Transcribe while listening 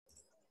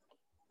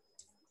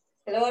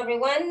Hello,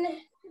 everyone.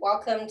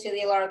 Welcome to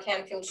the Laura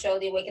Canfield Show,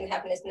 the Awaken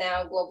Happiness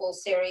Now Global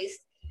Series.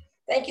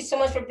 Thank you so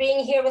much for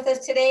being here with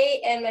us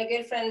today. And my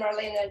good friend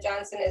Marlenea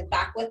Johnson is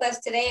back with us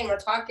today, and we're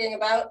talking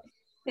about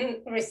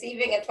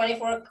receiving a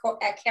 24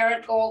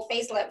 karat gold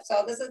facelift.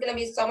 So this is going to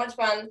be so much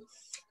fun.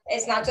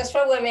 It's not just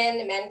for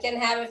women. Men can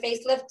have a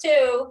facelift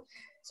too.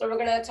 So we're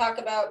going to talk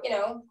about,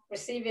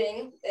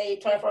 receiving a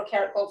 24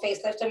 karat gold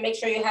facelift. So make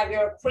sure you have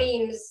your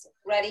creams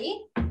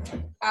ready.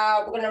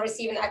 We're going to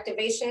receive an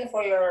activation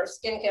for your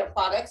skincare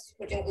products,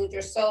 which include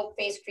your soap,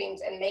 face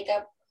creams, and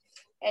makeup.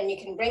 And you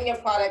can bring your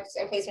products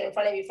and place them in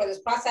front of you for this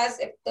process.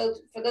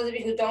 For those of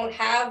you who don't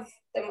have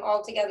them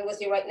all together with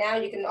you right now,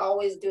 you can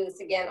always do this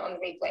again on the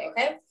replay,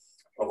 okay?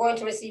 We're going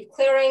to receive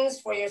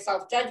clearings for your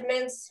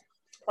self-judgments,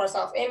 for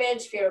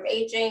self-image, fear of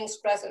aging,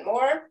 stress, and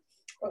more.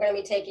 We're going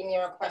to be taking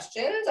your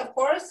questions, of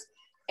course,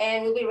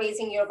 and we'll be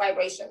raising your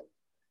vibration.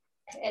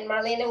 And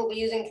Marlenea will be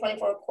using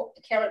 24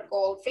 karat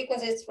gold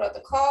frequencies throughout the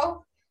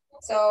call.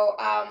 So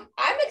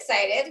I'm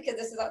excited because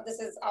this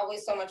is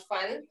always so much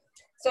fun.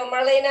 So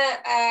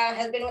Marlenea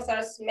has been with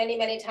us many,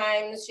 many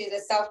times. She's a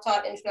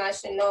self-taught,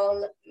 internationally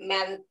known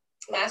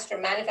master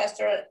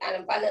manifestor,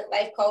 an abundant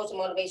life coach, a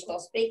motivational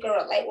speaker,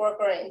 a light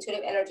worker, an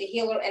intuitive energy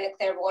healer, and a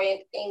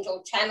clairvoyant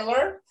angel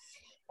channeler.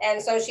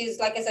 And so she's,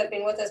 like I said,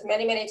 been with us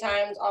many, many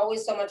times,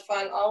 always so much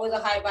fun, always a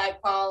high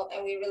vibe call,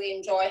 and we really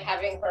enjoy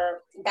having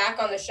her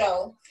back on the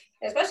show.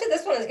 And especially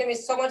this one is going to be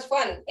so much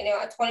fun,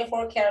 a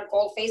 24 karat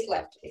gold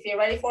facelift. If you're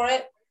ready for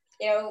it,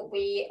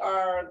 we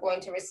are going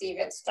to receive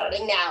it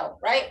starting now,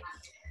 right?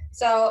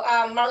 So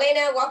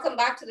Marlenea, welcome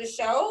back to the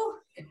show.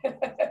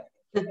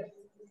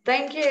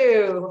 Thank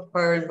you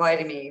for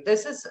inviting me.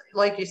 This is,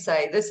 like you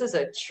say, this is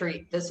a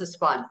treat. This is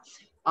fun.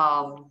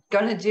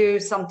 Gonna do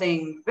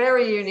something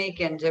very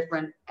unique and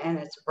different, and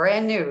it's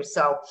brand new.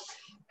 So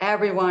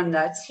everyone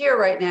that's here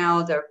right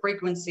now, the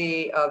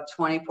frequency of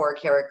 24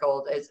 karat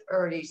gold is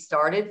already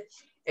started.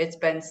 It's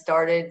been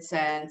started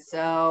since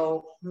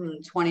 20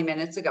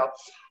 minutes ago.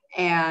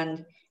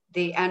 And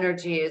the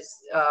energy is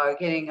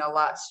getting a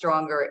lot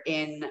stronger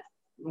in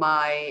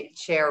my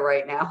chair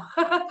right now.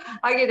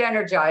 I get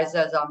energized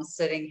as I'm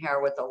sitting here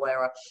with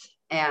Alara.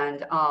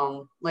 And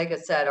like I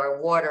said, our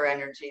water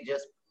energy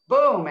just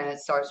boom, and it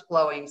starts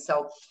flowing.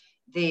 So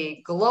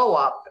the glow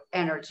up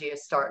energy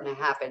is starting to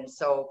happen.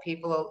 So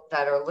people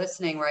that are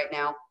listening right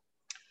now,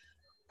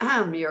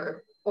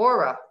 your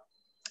aura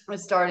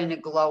is starting to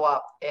glow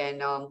up,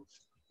 and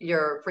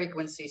your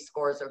frequency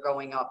scores are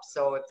going up.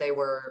 So if they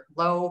were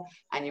low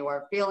and you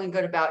weren't feeling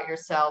good about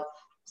yourself,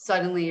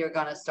 suddenly you're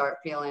going to start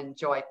feeling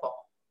joyful,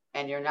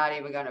 and you're not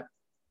even going to,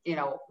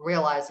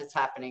 realize it's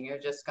happening. You're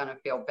just going to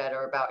feel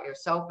better about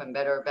yourself and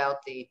better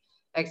about the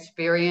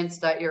experience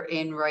that you're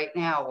in right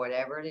now,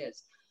 whatever it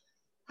is.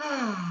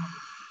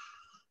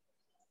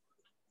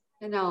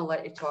 And now I'll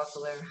let you talk,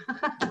 Alara.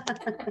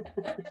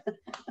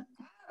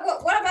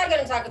 What am I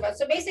going to talk about?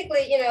 So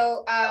basically,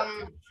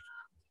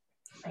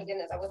 my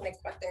goodness, I wasn't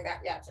expecting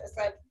that yet. It's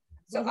like,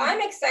 so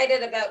I'm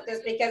excited about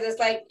this because it's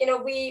like,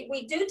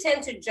 we do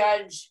tend to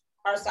judge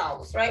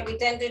ourselves, right? We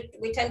tend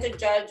to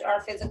judge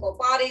our physical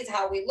bodies,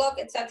 how we look,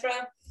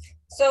 etc.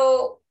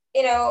 So,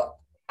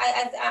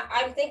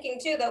 I'm thinking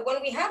too that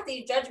when we have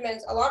these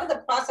judgments, a lot of the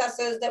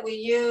processes that we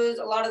use,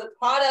 a lot of the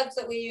products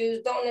that we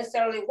use don't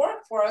necessarily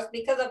work for us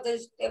because of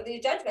these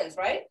judgments,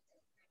 right?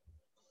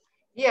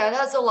 Yeah, it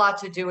has a lot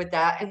to do with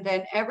that. And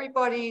then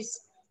everybody's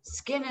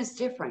skin is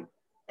different.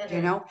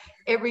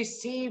 It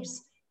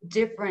receives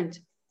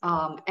different,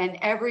 and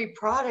every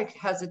product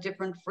has a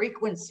different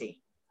frequency,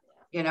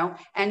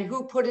 and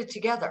who put it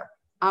together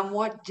on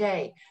what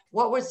day,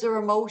 what was their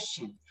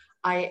emotion.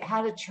 I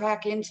had to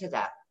track into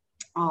that.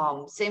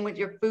 Same with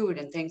your food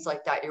and things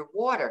like that. Your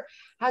water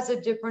has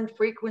a different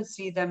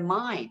frequency than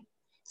mine.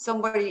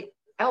 Somebody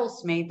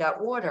else made that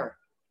water,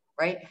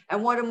 right?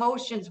 And what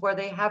emotions were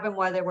they having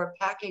while they were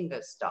packing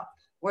this stuff?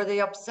 Were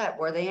they upset?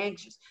 Were they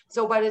anxious?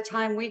 So by the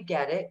time we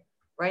get it,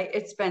 right,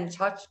 it's been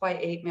touched by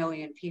 8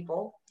 million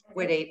people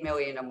with 8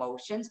 million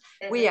emotions.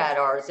 We add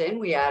ours in,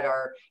 we add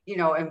our,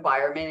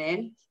 environment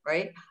in,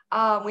 right?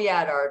 We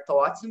add our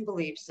thoughts and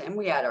beliefs in,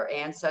 we add our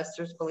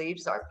ancestors'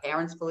 beliefs, our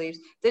parents' beliefs,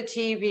 the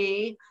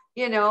TV,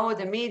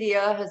 the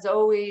media has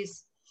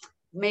always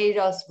made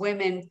us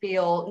women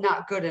feel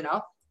not good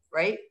enough,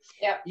 right?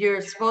 Yeah.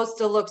 You're supposed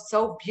to look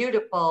so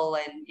beautiful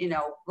and,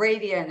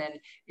 radiant, and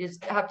you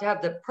have to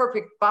have the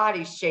perfect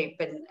body shape.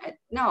 And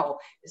no,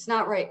 it's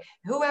not right.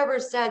 Whoever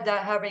said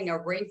that having a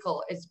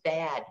wrinkle is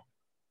bad?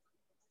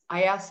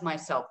 I asked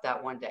myself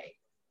that one day.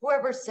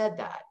 Whoever said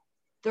that,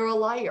 they're a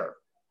liar.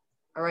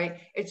 All right.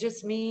 It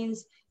just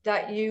means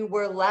that you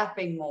were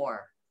laughing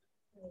more,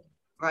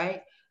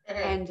 right?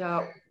 And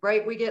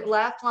right, we get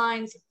laugh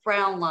lines,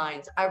 frown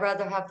lines. I'd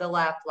rather have the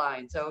laugh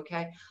lines.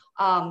 Okay.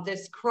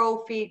 This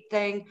crow feet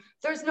thing,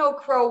 there's no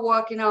crow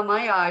walking on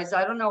my eyes.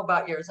 I don't know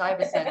about yours. I have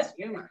a sense of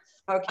humor.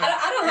 Okay.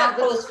 I don't have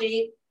crow's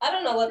feet. I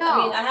don't know what, I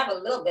mean, I have a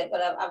little bit,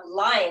 but I have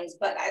lines,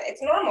 but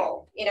it's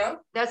normal,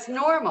 That's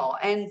normal.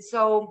 And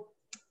so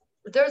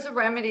there's a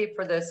remedy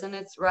for this, and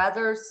it's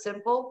rather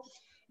simple.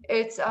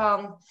 It's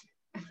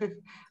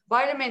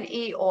vitamin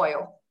E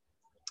oil.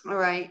 All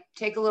right.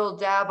 Take a little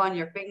dab on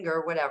your finger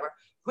or whatever.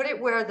 Put it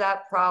where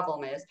that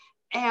problem is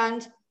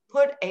and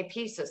put a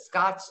piece of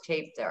Scotch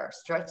tape there.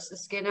 Stretch the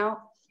skin out,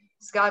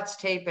 Scotch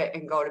tape it,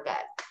 and go to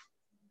bed.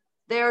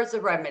 There's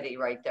a remedy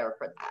right there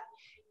for that.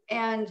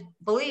 And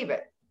believe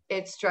it,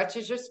 it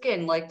stretches your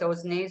skin like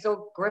those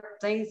nasal grip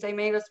things they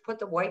made us put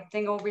the white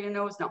thing over your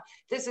nose. No,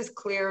 this is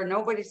clear.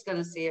 Nobody's going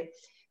to see it.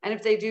 And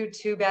if they do,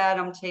 too bad,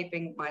 I'm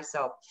taping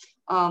myself.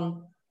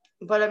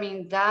 But I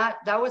mean, that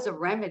was a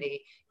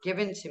remedy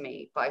given to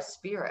me by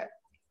spirit.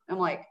 I'm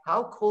like,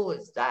 how cool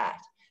is that?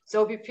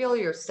 So if you feel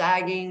you're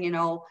sagging, you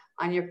know,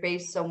 on your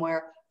face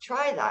somewhere,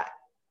 try that,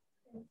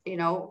 you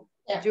know,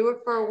 do it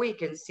for a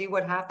week and see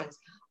what happens.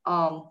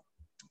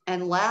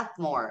 And laugh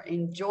more,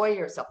 enjoy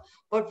yourself,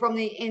 but from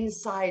the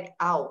inside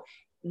out,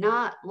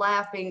 not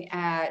laughing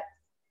at,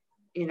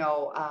 you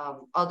know,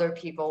 other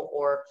people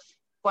or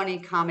funny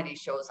comedy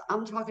shows.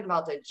 I'm talking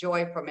about the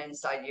joy from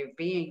inside you,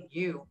 being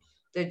you,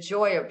 the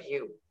joy of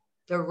you,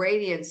 the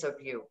radiance of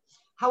you,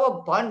 how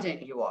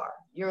abundant you are.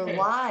 You're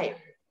alive,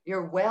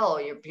 you're well,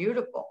 you're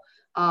beautiful,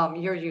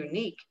 you're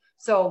unique.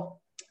 So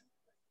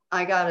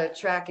I got a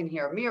track in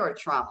here, mirror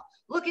trauma.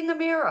 Look in the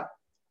mirror.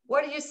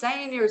 What are you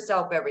saying to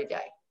yourself every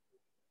day?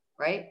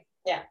 Right?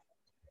 Yeah.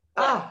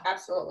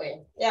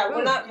 Absolutely. Yeah,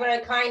 we're not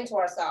very kind to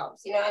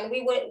ourselves, you know, and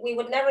we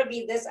would never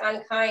be this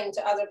unkind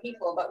to other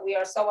people, but we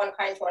are so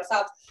unkind to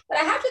ourselves. But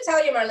I have to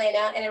tell you,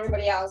 Marlena, and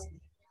everybody else,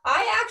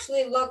 I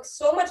actually look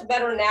so much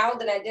better now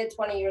than I did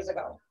 20 years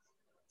ago.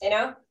 You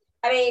know,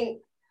 I mean,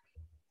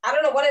 I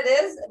don't know what it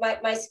is.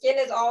 My skin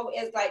is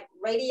like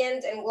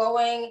radiant and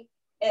glowing.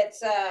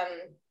 It's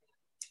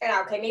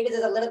okay, maybe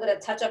there's a little bit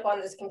of touch up on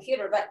this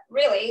computer, but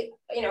really,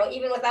 you know,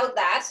 even without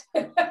that,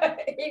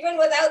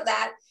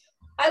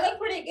 I look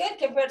pretty good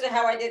compared to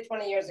how I did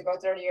 20 years ago,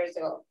 30 years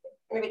ago,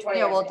 maybe 20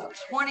 years ago.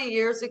 20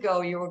 years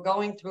ago, you were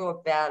going through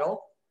a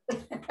battle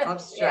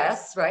of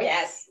stress, right?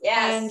 Yes.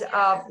 And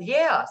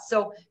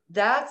so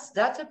that's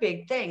a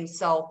big thing.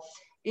 So,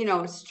 you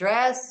know,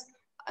 stress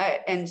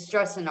and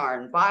stress in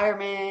our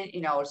environment,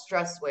 you know,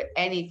 stress with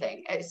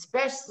anything,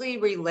 especially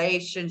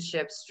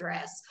relationship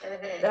stress,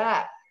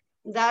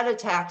 that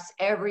attacks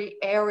every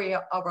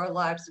area of our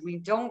lives. We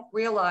don't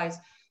realize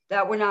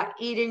that we're not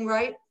eating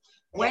right.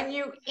 When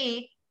you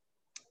eat,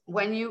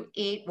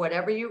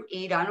 whatever you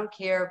eat, I don't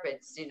care if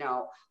it's, you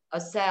know,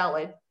 a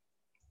salad,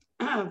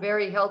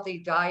 very healthy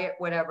diet,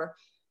 whatever,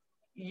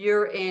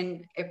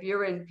 if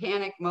you're in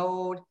panic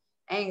mode,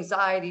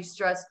 anxiety,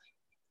 stress,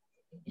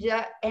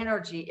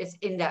 energy is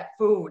in that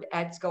food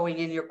that's going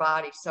in your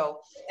body. So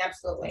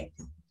absolutely,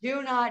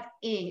 do not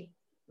eat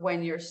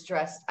when you're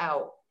stressed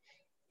out.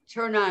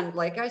 Turn on,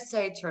 like I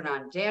say, turn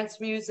on dance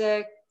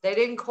music. They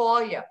didn't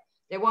call you.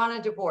 They want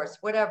a divorce,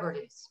 whatever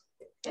it is.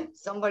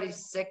 Somebody's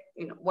sick,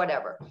 you know,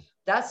 whatever.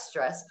 That's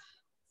stress.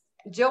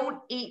 Don't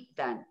eat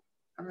then.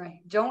 All right.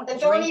 Don't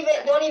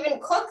even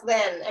cook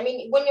then. I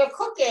mean, when you're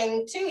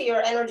cooking too,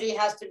 your energy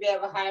has to be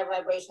of a higher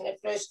vibration. If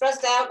you're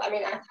stressed out, I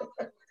mean,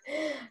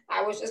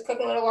 I was just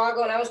cooking a little while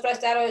ago and I was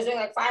stressed out. I was doing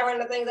like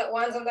 500 things at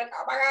once. I'm like,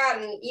 oh my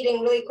God, and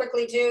eating really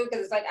quickly too,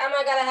 because it's like, oh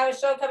my God, I have a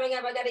show coming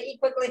up. I got to eat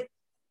quickly.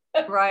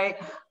 Right.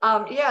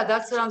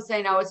 That's what I'm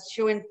saying. I was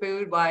chewing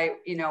food while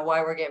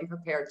we're getting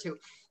prepared too,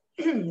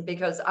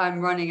 because I'm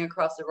running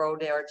across the road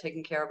there,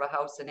 taking care of a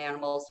house and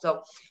animals.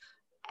 So,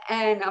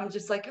 and I'm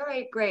just like, all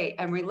right, great.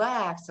 And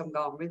relax. I'm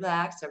going,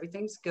 relax.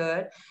 Everything's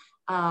good.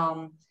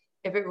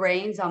 If it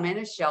rains, I'm in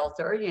a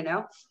shelter, you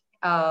know.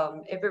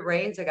 If it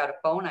rains, I got a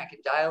phone. I can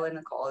dial in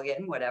and call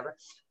again, whatever.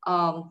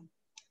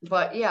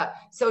 But yeah,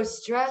 so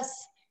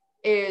stress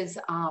is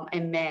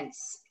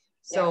immense.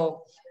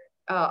 So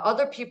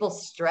other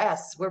people's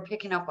stress, we're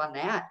picking up on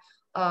that.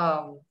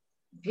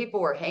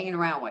 People were hanging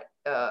around with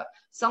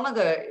some of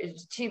the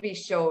TV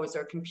shows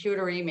or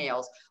computer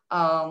emails.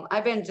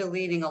 I've been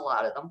deleting a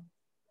lot of them.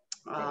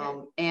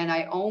 And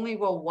I only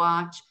will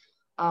watch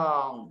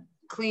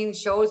clean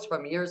shows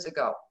from years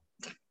ago.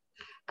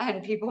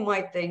 And people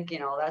might think, you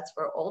know, that's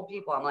for old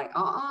people. I'm like,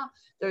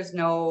 there's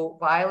no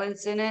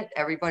violence in it.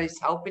 Everybody's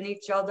helping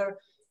each other.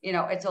 You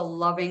know, it's a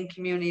loving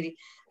community.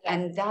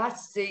 And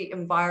that's the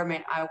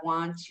environment I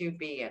want to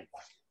be in.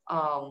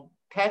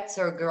 Pets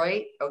are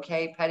great.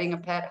 Okay. Petting a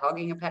pet,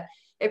 hugging a pet.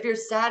 If you're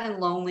sad and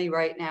lonely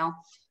right now,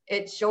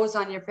 it shows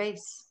on your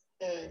face.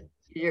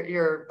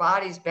 Your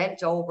body's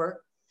bent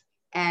over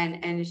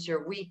and it's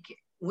your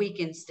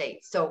weakened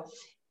state. So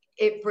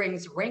it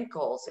brings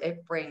wrinkles,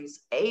 it brings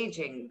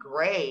aging,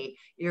 gray,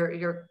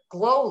 your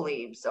glow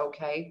leaves,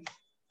 okay?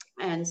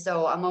 And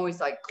so I'm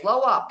always like, glow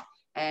up,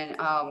 and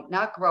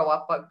not grow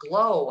up, but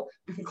glow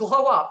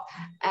up,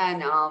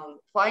 and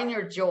find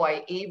your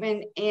joy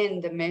even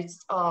in the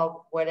midst of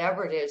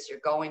whatever it is you're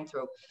going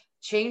through.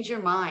 Change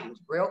your mind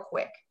real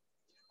quick.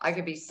 I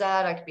could be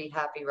sad, I could be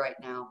happy right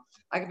now.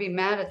 I could be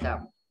mad at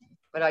them,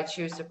 but I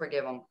choose to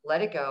forgive them.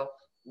 Let it go,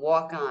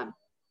 walk on.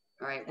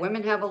 All right.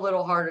 Women have a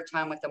little harder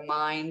time with the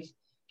mind,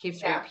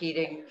 keeps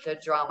repeating the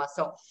drama.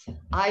 So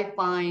I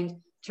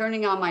find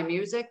turning on my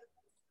music,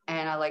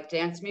 and I like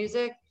dance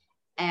music,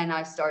 and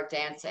I start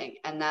dancing,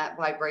 and that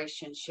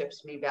vibration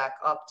shifts me back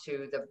up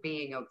to the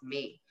being of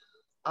me.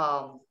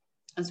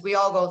 As we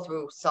all go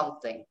through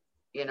something,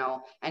 you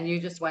know, and you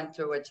just went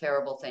through a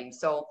terrible thing.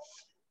 So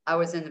I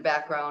was in the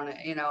background,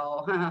 you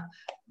know,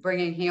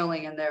 bringing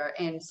healing in there.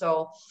 And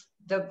so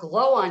the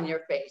glow on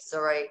your face,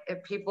 all right,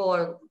 if people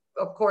are,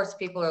 of course,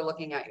 people are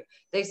looking at you.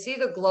 They see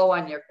the glow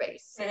on your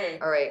face,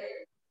 all right,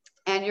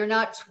 and you're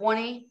not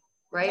 20,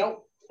 right?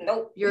 Nope.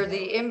 Nope. You're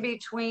the in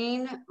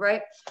between,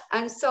 right?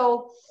 And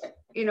so,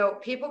 you know,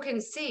 people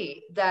can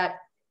see that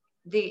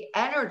the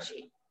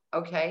energy,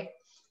 okay,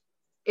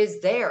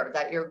 is there,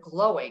 that you're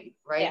glowing,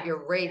 right? Yeah.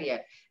 You're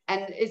radiant.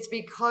 And it's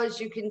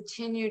because you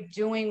continue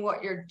doing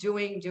what you're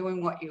doing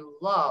what you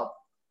love,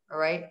 all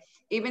right?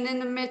 Even in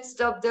the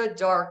midst of the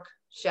dark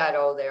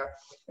shadow there,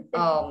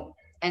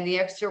 and the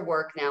extra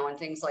work now and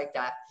things like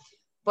that.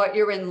 But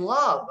you're in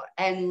love,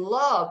 and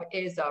love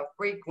is a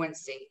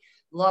frequency.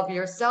 Love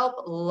yourself,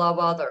 love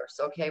others,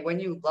 okay? When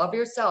you love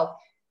yourself,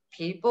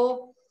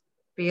 people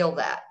feel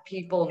that.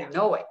 People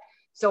know it.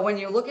 So when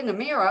you look in the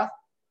mirror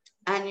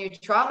and you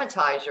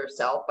traumatize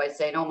yourself by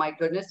saying, oh my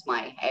goodness,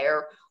 my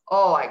hair,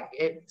 oh,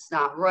 it's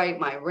not right,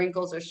 my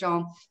wrinkles are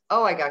showing,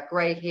 oh, I got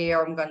gray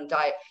hair, I'm gonna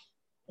die.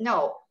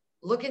 No,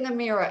 look in the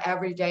mirror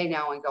every day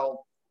now and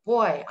go,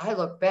 boy, I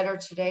look better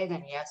today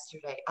than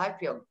yesterday. I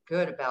feel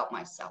good about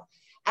myself.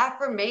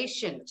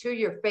 Affirmation to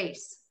your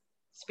face.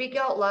 Speak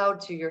out loud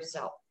to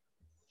yourself.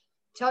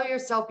 Tell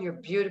yourself you're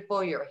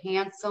beautiful, you're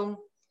handsome,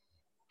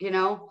 you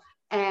know,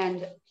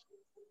 and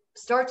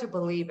start to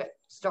believe it,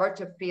 start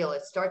to feel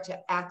it, start to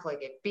act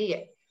like it, be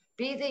it.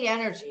 Be the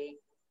energy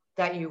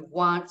that you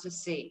want to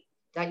see,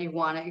 that you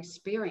want to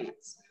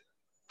experience.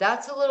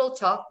 That's a little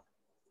tough,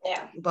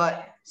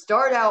 but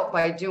start out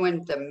by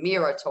doing the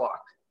mirror talk,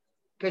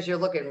 because you're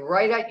looking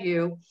right at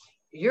you.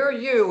 Your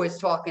you is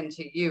talking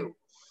to you.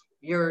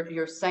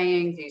 You're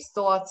saying these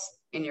thoughts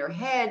in your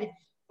head,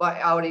 but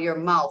out of your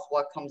mouth,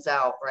 what comes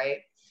out, right?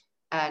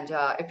 And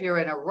if you're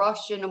in a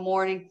rush in the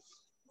morning,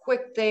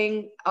 quick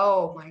thing,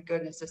 oh my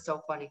goodness, it's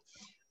so funny.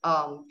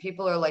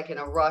 People are like in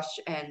a rush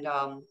and,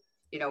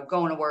 you know,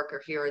 going to work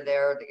or here or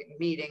there,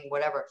 meeting,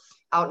 whatever,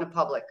 out in the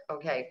public.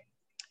 Okay.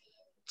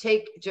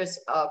 Take just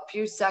a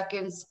few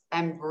seconds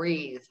and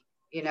breathe,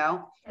 you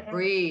know,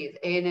 breathe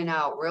in and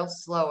out real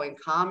slow and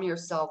calm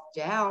yourself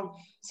down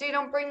so you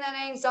don't bring that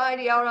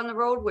anxiety out on the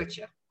road with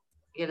you,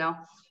 you know,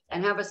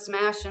 and have a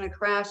smash and a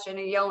crash and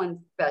a yelling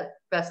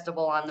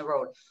festival on the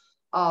road.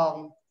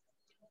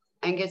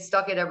 And get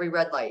stuck at every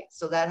red light.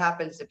 So that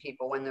happens to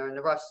people when they're in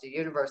the rush. The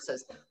universe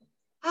says,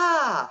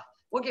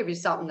 we'll give you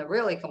something to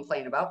really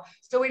complain about.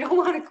 So we don't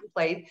want to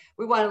complain.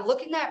 We want to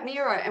look in that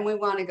mirror and we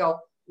want to go,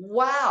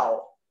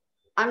 wow,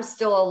 I'm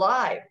still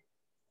alive.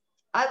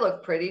 I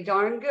look pretty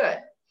darn good.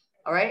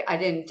 All right. I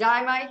didn't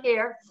dye my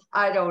hair.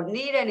 I don't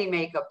need any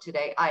makeup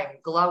today. I am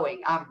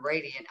glowing. I'm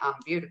radiant. I'm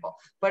beautiful.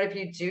 But if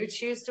you do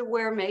choose to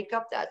wear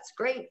makeup, that's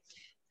great.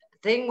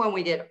 Thing when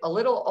we get a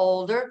little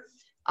older,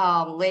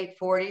 late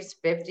 40s,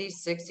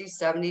 50s,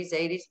 60s, 70s,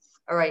 80s.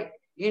 All right.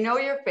 You know,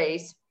 your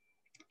face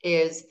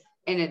is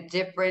in a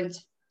different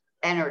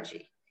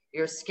energy.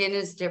 Your skin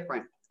is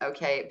different.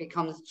 Okay. It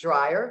becomes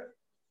drier,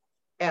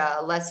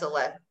 less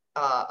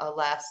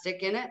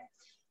elastic in it,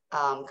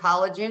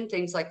 collagen,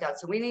 things like that.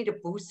 So we need to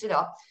boost it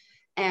up.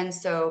 And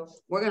so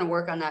we're going to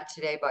work on that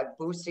today by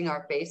boosting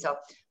our face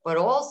up. But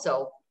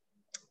also,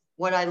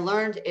 what I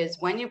learned is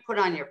when you put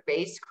on your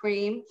face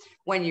cream,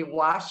 when you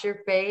wash your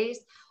face,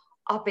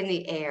 up in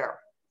the air.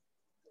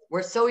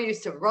 We're so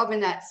used to rubbing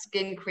that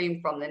skin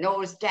cream from the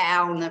nose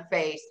down the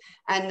face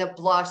and the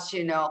blush,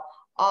 you know,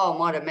 oh,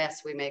 what a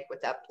mess we make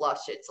with that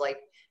blush. It's like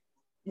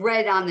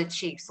red on the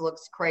cheeks,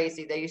 looks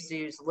crazy. They used to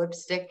use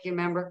lipstick, you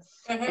remember,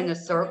 in the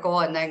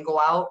circle and then go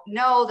out.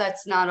 No,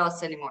 that's not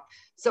us anymore.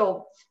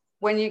 So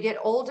when you get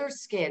older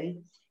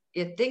skin,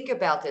 you think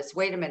about this.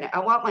 Wait a minute, I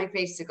want my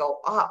face to go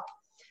up.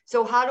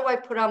 So how do I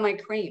put on my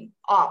cream?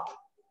 Up,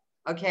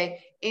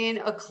 okay, in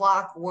a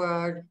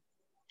clockwise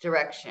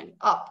direction,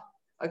 up,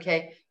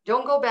 okay?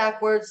 Don't go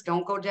backwards,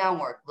 don't go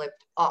downward,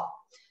 lift up,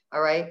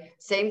 all right?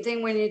 Same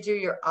thing when you do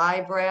your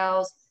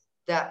eyebrows,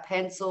 that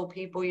pencil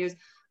people use.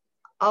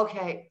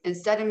 Okay,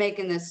 instead of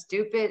making this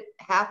stupid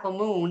half a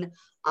moon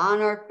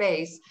on our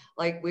face,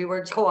 like we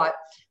were taught,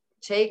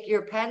 take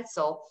your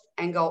pencil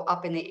and go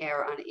up in the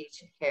air on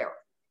each hair,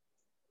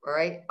 all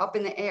right? Up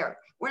in the air.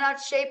 We're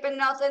not shaping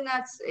nothing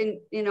that's,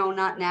 you know,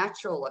 not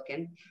natural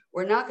looking.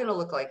 We're not gonna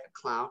look like a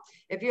clown.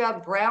 If you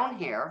have brown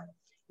hair,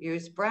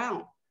 use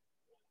brown.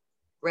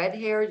 Red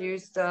hair,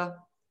 use the,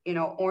 you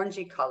know,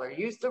 orangey color.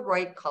 Use the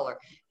right color.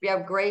 If you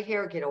have gray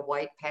hair, get a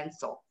white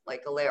pencil,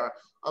 like Alara.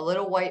 A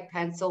little white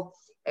pencil,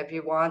 if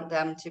you want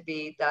them to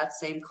be that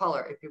same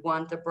color. If you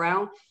want the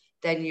brown,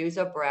 then use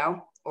a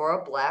brown or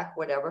a black,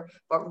 whatever,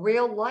 but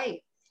real light.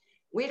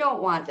 We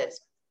don't want this,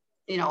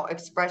 you know,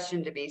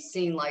 expression to be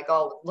seen like,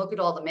 oh, look at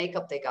all the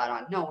makeup they got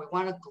on. No, we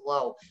want to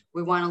glow.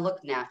 We want to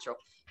look natural.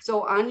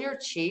 So on your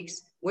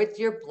cheeks with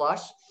your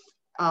blush,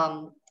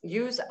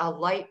 use a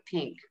light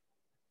pink,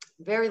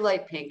 very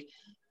light pink,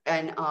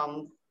 and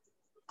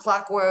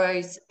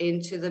clockwise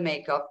into the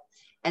makeup.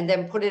 and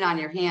then put it on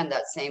your hand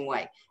that same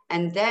way.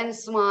 And then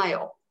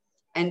smile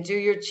and do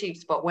your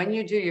cheeks. But when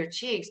you do your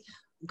cheeks,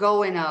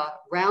 go in a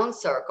round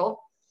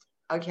circle,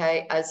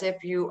 okay, as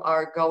if you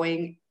are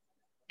going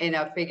in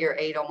a figure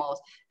 8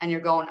 almost, and you're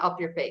going up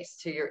your face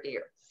to your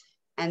ear.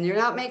 And you're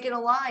not making a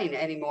line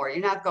anymore. You're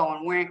not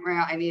going,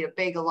 I need a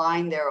big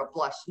line there, a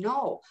blush.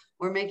 No,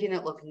 we're making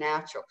it look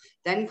natural.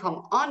 Then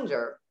come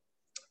under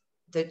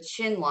the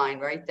chin line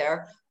right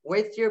there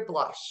with your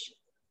blush.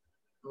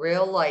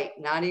 Real light,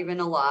 not even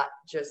a lot.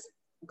 Just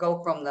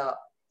go from the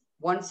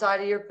one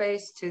side of your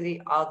face to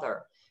the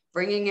other,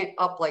 bringing it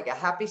up like a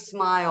happy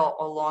smile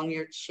along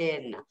your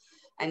chin.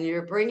 And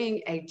you're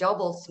bringing a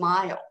double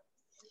smile.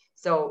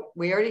 So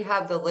we already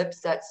have the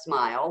lips that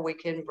smile. We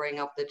can bring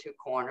up the 2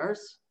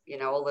 corners, you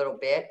know, a little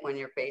bit when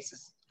your face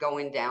is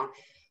going down.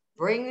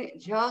 Bring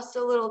just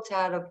a little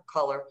tad of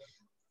color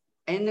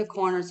in the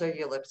corners of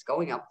your lips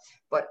going up.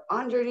 But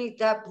underneath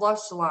that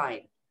blush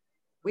line,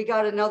 we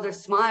got another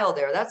smile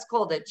there. That's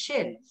called a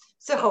chin.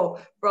 So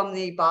from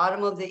the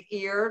bottom of the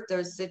ear,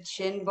 there's the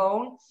chin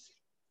bone.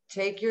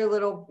 Take your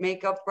little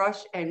makeup brush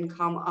and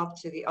come up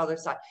to the other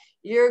side.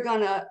 You're going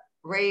to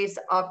raise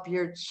up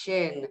your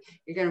chin.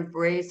 You're going to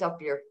raise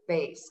up your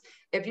face.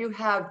 If you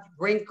have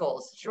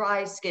wrinkles,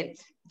 dry skin,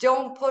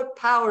 don't put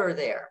powder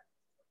there.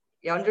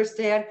 You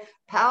understand?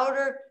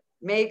 Powder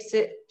makes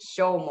it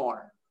show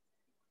more,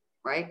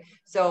 right?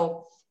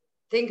 So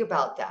think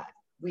about that.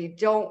 We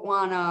don't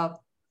want to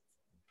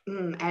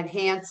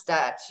enhance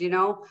that, you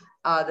know,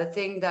 the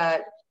thing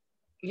that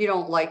you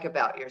don't like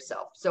about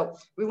yourself. So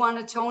we want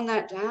to tone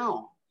that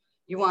down.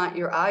 You want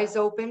your eyes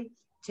open,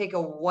 take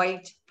a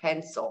white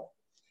pencil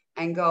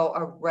and go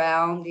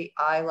around the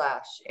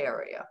eyelash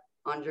area,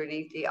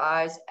 underneath the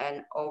eyes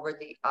and over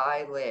the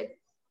eyelid.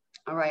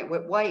 All right,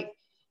 with white.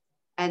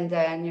 And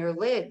then your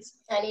lids.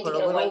 I need to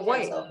get a white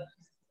pencil.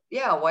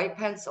 Yeah, white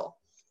pencil.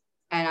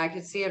 And I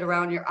can see it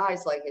around your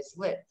eyes like it's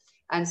lit.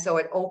 And so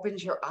it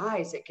opens your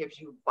eyes. It gives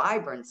you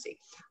vibrancy.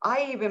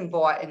 I even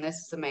bought, and this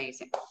is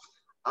amazing,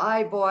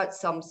 I bought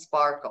some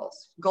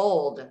sparkles,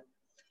 gold.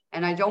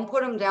 And I don't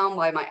put them down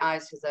by my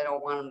eyes because I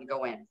don't want them to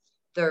go in.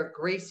 They're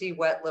greasy,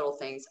 wet little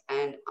things.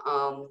 And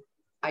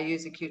I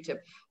use a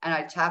Q-tip. And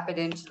I tap it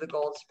into the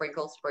gold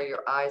sprinkles for your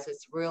eyes.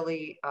 It's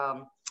really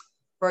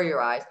for your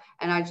eyes.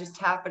 And I just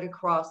tap it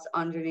across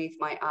underneath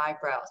my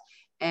eyebrows.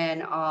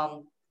 And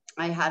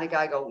I had a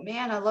guy go,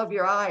 man, I love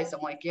your eyes. I'm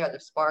like, yeah, they're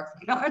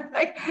sparkling, aren't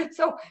they?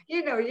 So,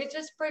 you know, you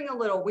just bring a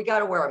little, we got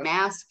to wear a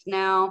mask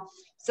now.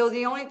 So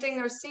the only thing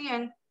they're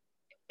seeing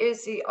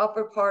is the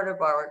upper part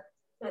of our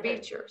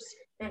features,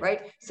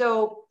 right?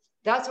 So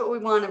that's what we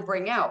want to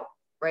bring out,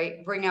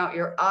 right? Bring out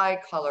your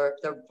eye color.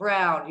 If they're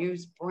brown,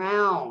 use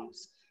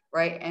browns,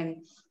 right?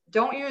 And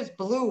don't use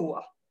blue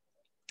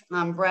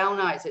on brown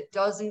eyes. It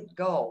doesn't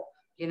go,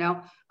 you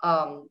know.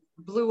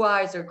 Blue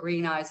eyes or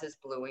green eyes is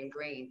blue and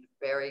green.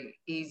 Very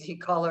easy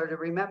color to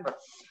remember.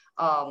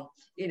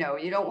 You know,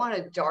 you don't want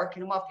to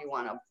darken them up. You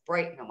want to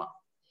brighten them up,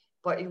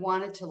 but you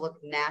want it to look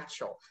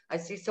natural. I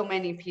see so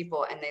many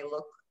people and they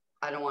look,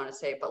 I don't want to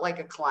say it, but like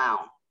a clown.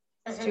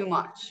 It's too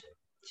much,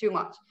 too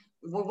much.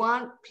 We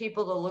want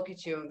people to look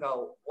at you and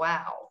go,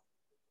 wow,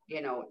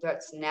 you know,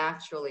 that's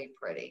naturally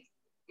pretty.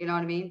 You know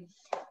what I mean?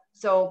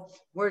 So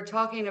we're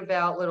talking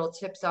about little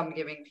tips I'm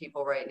giving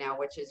people right now,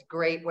 which is a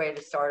great way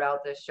to start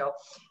out this show.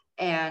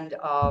 And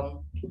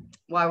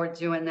while we're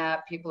doing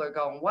that, people are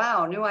going,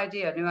 wow, new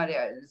idea, new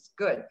idea. It's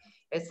good.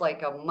 It's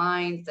like a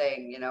mind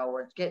thing, you know,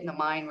 we're getting the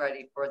mind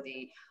ready for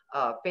the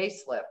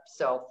facelift.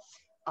 So,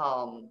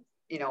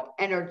 you know,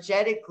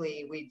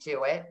 energetically we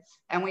do it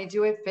and we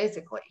do it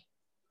physically.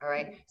 All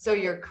right. So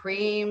your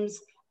creams,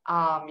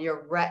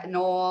 your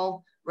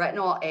retinol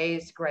A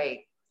is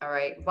great. All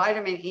right.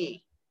 Vitamin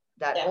E,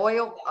 that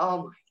oil.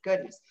 Oh my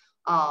goodness.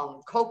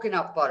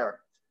 Coconut butter.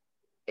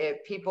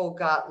 If people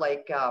got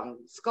like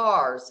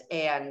scars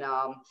and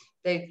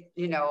they,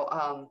 you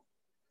know,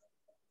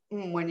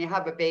 when you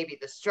have a baby,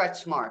 the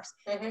stretch marks,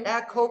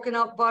 that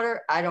coconut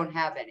butter, I don't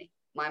have any.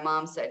 My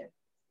mom said,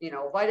 you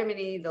know, vitamin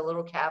E, the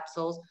little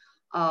capsules,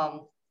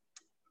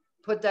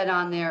 put that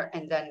on there,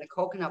 and then the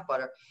coconut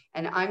butter.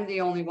 And I'm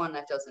the only one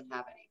that doesn't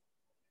have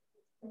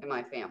any in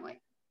my family.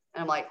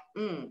 And I'm like,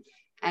 And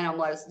I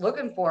was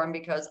looking for them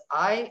because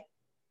I,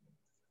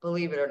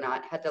 believe it or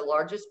not, had the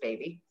largest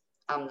baby.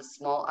 I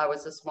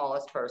was the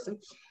smallest person.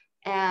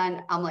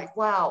 And I'm like,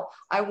 wow,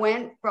 I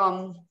went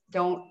from,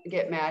 don't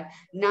get mad,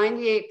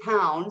 98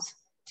 pounds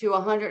to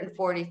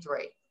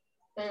 143.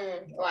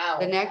 Wow.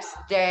 The next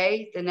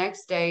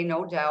day,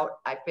 no doubt,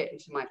 I fit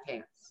into my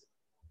pants.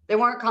 They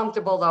weren't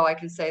comfortable though, I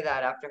can say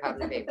that after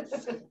having a baby.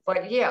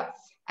 But yeah,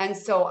 and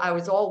so I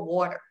was all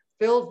water,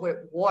 filled with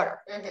water.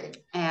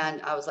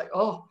 And I was like,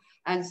 oh,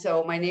 and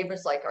so my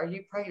neighbor's like, are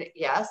you pregnant?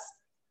 Yes.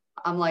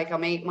 I'm like,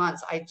 I'm 8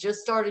 months. I just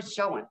started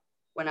showing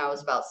when I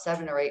was about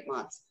 7 or 8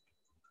 months.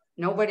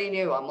 Nobody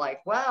knew. I'm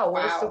like, wow,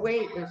 what is the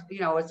weight? There's, you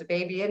know, is the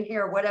baby in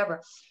here,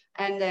 whatever.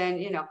 And then,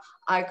 you know,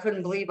 I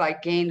couldn't believe I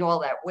gained all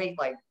that weight.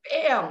 Like,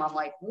 bam, I'm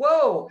like,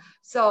 whoa.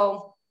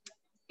 So,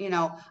 you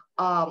know,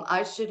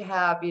 I should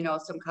have, you know,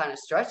 some kind of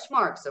stretch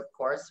marks, of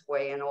course,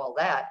 weigh and all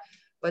that,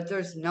 but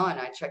there's none.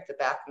 I checked the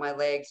back of my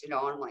legs, you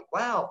know, and I'm like,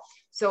 wow.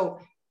 So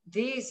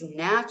these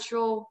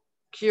natural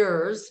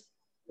cures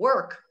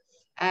work,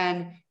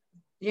 and,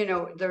 you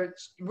know, they're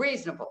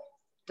reasonable.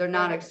 They're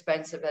not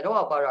expensive at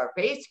all, but our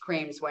face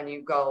creams, when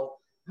you go,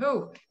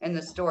 who in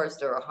the stores,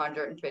 they're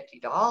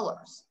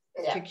 $150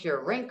 to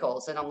cure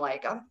wrinkles. And I'm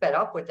like, I'm fed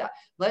up with that.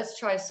 Let's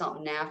try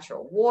something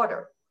natural.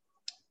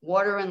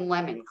 Water and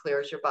lemon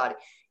clears your body.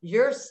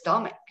 Your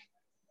stomach,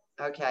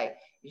 okay,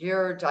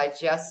 your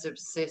digestive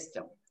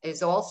system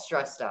is all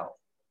stressed out.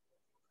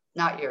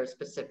 Not yours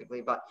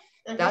specifically, but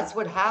that's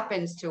what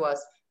happens to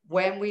us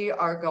when we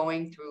are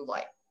going through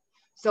life.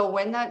 So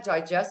when that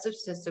digestive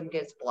system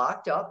gets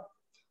blocked up,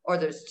 or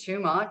there's too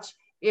much,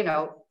 you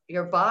know,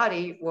 your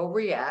body will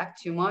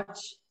react. Too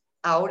much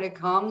out it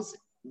comes,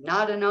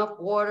 not enough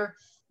water,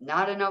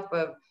 not enough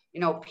of,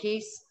 you know,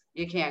 peace,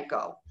 you can't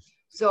go.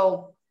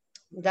 So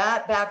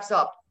that backs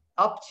up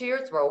to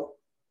your throat.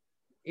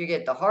 You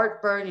get the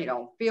heartburn, you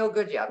don't feel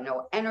good, you have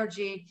no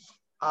energy,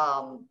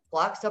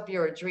 blocks up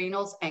your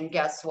adrenals, and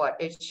guess what?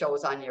 It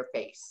shows on your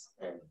face,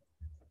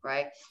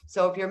 right?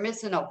 So if you're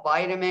missing a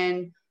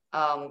vitamin,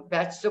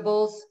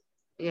 vegetables,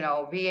 you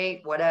know,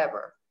 V8,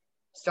 whatever,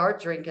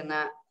 start drinking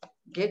that.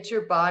 Get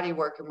your body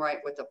working right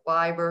with the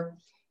fiber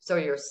so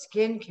your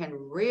skin can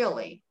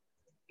really,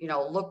 you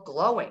know, look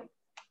glowing.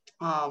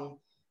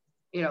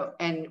 You know,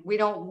 and we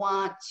don't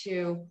want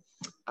to,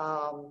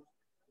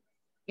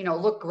 you know,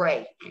 look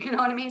gray, you know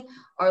what I mean?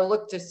 Or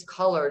look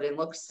discolored and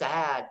look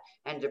sad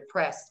and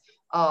depressed.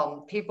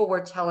 People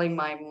were telling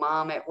my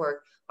mom at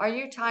work, are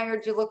you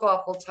tired? You look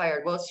awful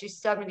tired. Well,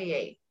 she's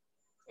 78,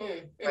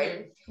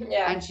 right?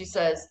 Yeah. And she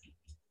says,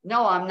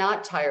 no, I'm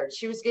not tired.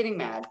 She was getting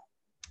mad.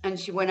 And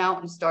she went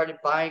out and started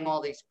buying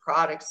all these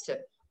products to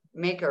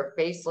make her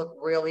face look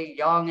really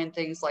young and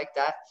things like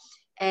that.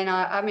 And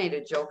I made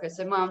a joke. I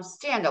said, Mom,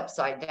 stand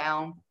upside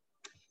down.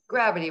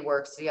 Gravity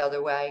works the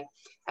other way.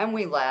 And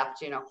we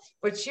laughed, you know.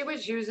 But she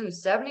was using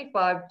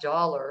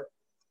 $75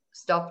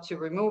 stuff to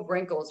remove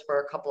wrinkles for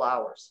a couple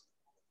hours.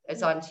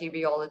 It's on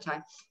TV all the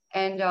time.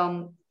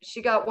 And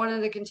she got one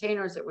of the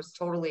containers. It was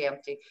totally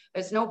empty.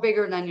 It's no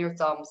bigger than your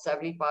thumb,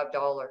 $75.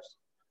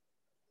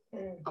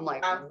 I'm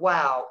like,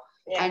 wow.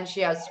 Yeah. And she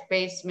has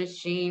face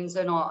machines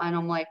and all. And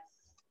I'm like,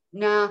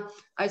 nah.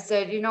 I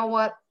said, you know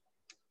what?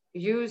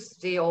 Use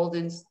the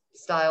olden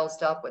style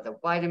stuff with the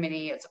vitamin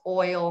E. It's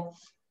oil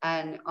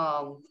and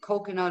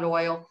coconut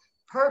oil.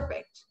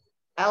 Perfect.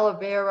 Aloe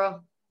vera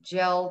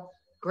gel,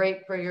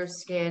 great for your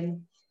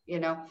skin.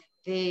 You know,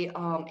 the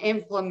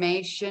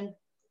inflammation.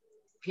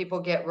 People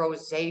get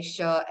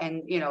rosacea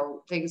and, you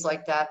know, things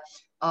like that.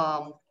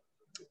 And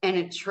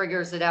it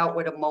triggers it out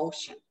with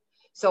emotion.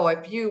 So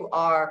if you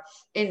are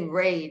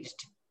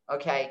enraged,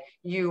 okay,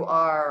 you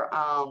are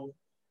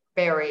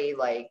very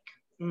like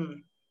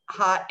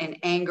hot and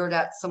angered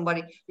at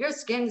somebody, your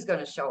skin's going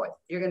to show it.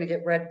 You're going to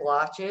get red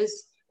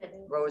blotches,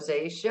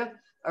 rosacea.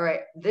 All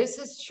right, this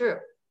is true.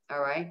 All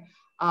right.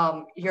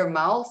 Your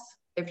mouth,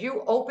 if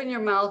you open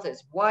your mouth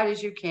as wide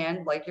as you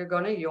can, like you're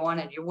going to yawn,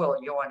 and you will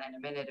yawn in a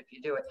minute if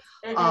you do it.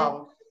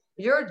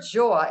 Your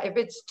jaw, if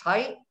it's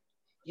tight,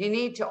 you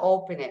need to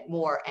open it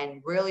more and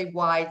really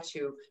wide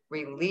to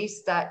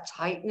release that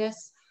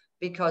tightness,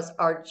 because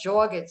our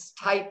jaw gets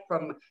tight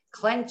from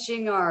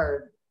clenching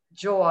our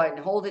jaw and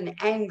holding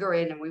anger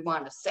in, and we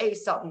want to say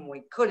something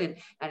we couldn't,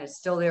 and it's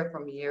still there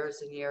from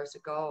years and years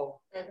ago.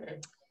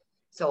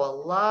 So a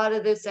lot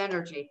of this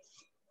energy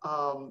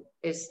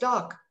is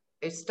stuck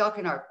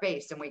in our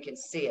face, and we can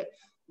see it.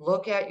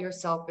 Look at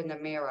yourself in the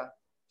mirror.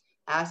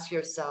 Ask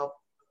yourself,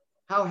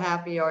 how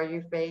happy are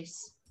you,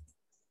 face?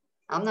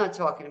 I'm not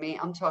talking to me.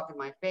 I'm talking to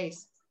my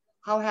face.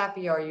 How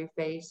happy are you,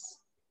 face?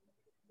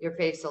 Your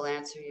face will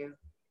answer you.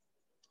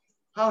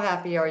 How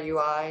happy are you,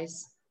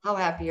 eyes? How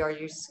happy are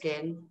you,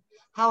 skin?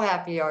 How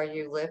happy are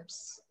you,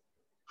 lips?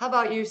 How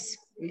about you,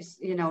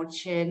 you know,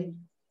 chin,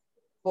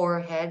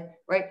 forehead,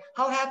 right?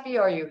 How happy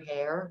are you,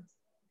 hair?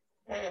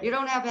 You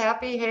don't have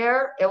happy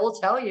hair, it will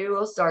tell you.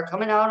 It'll start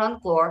coming out on the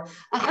floor.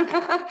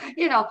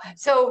 You know,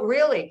 so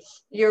really,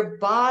 your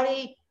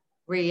body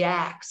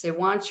reacts. It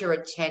wants your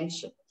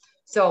attention.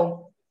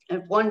 So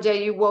if one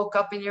day you woke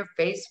up and your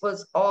face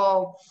was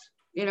all,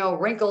 you know,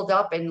 wrinkled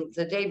up, and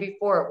the day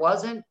before it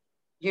wasn't,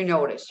 you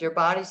notice your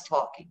body's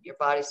talking. Your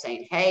body's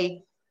saying,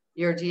 hey,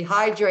 you're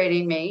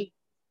dehydrating me,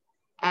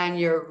 and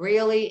you're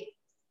really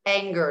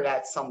angered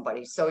at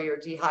somebody. So you're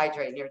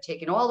dehydrating. You're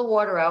taking all the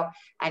water out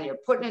and you're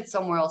putting it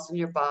somewhere else in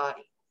your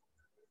body,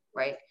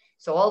 right?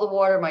 So all the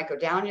water might go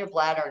down your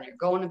bladder, and you're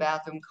going to the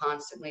bathroom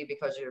constantly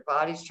because your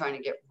body's trying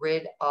to get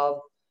rid of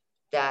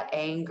that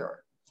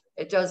anger.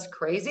 It does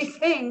crazy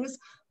things,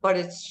 but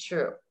it's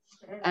true.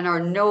 And our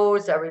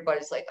nose,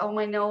 everybody's like, oh,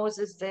 my nose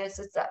is this,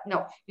 it's that.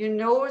 No, your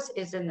nose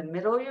is in the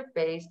middle of your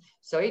face,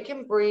 so you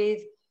can breathe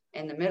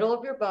in the middle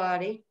of your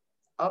body,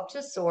 up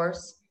to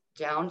source,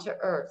 down to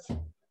earth.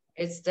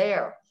 It's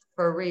there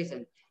for a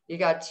reason. You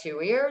got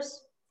two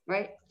ears,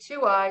 right?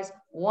 2 eyes,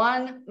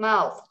 1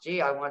 mouth. Gee,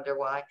 I wonder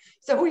why.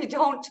 So we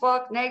don't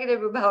talk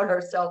negative about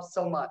ourselves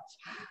so much.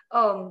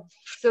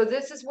 So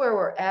this is where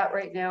we're at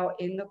right now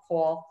in the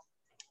call.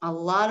 A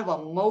lot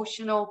of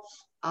emotional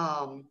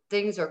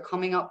things are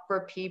coming up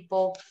for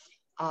people.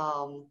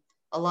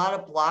 A lot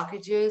of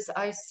blockages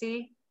I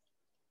see.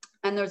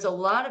 And there's a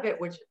lot of it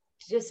which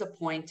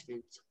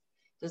disappointment.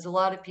 There's a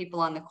lot of people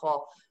on the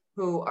call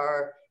who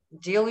are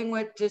dealing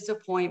with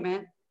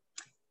disappointment,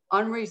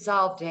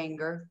 unresolved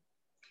anger.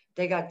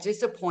 They got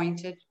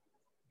disappointed,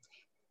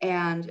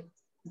 and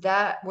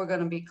that we're going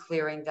to be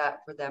clearing that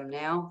for them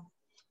now,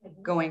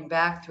 going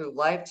back through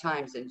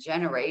lifetimes and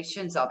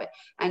generations of it.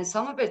 And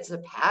some of it's a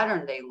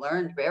pattern they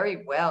learned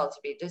very well to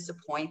be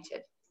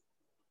disappointed.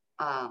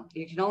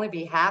 You can only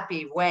be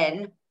happy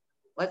when,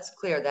 let's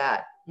clear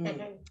that.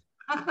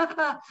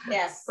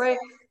 Yes. Right.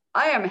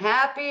 I am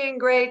happy and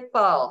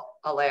grateful,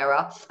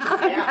 Alara.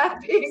 I'm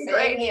happy and Same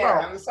grateful. here.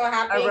 I'm so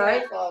happy and right?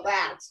 grateful.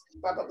 That,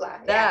 blah, blah, blah.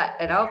 That,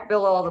 and I'll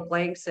fill all the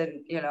blanks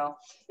and,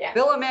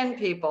 fill them in,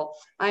 people.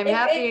 I'm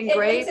happy and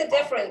grateful. It makes a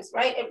difference,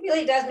 right? It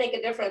really does make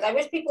a difference. I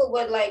wish people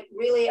would like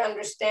really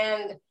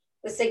understand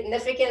the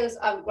significance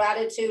of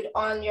gratitude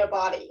on your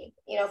body,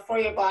 for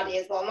your body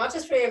as well. Not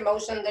just for your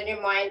emotions and your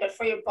mind, but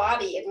for your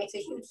body. It makes a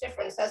huge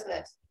difference, doesn't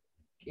it?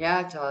 Yeah,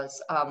 it does.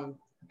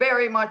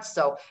 Very much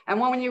so. And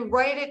when you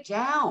write it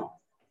down,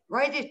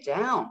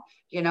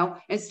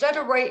 instead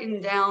of writing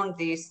down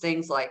these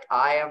things like,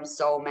 I am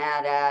so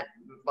mad at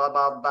blah,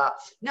 blah, blah.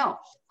 No,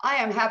 I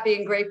am happy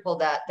and grateful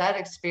that that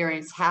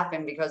experience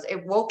happened because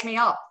it woke me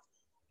up.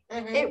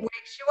 It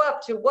wakes you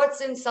up to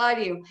what's inside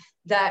of you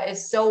that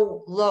is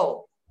so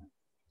low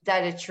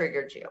that it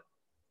triggered you,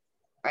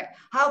 right?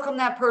 How come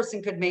that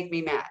person could make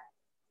me mad?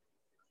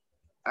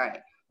 All right.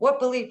 What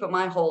belief am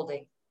I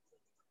holding?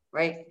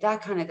 Right?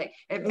 That kind of thing.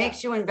 It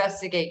makes you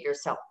investigate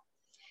yourself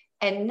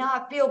and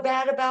not feel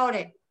bad about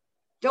it.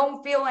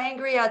 Don't feel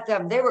angry at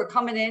them. They were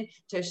coming in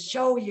to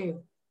show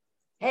you,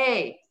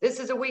 hey, this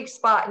is a weak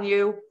spot in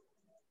you.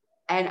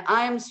 And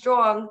I'm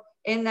strong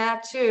in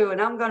that too.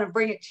 And I'm going to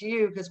bring it to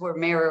you because we're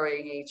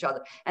mirroring each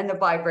other and the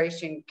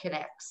vibration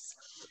connects.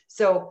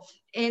 So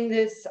in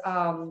this,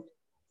 attunement,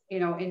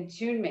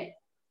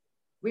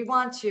 we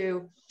want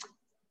to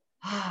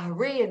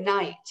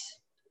reunite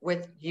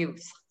with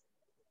youth.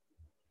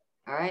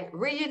 All right,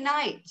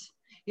 reunite.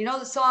 You know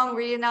the song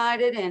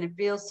Reunited and it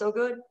feels so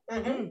good?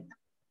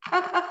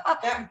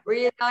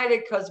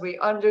 Reunited because we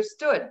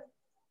understood.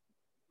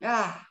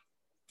 That's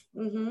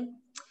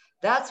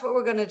what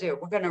we're going to do.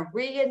 We're going to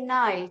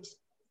reunite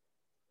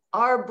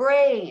our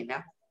brain,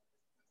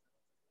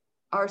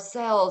 our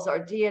cells, our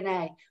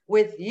DNA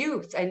with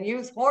youth and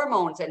youth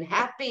hormones and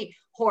happy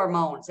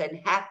hormones and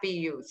happy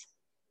youth.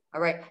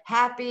 All right,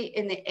 happy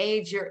in the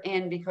age you're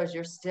in because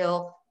you're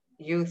still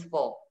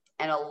youthful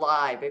and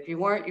alive. If you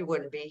weren't, you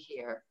wouldn't be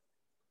here,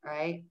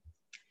 right?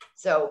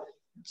 So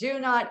do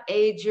not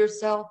age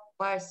yourself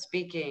by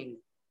speaking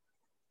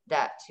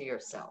that to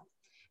yourself.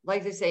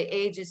 Like they say,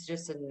 age is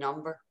just a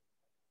number.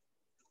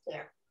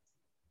 Yeah.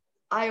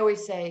 I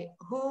always say,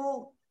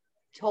 who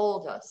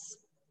told us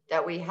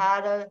that we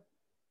had to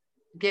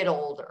get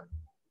older?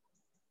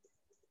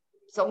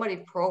 Somebody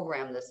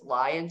programmed this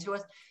lie into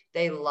us.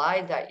 They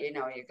lied that, you're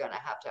going to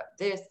have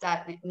this,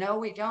 that. No,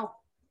 we don't.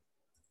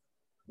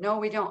 No,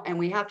 we don't. And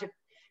we have to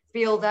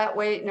feel that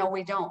way. No,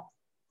 we don't.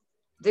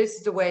 This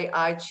is the way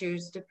I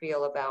choose to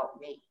feel about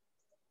me.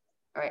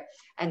 All right.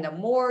 And the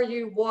more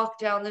you walk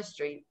down the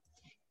street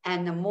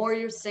and the more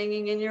you're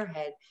singing in your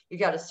head, you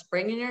got a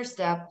spring in your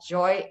step,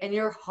 joy in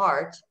your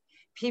heart.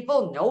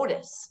 People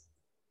notice.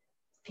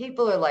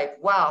 People are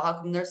like, wow, how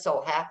come they're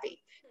so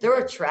happy?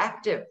 They're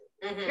attractive.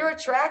 You're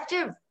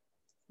attractive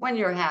when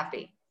you're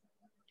happy.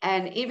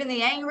 And even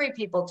the angry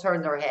people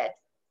turn their head.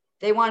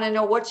 They want to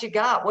know what you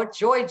got. What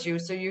joy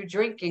juice are you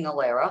drinking,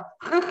 Alara?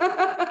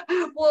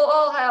 We'll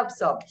all have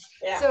some.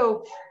 Yeah.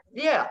 So,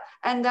 yeah.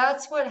 And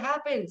that's what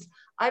happens.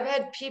 I've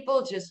had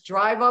people just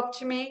drive up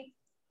to me.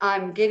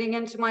 I'm getting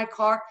into my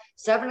car,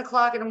 7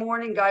 o'clock in the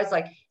morning. Guys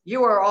like,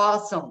 you are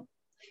awesome.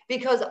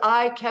 Because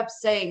I kept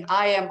saying,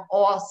 I am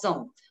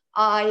awesome.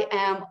 I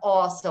am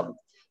awesome.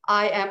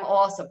 I am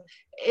awesome.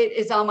 It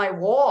is on my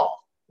wall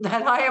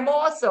that I am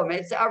awesome.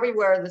 It's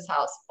everywhere in this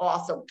house.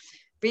 Awesome.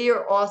 Be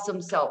your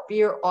awesome self. Be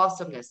your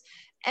awesomeness.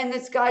 And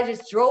this guy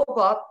just drove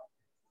up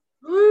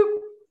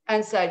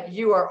and said,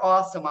 you are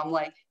awesome. I'm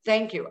like,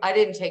 thank you. I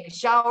didn't take a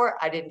shower.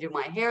 I didn't do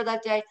my hair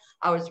that day.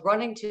 I was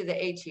running to the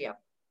ATM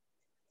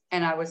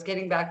and I was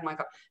getting back in my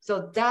car.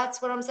 So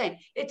that's what I'm saying.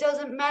 It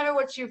doesn't matter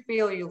what you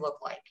feel you look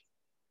like,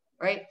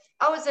 right?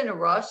 I was in a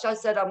rush. I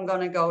said, I'm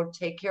going to go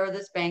take care of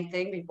this bank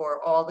thing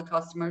before all the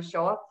customers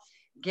show up,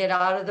 get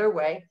out of their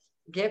way,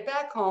 get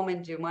back home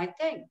and do my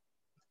thing.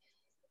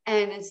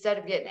 And instead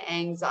of getting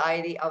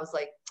anxiety, I was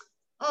like,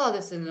 oh,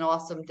 this is an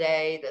awesome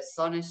day. The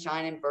sun is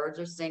shining, birds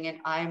are singing.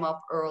 I'm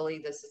up early.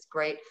 This is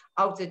great.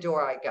 Out the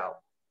door I go.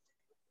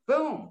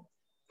 Boom.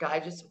 Guy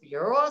just,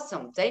 you're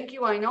awesome. Thank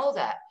you. I know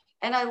that.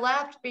 And I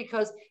laughed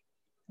because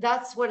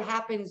that's what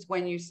happens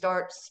when you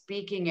start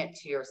speaking it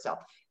to yourself.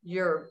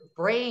 Your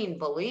brain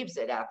believes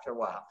it after a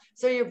while.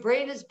 So your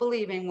brain is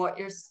believing what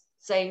you're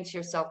saying to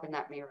yourself in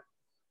that mirror,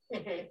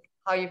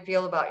 how you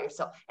feel about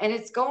yourself. And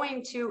it's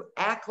going to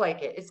act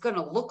like it. It's going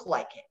to look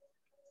like it.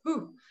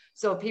 Whew.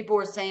 So people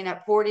were saying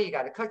at 40, you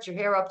got to cut your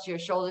hair up to your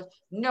shoulders.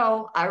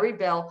 No, I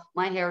rebel.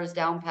 My hair is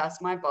down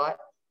past my butt.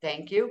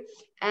 Thank you.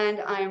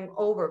 And I'm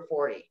over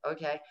 40.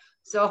 Okay.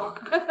 So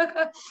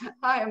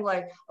I am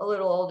like a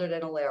little older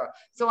than Alara.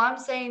 So I'm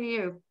saying to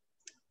you,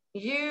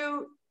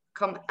 you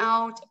come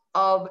out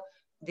of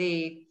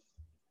the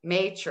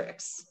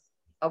matrix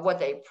of what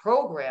they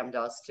programmed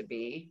us to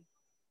be.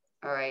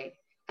 All right.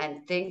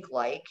 And think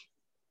like,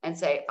 and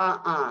say,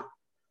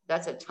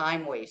 that's a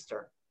time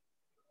waster.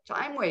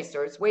 Time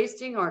waster. It's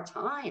wasting our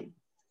time.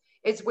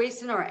 It's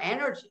wasting our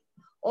energy.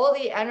 All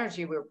the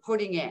energy we're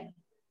putting in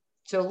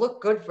to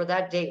look good for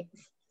that date.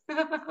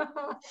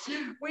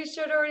 We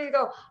should already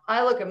go.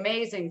 I look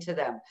amazing to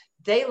them.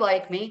 They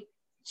like me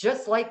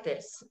just like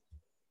this.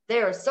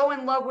 They are so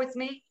in love with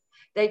me.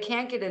 They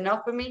can't get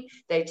enough of me.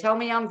 They tell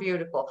me I'm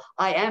beautiful.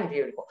 I am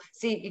beautiful.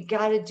 See, you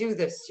got to do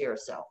this to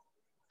yourself.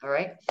 All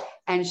right.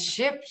 And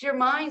shift your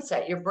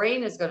mindset. Your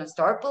brain is going to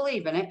start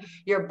believing it.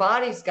 Your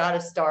body's got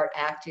to start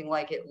acting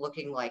like it,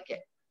 looking like it.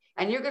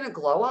 And you're going to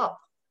glow up.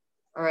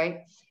 All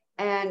right.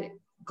 And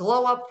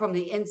glow up from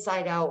the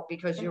inside out,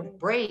 because your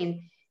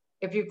brain,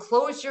 if you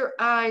close your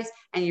eyes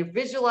and you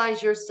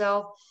visualize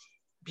yourself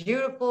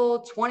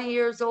beautiful, 20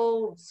 years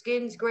old,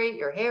 skin's great,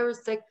 your hair is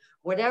thick,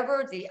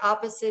 whatever the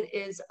opposite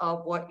is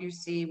of what you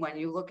see when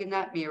you look in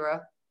that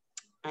mirror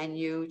and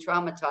you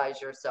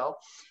traumatize yourself,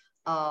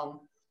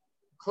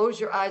 close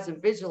your eyes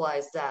and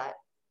visualize that,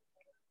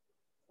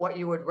 what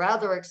you would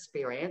rather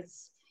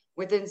experience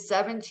within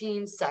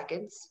 17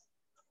 seconds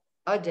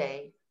a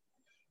day.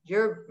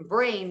 Your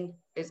brain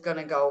is going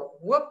to go,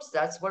 whoops,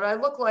 that's what I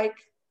look like.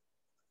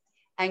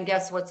 And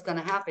guess what's going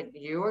to happen?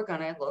 You are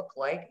going to look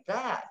like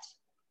that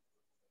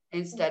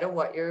instead of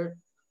what you're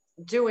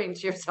doing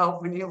to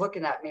yourself when you look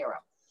in that mirror.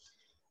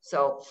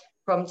 So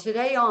from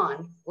today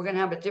on, we're going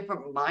to have a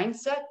different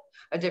mindset,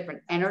 a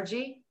different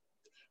energy,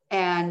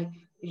 and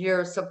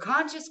your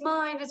subconscious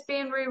mind is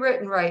being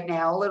rewritten right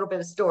now. A little bit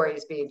of story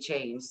is being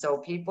changed. So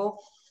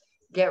people,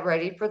 get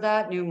ready for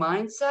that new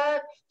mindset,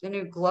 the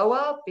new glow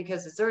up,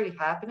 because it's already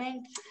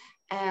happening.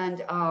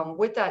 And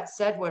with that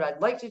said, what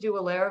I'd like to do,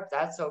 Alara, if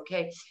that's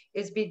okay,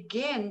 is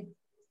begin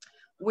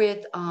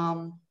with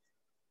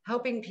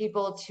helping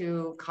people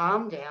to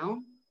calm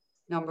down,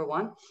 number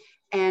one,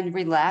 and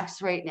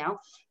relax right now.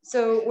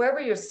 So wherever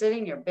you're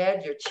sitting, your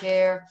bed, your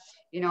chair,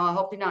 I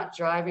hope you're not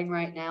driving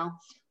right now.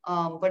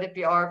 But if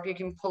you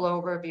can pull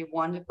over, it'd be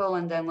wonderful,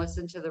 and then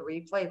listen to the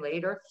replay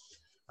later.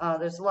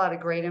 There's a lot of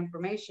great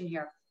information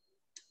here.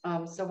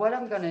 So what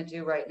I'm going to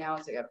do right now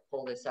is I got to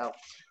pull this out.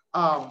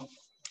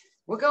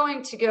 We're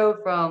going to go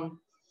from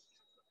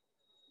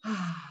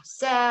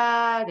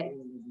sad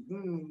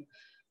and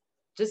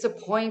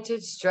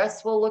disappointed,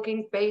 stressful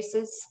looking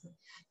faces,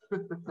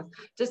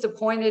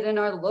 disappointed in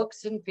our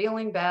looks and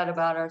feeling bad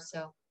about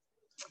ourselves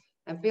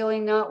and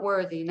feeling not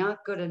worthy,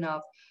 not good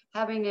enough,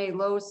 having a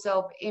low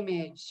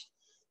self-image.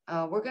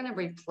 We're going to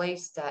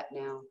replace that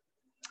now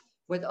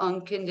with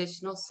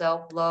unconditional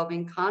self-love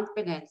and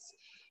confidence,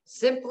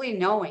 simply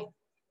knowing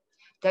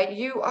that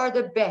you are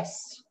the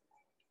best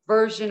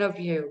version of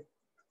you.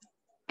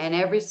 And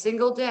every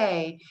single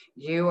day,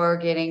 you are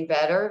getting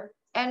better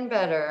and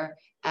better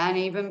and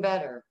even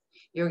better.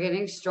 You're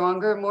getting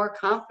stronger, more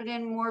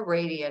confident, more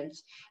radiant.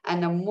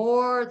 And the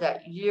more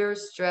that your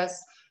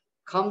stress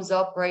comes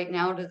up right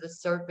now to the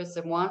surface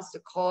and wants to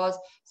cause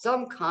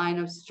some kind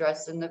of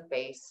stress in the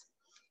face,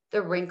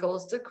 the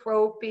wrinkles, the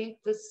crow's feet,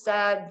 the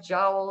sad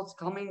jowls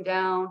coming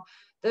down,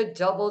 the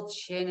double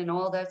chin and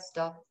all that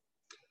stuff,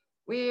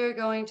 we are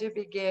going to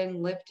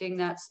begin lifting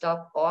that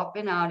stuff off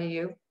and out of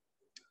you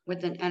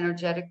with an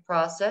energetic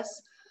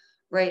process.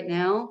 Right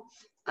now,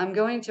 I'm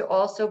going to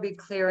also be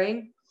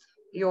clearing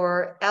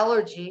your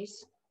allergies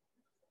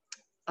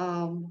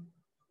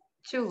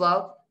to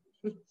love,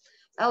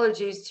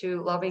 allergies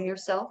to loving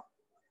yourself,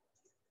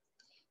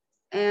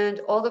 and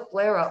all the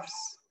flare-ups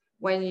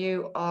when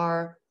you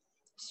are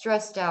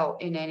stressed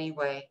out in any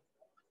way.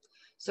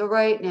 So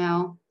right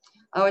now,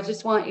 I would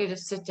just want you to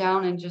sit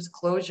down and just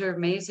close your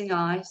amazing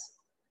eyes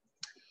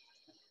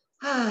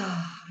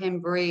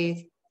and breathe.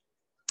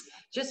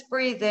 Just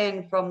breathe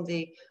in from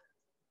the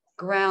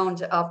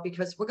ground up,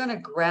 because we're going to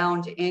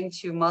ground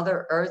into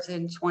Mother Earth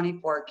in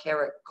 24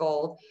 karat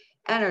gold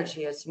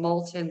energy as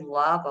molten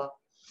lava.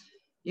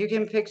 You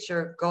can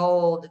picture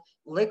gold,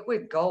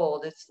 liquid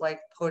gold. It's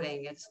like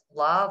pudding, it's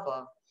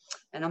lava.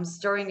 And I'm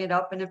stirring it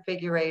up in a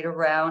figure 8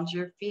 around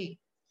your feet.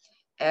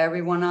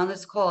 Everyone on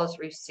this call is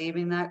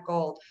receiving that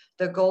gold.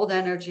 The gold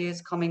energy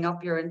is coming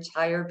up your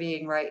entire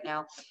being right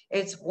now.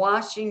 It's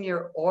washing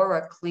your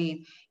aura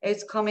clean.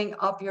 It's coming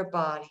up your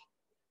body.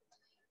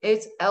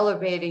 It's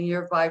elevating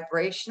your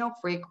vibrational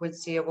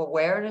frequency of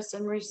awareness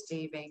and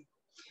receiving.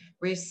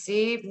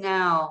 Receive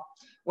now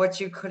what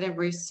you couldn't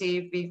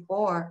receive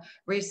before.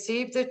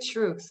 Receive the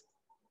truth.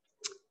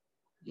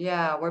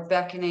 Yeah, we're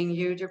beckoning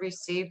you to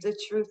receive the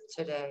truth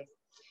today,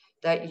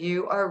 that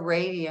you are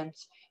radiant,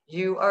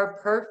 you are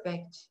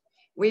perfect.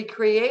 We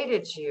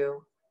created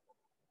you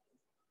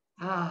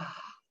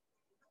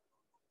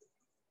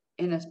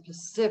in a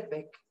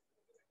specific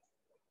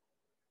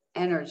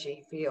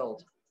energy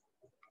field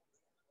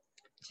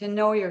to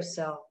know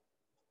yourself,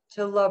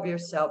 to love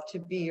yourself, to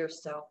be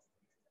yourself.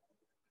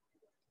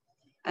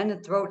 And the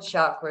throat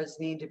chakras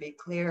need to be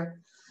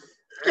clear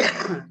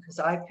because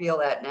I feel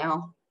that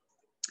now.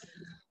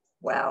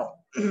 Wow,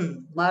 a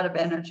lot of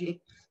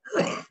energy.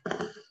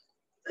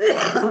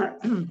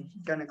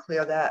 Gonna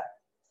clear that.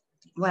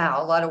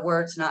 Wow, a lot of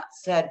words not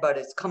said, but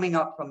it's coming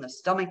up from the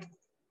stomach.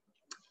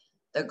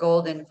 The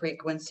golden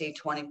frequency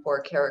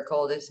 24 karat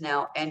gold is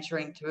now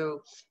entering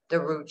through the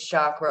root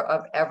chakra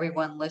of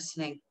everyone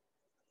listening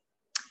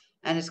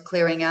and is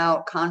clearing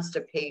out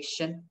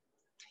constipation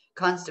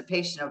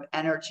of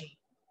energy.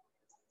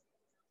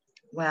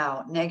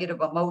 Wow, negative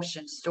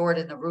emotions stored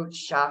in the root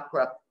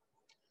chakra.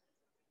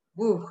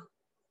 Woo,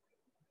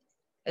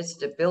 it's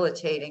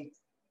debilitating.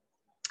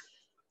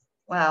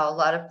 Wow, a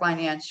lot of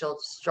financial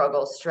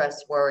struggle,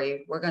 stress,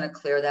 worry. We're going to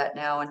clear that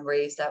now and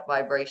raise that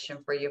vibration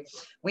for you.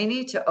 We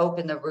need to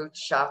open the root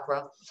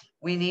chakra.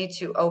 We need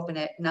to open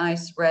it,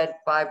 nice, red,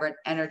 vibrant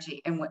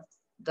energy in with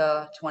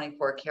the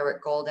 24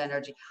 karat gold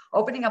energy.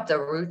 Opening up the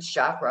root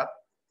chakra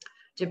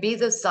to be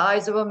the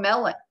size of a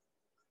melon.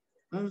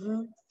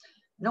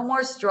 No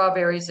more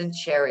strawberries and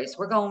cherries.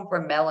 We're going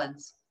for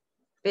melons.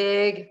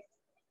 Big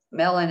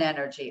melon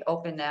energy.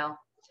 Open now.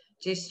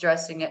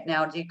 De-stressing it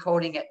now,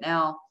 decoding it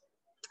now.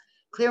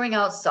 Clearing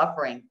out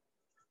suffering.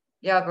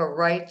 You have a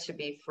right to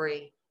be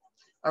free,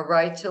 a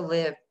right to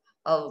live,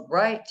 a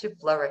right to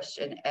flourish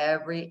in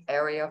every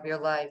area of your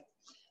life.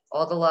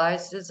 All the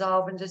lies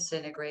dissolve and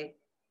disintegrate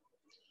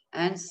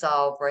and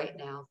solve right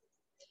now.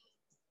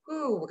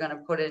 Ooh, we're going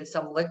to put in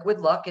some liquid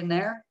luck in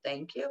there.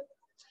 Thank you.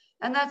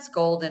 And that's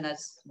golden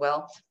as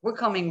well. We're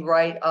coming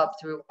right up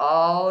through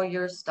all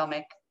your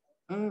stomach,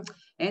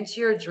 into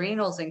your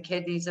adrenals and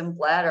kidneys and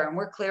bladder. And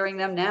we're clearing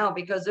them now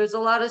because there's a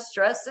lot of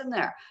stress in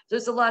there.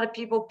 There's a lot of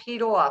people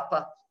peed off,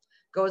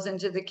 goes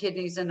into the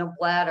kidneys and the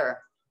bladder.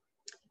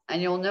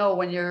 And you'll know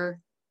when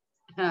you're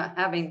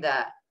having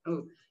that.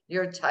 Ooh,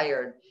 you're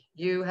tired.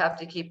 You have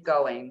to keep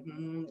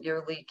going.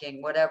 You're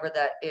leaking, whatever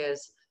that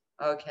is.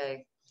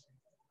 Okay.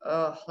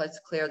 Oh, let's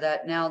clear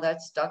that now.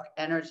 That stuck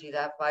energy,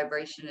 that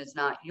vibration is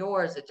not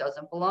yours. It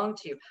doesn't belong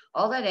to you.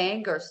 All that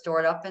anger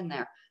stored up in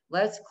there.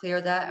 Let's clear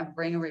that and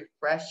bring a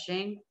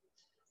refreshing,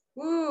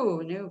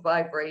 new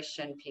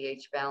vibration,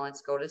 pH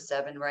balance. Go to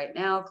 7 right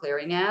now.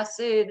 Clearing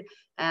acid,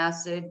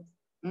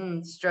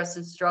 stress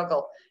and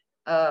struggle.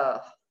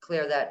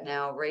 Clear that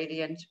now.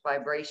 Radiant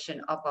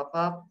vibration, up, up,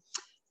 up.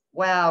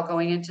 Wow,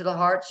 going into the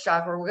heart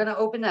chakra. We're going to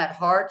open that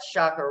heart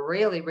chakra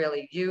really,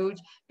 really huge,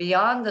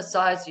 beyond the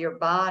size of your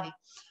body.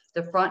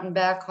 The front and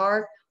back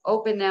heart,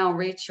 open now,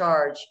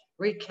 recharge,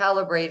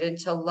 recalibrate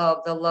into love,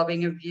 the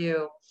loving of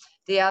you,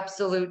 the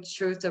absolute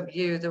truth of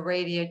you, the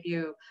radiant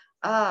you.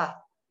 The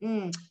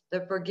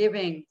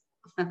forgiving,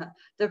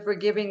 the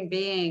forgiving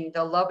being,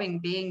 the loving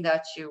being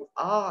that you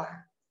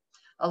are.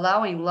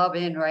 Allowing love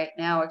in right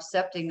now,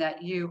 accepting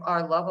that you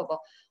are lovable.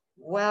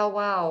 Wow,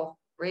 wow.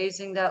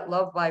 Raising that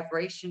love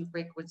vibration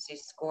frequency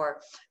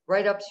score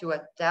right up to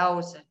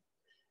 1,000.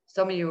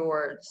 Some of you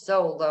are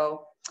so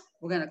low.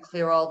 We're going to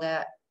clear all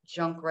that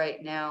junk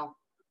right now.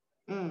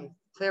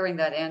 Clearing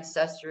that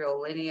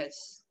ancestral lineage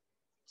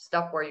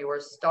stuff where you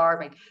were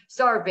starving.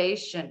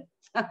 Starvation.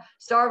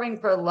 Starving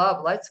for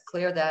love. Let's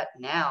clear that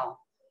now.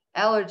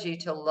 Allergy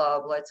to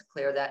love. Let's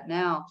clear that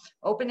now.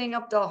 Opening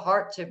up the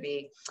heart to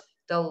be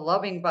the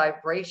loving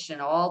vibration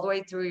all the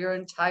way through your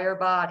entire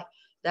body.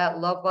 That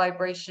love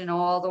vibration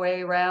all the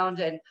way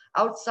around and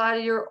outside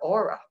of your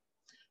aura.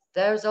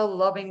 There's a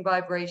loving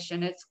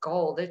vibration. It's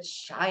gold. It's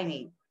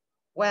shiny.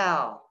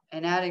 Wow.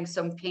 And adding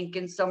some pink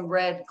and some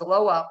red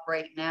glow up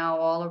right now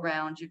all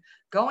around you.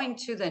 Going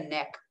to the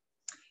neck.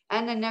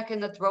 And the neck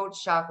and the throat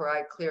chakra.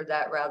 I cleared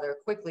that rather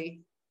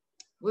quickly.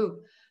 Woo.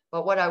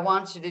 But what I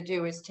want you to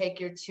do is take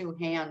your 2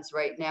 hands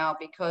right now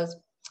because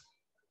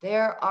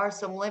there are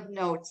some lymph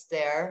nodes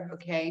there.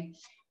 Okay.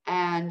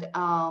 And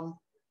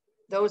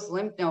those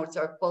lymph nodes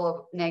are full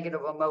of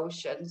negative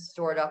emotions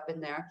stored up in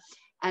there.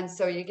 And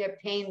so you get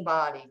pain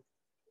body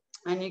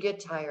and you get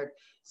tired.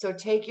 So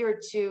take your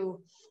 2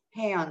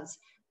 hands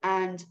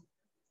and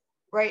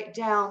right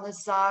down the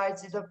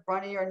sides of the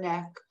front of your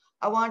neck.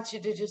 I want you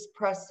to just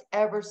press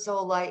ever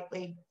so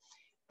lightly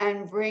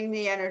and bring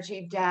the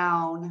energy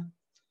down.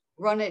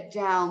 Run it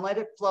down. Let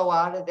it flow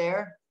out of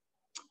there.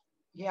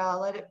 Yeah,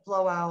 let it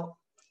flow out.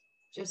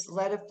 Just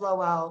let it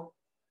flow out.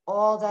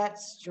 All that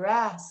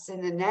stress in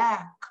the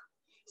neck.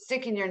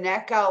 Sticking your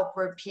neck out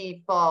for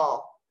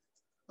people.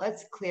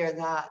 Let's clear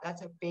that.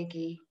 That's a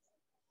biggie.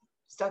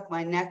 Stuck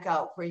my neck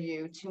out for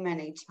you too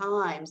many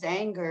times.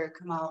 Anger,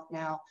 come out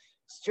now.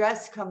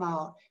 Stress, come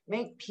out.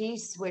 Make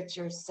peace with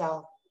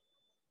yourself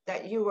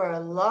that you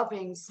are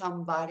loving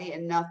somebody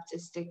enough to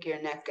stick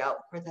your neck out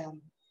for them.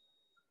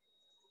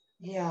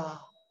 Yeah.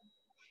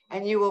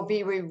 And you will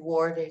be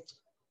rewarded.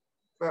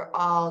 for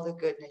all the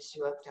goodness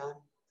you have done.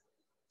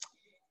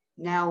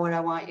 Now what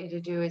I want you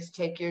to do is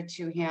take your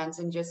two hands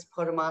and just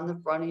put them on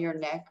the front of your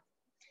neck,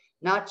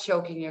 not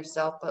choking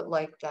yourself, but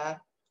like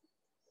that.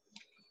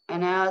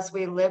 And as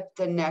we lift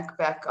the neck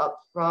back up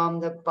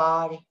from the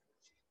body,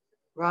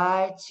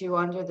 right to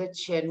under the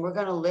chin, we're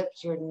going to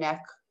lift your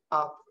neck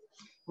up.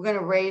 We're going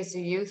to raise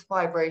the youth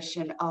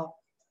vibration up,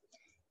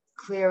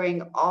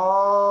 clearing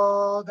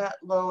all that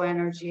low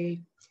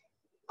energy.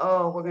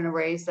 Oh, we're going to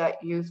raise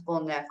that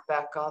youthful neck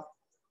back up.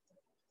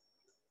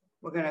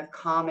 We're going to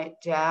calm it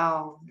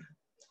down,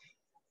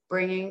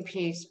 bringing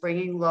peace,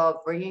 bringing love,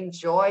 bringing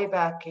joy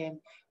back in,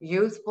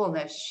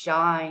 youthfulness,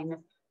 shine,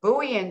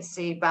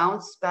 buoyancy,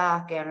 bounce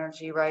back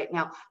energy right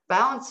now.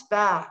 Bounce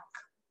back.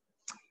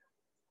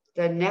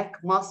 The neck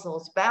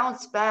muscles,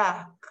 bounce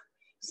back.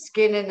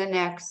 Skin in the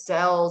neck,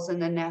 cells in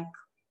the neck.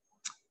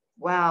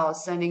 Wow,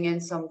 sending in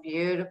some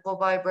beautiful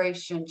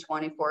vibration,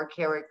 24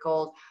 karat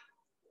gold.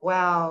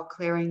 Wow,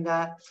 clearing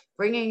that.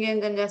 Bringing in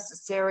the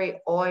necessary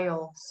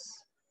oils.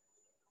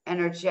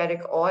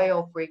 Energetic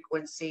oil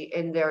frequency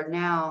in there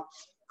now,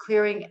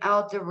 clearing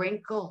out the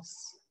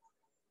wrinkles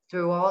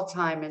through all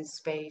time and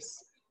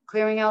space,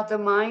 clearing out the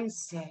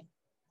mindset,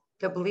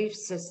 the belief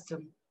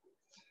system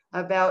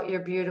about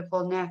your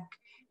beautiful neck.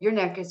 Your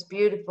neck is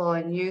beautiful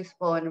and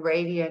youthful and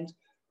radiant,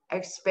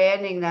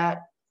 expanding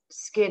that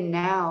skin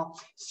now,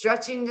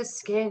 stretching the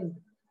skin,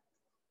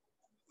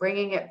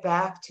 bringing it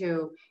back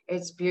to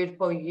its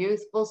beautiful,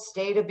 youthful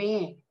state of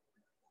being.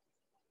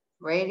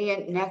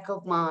 Radiant neck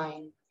of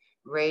mine.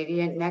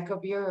 Radiant neck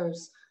of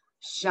yours,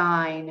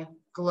 shine,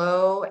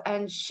 glow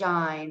and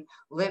shine,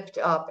 lift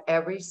up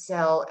every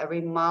cell,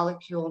 every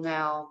molecule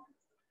now,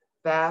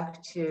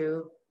 back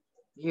to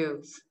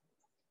youth.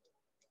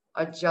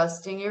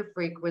 Adjusting your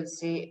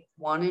frequency,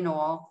 one and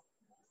all,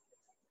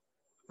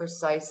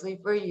 precisely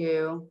for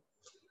you.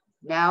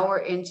 Now we're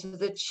into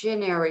the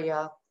chin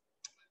area.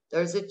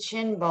 There's a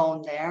chin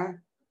bone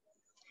there,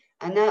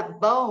 and that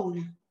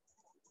bone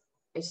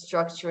is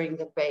structuring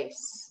the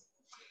face.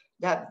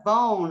 That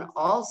bone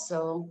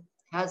also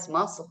has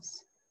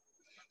muscles.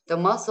 The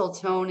muscle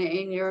tone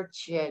in your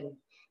chin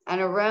and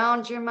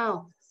around your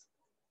mouth.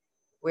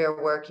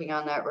 We're working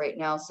on that right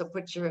now. So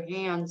put your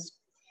hands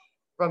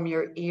from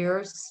your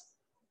ears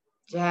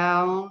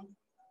down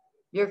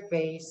your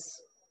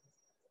face,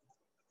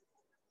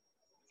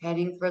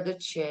 heading for the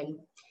chin.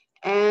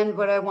 And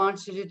what I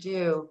want you to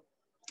do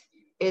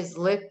is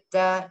lift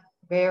that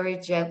very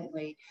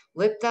gently.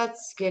 Lift that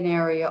skin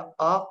area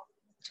up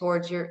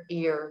towards your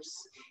ears,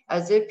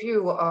 as if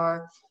you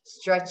are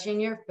stretching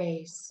your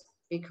face,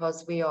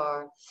 because we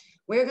are.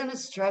 We're going to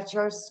stretch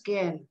our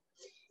skin.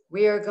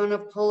 We are going to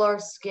pull our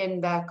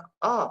skin back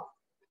up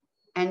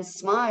and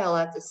smile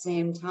at the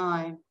same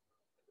time.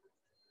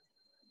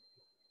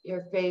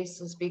 Your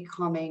face is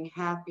becoming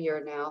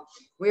happier now.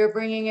 We are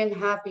bringing in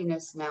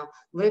happiness now,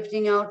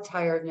 lifting out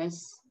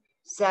tiredness,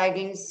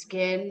 sagging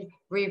skin,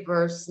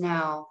 reverse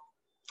now.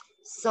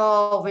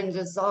 Solve and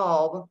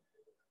dissolve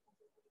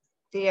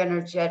the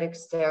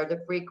energetics there,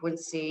 the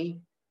frequency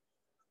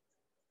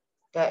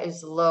that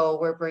is low,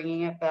 we're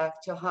bringing it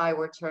back to high.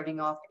 We're turning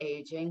off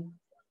aging,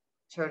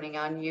 turning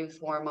on youth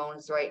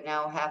hormones right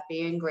now.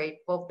 Happy and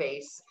grateful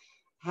face,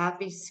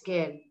 happy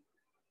skin,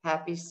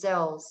 happy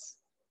cells.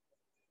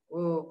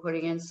 Ooh,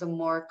 putting in some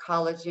more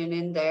collagen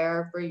in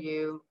there for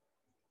you.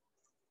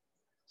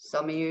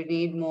 Some of you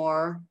need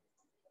more.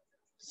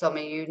 Some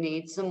of you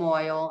need some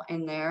oil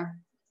in there.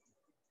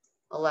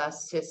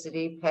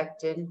 Elasticity,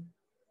 pectin.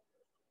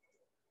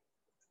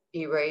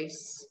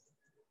 Erase,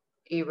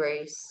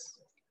 erase,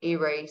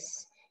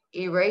 erase.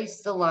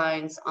 Erase the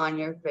lines on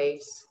your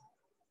face.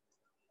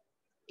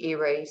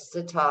 Erase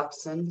the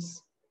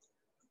toxins.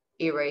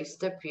 Erase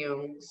the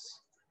fumes.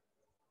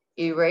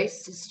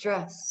 Erase the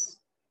stress.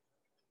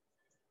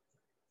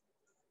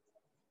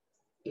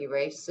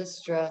 Erase the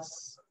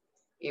stress.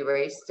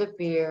 Erase the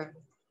fear.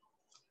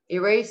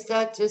 Erase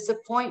that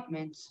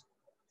disappointment.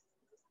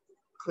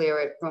 Clear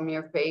it from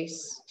your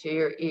face to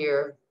your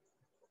ear.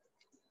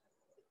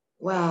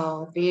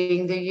 Wow,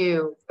 being the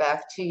you,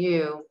 back to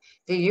you,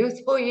 the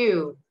youthful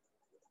you.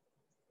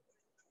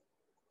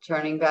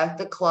 Turning back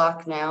the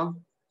clock now,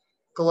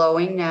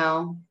 glowing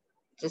now,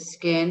 the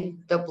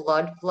skin, the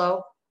blood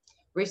flow,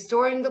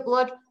 restoring the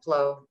blood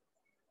flow.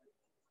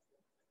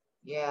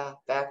 Yeah,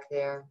 back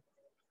there.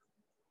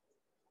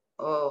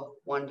 Oh,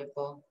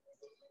 wonderful.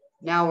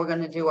 Now we're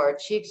going to do our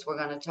cheeks. We're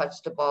going to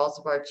touch the balls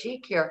of our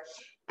cheek here,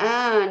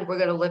 and we're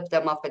going to lift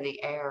them up in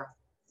the air.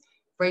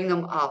 Bring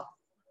them up,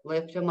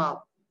 lift them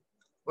up.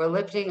 We're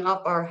lifting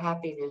up our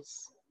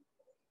happiness.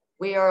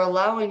 We are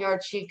allowing our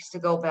cheeks to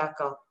go back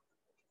up,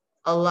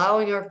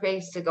 allowing our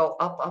face to go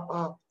up, up,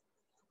 up,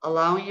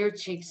 allowing your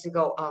cheeks to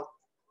go up.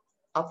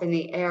 Up in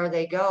the air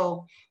they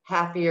go,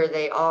 happier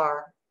they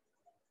are.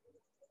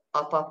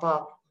 Up, up,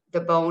 up,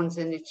 the bones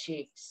in the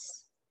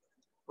cheeks.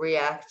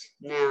 React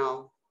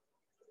now.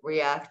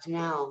 React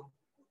now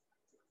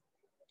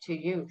to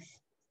youth,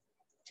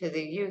 to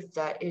the youth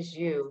that is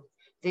you,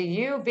 the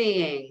you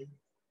being,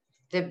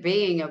 the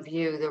being of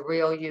you, the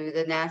real you,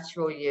 the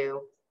natural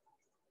you.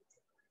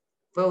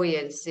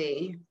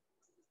 buoyancy.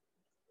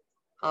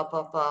 Up,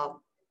 up,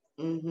 up.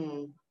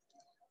 And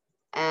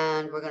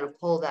we're going to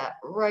pull that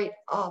right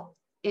up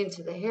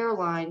into the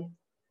hairline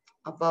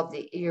above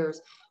the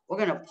ears. We're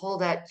going to pull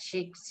that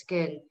cheek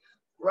skin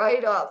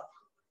right up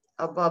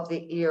above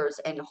the ears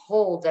and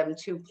hold them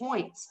 2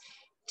 points,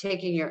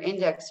 taking your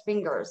index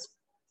fingers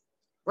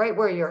right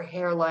where your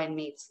hairline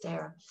meets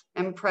there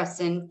and press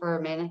in for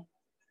a minute.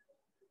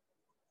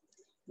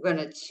 We're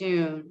going to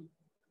tune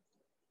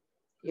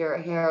your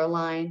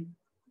hairline,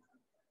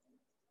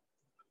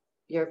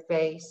 your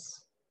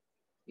face,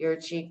 your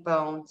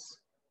cheekbones,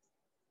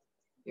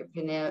 your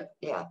pineal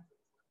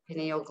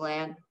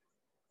gland.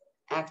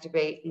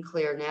 Activate and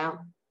clear now.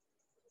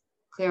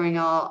 Clearing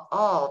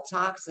all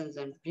toxins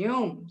and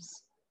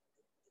fumes,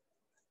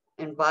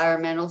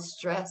 environmental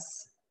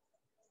stress,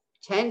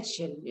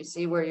 tension. You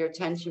see where your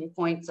tension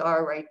points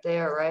are right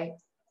there, right?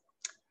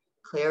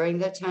 Clearing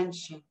the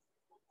tension.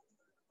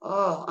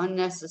 Oh,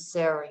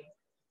 unnecessary.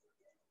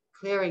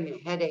 Clearing the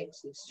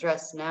headaches and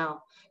stress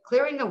now.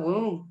 Clearing the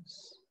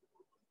wounds.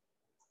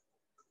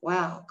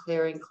 Wow,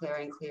 clearing,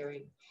 clearing,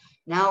 clearing.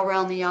 Now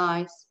around the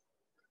eyes.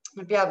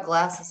 If you have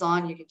glasses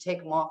on, you can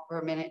take them off for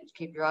a minute and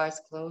keep your eyes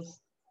closed.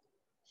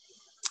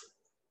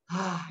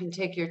 And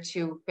take your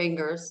 2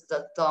 fingers,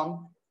 the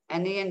thumb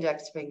and the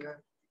index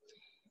finger,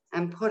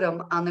 and put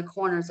them on the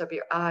corners of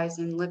your eyes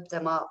and lift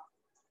them up.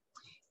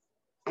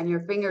 And your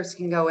fingers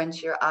can go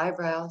into your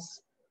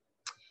eyebrows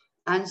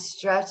and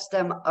stretch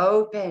them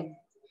open.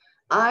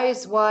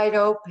 Eyes wide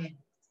open.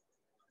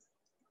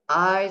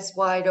 Eyes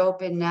wide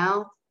open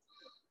now.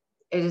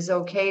 It is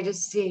okay to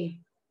see.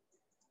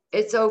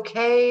 It's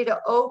okay to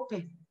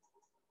open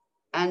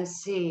and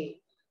see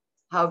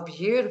how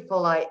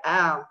beautiful I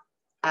am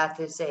at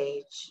this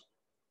age.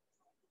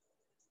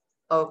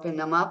 Open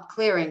them up,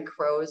 clearing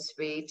crow's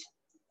feet.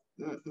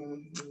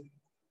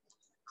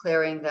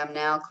 Clearing them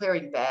now,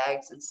 clearing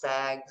bags and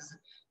sags,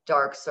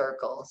 dark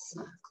circles,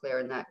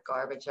 clearing that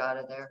garbage out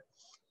of there.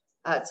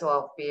 That's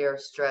all fear,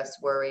 stress,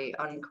 worry,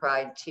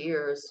 uncried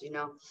tears, you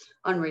know,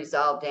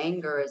 unresolved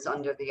anger is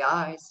under the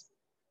eyes.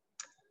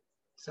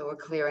 So we're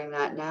clearing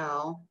that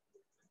now.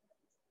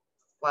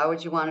 Why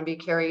would you want to be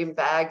carrying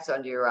bags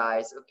under your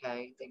eyes?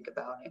 Okay, think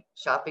about it.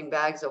 Shopping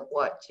bags of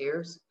what?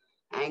 Tears,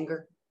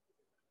 anger,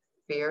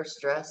 fear,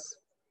 stress.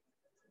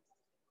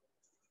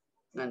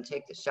 I'm going to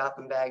take the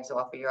shopping bags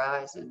off of your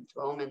eyes and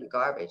throw them in the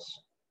garbage.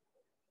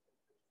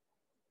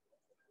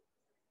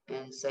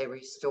 And say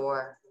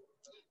restore.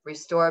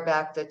 Restore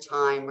back the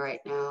time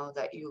right now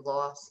that you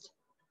lost.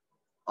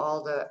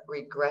 All the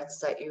regrets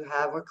that you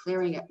have, we're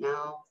clearing it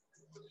now.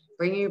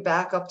 Bringing you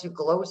back up to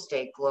glow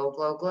state. Glow,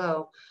 glow,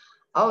 glow.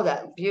 Oh,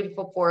 that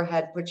beautiful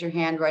forehead. Put your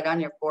hand right on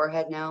your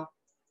forehead now.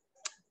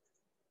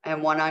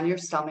 And one on your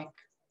stomach.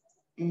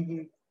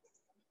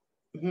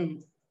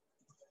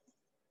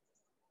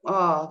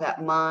 Oh,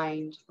 that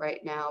mind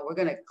right now. We're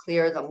going to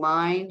clear the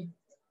mind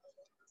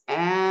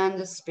and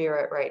the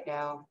spirit right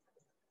now.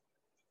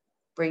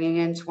 Bringing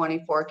in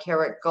 24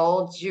 karat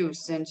gold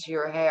juice into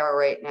your hair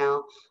right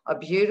now. A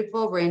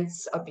beautiful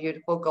rinse, a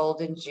beautiful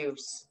golden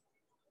juice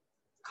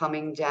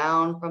coming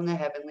down from the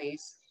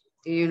heavenlies.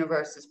 The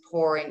universe is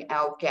pouring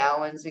out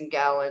gallons and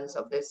gallons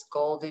of this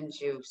golden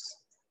juice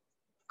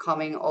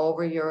coming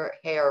over your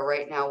hair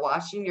right now,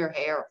 washing your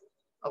hair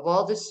of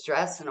all the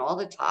stress and all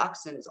the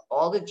toxins,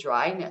 all the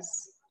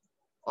dryness,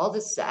 all the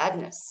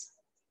sadness.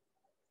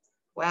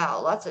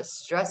 Wow, lots of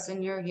stress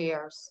in your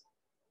hairs.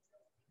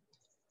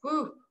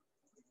 Whew.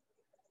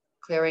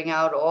 Clearing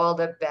out all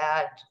the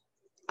bad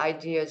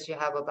ideas you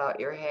have about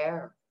your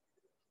hair.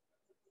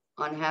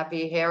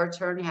 Unhappy hair,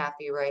 turn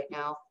happy right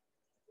now.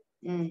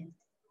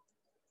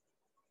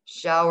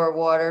 Shower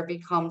water,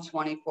 become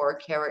 24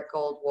 karat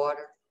gold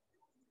water.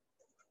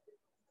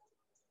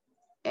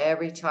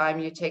 Every time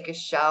you take a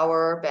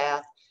shower or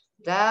bath,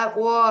 that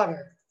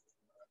water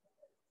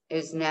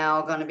is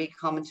now going to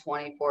become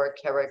 24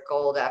 karat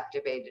gold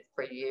activated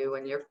for you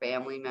and your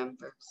family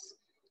members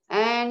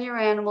and your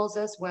animals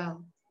as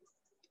well.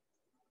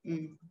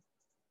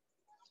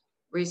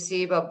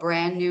 Receive a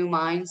brand new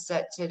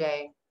mindset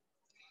today.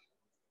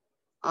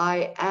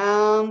 I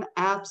am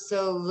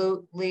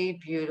absolutely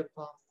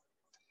beautiful.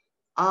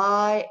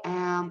 I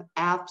am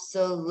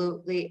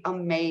absolutely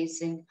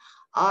amazing.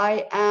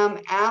 I am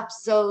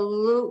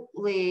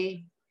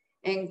absolutely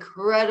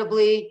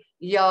incredibly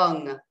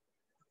young.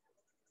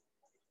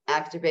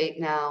 Activate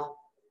now.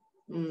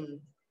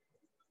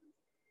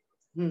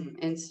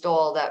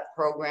 Install that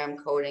program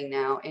coding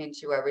now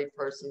into every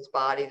person's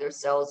body, their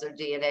cells, their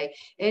DNA,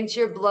 into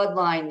your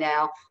bloodline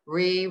now,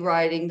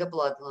 rewriting the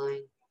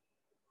bloodline.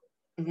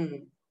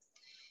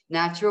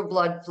 Natural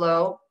blood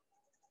flow,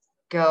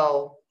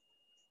 go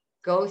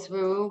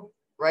through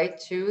right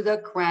to the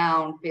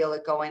crown. Feel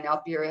it going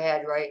up your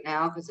head right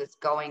now because it's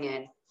going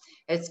in.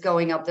 It's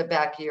going up the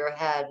back of your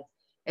head.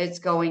 It's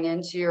going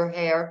into your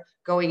hair,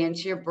 going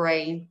into your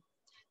brain.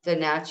 The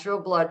natural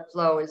blood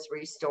flow is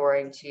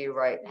restoring to you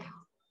right now.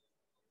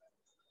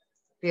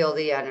 Feel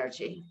the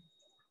energy.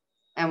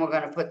 And we're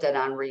going to put that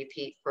on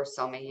repeat for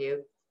some of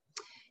you.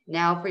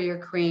 Now for your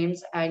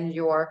creams and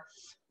your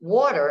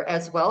water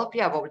as well. If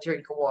you have a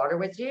drink of water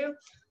with you,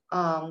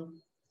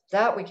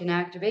 that we can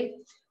activate.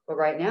 But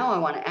right now I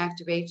want to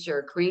activate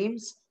your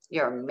creams,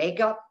 your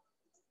makeup,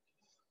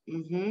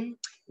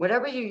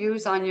 whatever you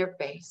use on your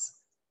face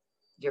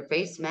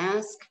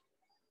mask,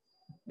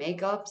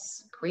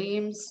 makeups,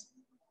 creams.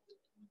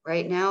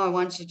 Right now I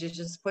want you to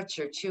just put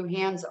your 2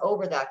 hands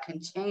over that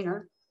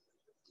container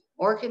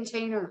or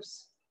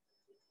containers.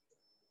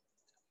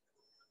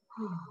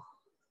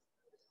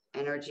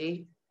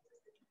 Energy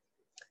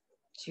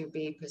to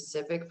be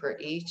Pacific for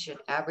each and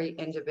every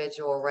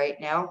individual right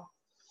now,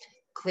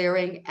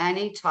 clearing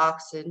any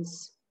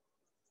toxins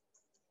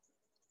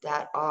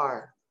that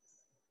are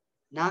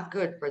not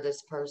good for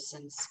this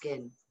person's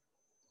skin.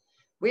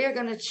 We are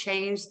going to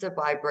change the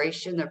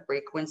vibration, the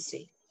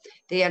frequency,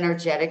 the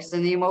energetics,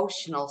 and the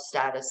emotional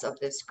status of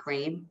this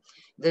cream,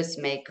 this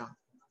makeup,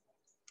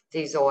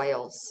 these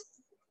oils,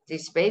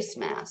 these face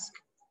masks.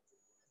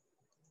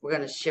 We're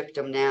going to shift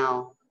them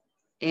now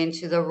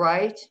into the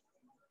right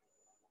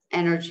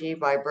energy,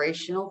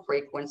 vibrational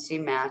frequency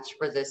match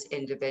for this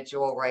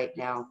individual right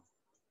now.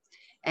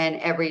 And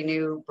every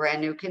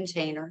brand new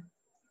container,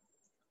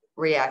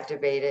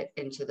 reactivate it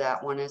into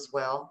that one as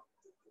well.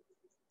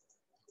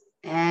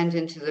 And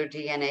into their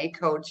DNA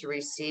code to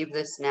receive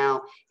this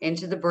now,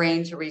 into the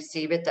brain to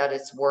receive it, that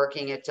it's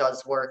working, it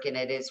does work, and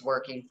it is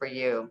working for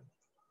you.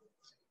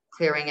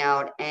 Clearing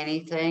out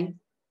anything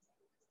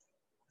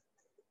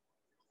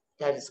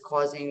that is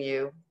causing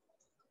you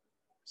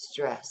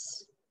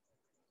stress.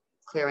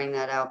 Clearing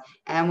that out.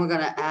 And we're going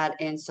to add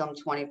in some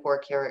 24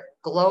 karat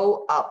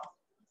glow up,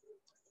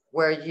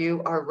 where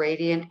you are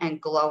radiant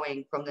and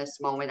glowing from this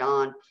moment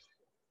on.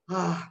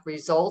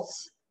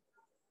 Results.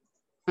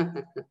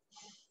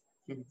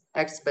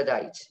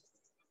 Expedite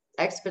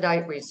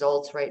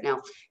results right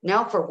now.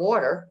 Now for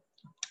water,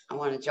 I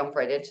want to jump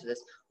right into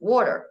this.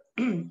 Water,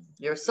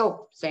 your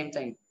soap, same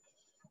thing.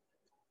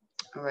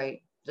 All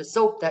right, the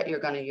soap that you're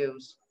going to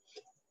use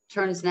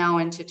turns now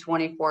into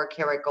 24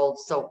 karat gold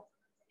soap.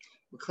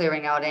 We're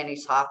clearing out any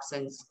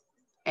toxins,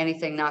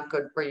 anything not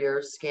good for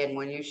your skin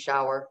when you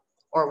shower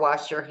or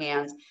wash your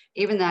hands.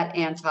 Even that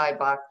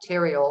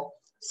antibacterial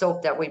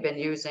soap that we've been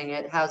using,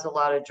 it has a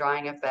lot of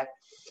drying effect.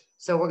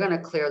 So we're going to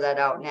clear that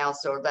out now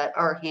so that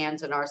our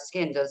hands and our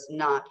skin does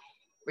not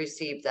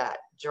receive that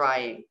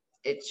drying.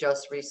 It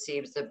just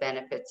receives the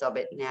benefits of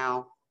it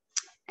now.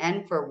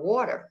 And for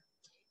water,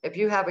 if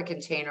you have a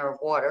container of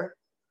water,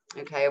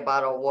 okay, a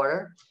bottle of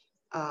water,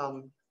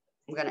 I'm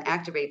going to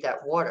activate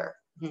that water,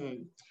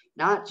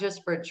 not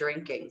just for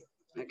drinking,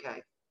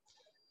 okay,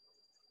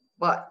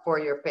 but for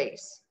your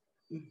face.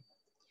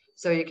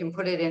 So you can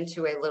put it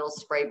into a little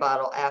spray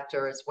bottle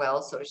after as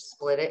well. So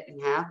split it in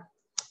half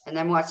and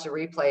then watch the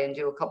replay and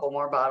do a couple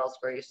more bottles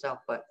for yourself.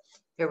 But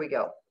here we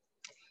go.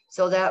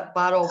 So that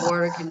bottle of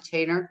water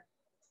container,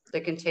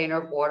 the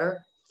container of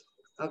water,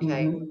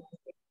 okay,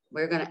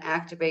 we're going to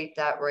activate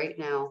that right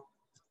now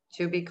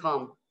to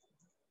become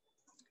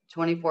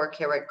 24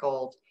 karat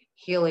gold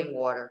healing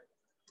water,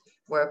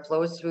 where it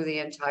flows through the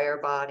entire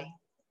body.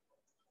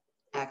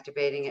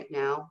 Activating it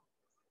now.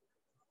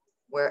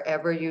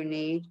 Wherever you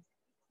need,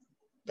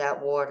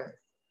 that water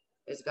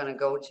is going to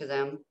go to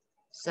them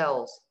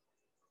cells,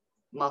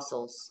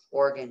 muscles,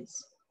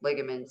 organs,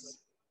 ligaments,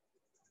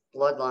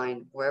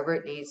 bloodline, wherever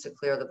it needs to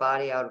clear the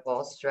body out of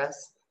all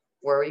stress,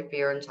 worry,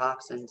 fear, and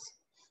toxins.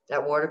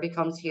 That water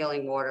becomes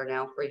healing water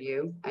now for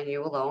you and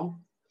you alone.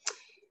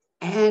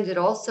 And it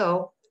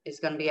also is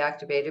going to be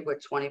activated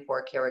with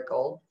 24 karat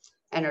gold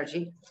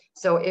energy.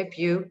 So if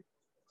you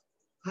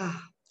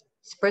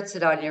spritz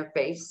it on your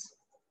face,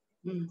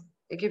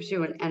 it gives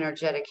you an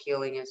energetic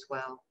healing as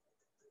well.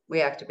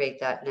 We activate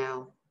that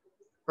now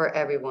for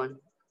everyone.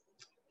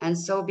 And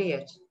so be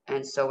it.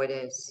 And so it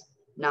is.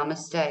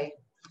 Namaste.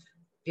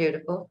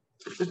 Beautiful.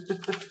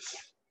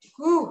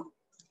 Whew.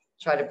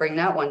 Try to bring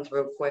that one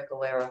through quick,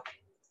 Alara.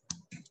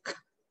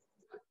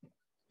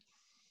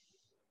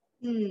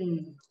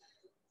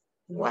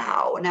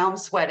 Wow. Now I'm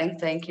sweating.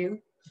 Thank you.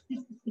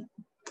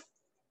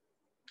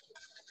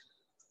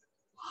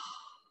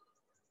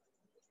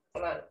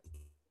 Hold on.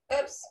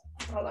 Oops.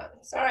 Hold on.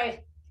 Sorry.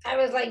 I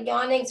was like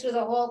yawning through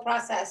the whole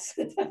process.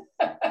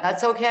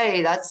 That's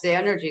okay. That's the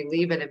energy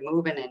leaving and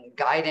moving and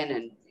guiding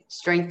and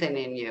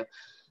strengthening you.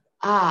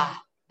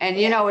 And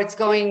you know, it's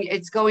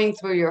going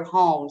through your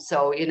home.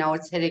 So, you know,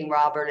 it's hitting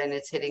Robert and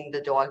it's hitting the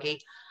doggy.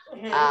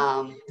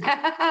 And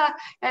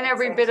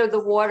every bit of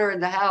the water in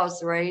the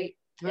house, right?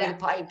 Through the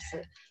pipes.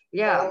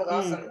 Yeah. That was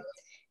awesome.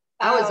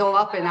 I was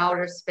off in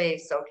outer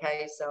space.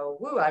 Okay. So,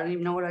 I don't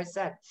even know what I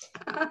said.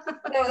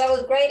 No, that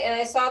was great. And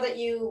I saw that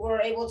you were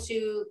able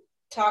to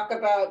talk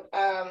about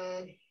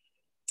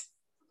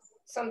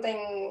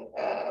something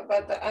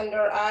about the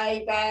under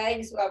eye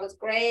bags. That was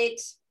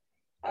great.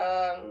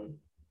 I'm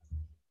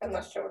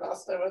not sure what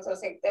else there was. I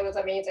think that was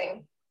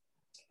amazing.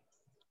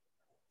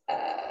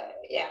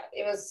 Yeah,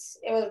 it was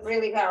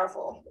really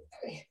powerful.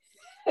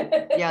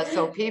 Yeah,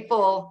 so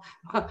people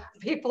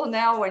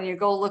now, when you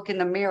go look in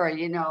the mirror,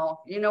 you know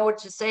what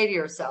to say to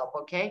yourself,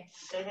 okay?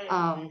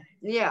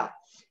 Yeah.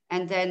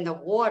 And then the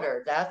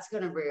water, that's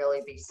going to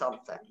really be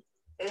something.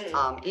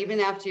 Even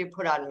after you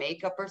put on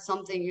makeup or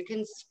something, you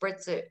can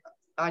spritz it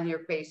on your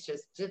face,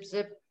 just zip,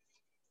 zip,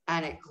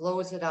 and it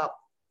glows it up.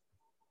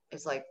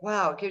 It's like,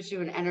 wow, it gives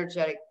you an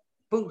energetic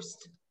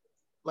boost,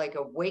 like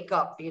a wake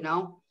up, you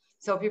know?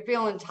 So if you're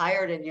feeling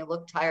tired and you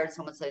look tired,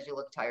 someone says you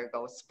look tired,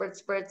 go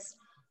spritz, spritz.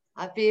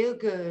 I feel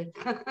good.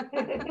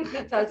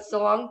 That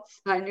song,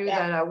 I knew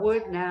that I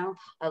would now.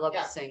 I love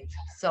to sing.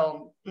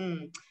 So,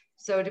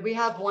 so do we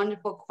have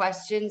wonderful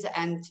questions,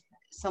 and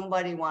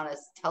somebody want to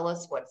tell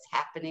us what's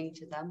happening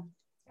to them?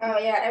 Oh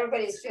yeah,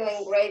 everybody's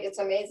feeling great. It's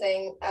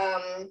amazing.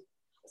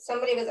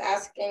 Somebody was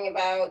asking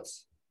about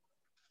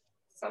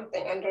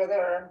something under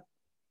their,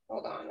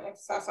 hold on, I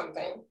saw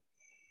something.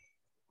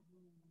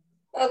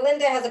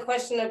 Linda has a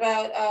question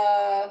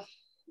about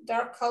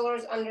dark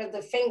colors under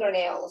the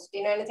fingernails. Do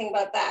you know anything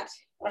about that,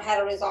 or how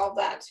to resolve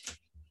that?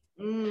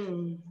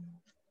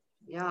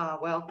 Yeah,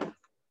 well,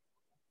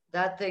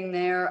 that thing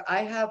there,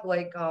 I have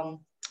like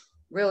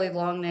really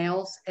long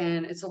nails,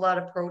 and it's a lot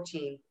of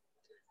protein.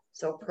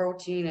 So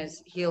protein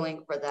is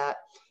healing for that.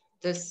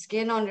 The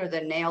skin under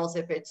the nails,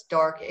 if it's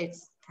dark,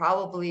 it's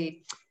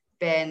probably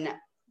been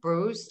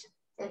bruised,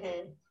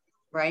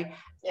 right?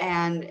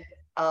 And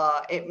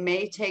it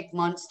may take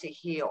months to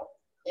heal.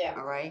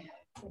 All right.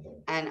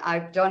 And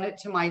I've done it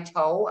to my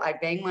toe. I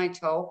banged my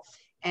toe,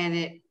 and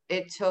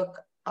it took,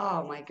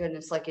 oh my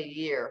goodness, like a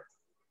year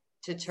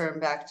to turn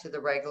back to the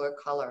regular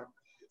color.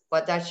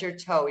 But that's your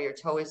toe. Your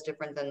toe is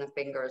different than the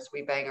fingers.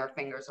 We bang our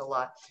fingers a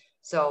lot.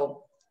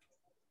 So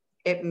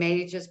it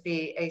may just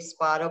be a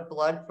spot of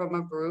blood from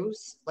a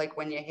bruise, like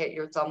when you hit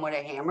your thumb with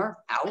a hammer.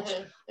 Ouch.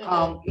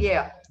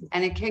 Yeah.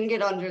 And it can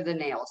get under the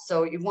nails.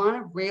 So you want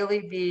to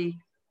really be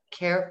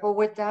careful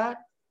with that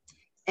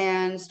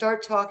and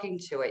start talking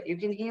to it. You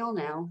can heal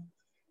now.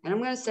 And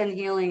I'm going to send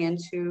healing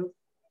into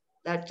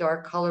that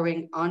dark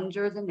coloring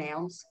under the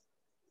nails.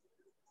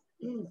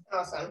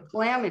 Awesome.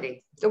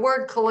 Calamity. The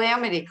word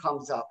calamity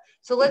comes up.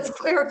 So let's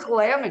clear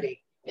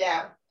calamity.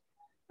 Yeah.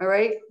 All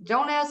right.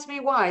 Don't ask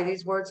me why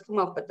these words come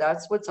up, but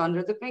that's what's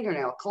under the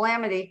fingernail.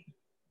 Calamity.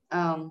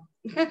 Awesome.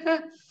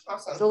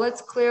 So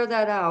let's clear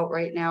that out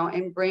right now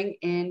and bring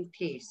in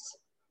peace.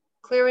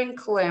 Clearing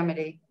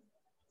calamity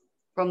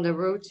from the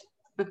root.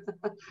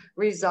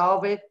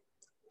 Resolve it,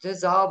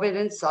 dissolve it,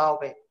 and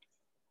solve it.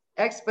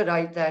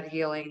 Expedite that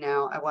healing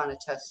now. I want a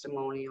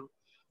testimonial.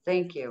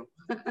 Thank you.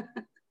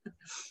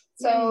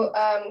 So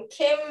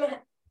Kim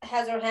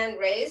has her hand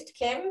raised.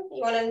 Kim,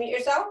 you want to unmute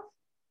yourself?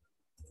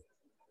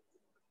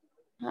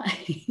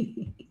 Hi.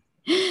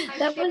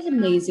 That was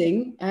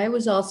amazing. I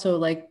was also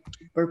like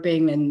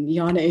burping and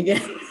yawning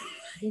again.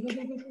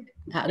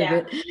 Out of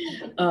it.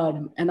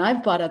 And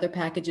I've bought other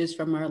packages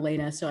from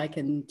Marlenea, so I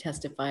can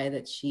testify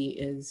that she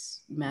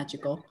is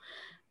magical.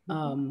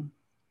 And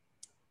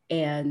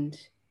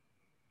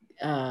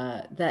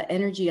that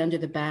energy under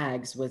the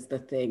bags was the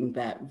thing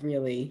that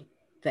really,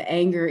 the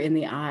anger in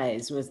the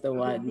eyes was the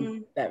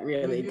one that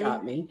really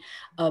got me.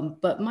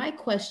 But my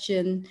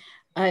question,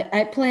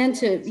 I plan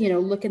to,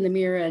 look in the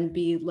mirror and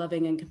be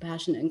loving and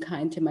compassionate and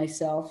kind to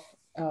myself.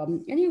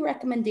 Any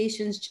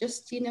recommendations?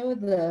 Just,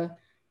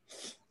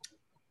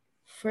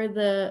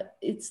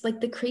 it's like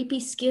the crepey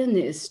skin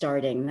is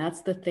starting.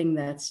 That's the thing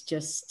that's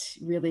just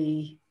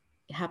really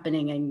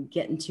happening and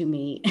getting to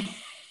me.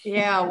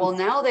 Yeah, well,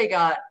 now they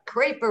got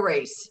crepe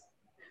erase,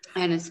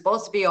 and it's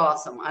supposed to be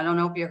awesome. I don't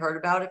know if you heard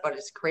about it, but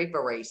it's crepe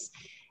erase,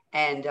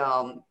 and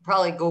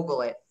probably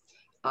Google it.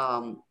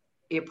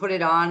 You put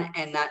it on,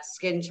 and that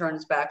skin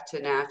turns back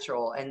to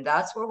natural, and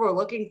that's what we're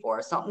looking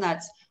for. Something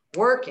that's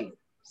working,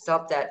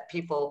 stuff that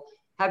people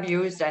have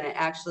used, and it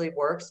actually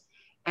works.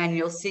 And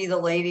you'll see the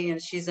lady,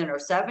 and she's in her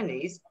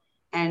 70s,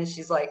 and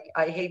she's like,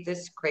 I hate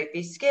this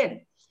crepey skin.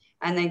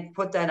 And they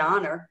put that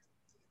on her,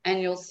 and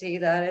you'll see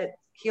that it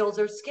heals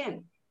her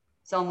skin.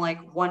 So I'm like,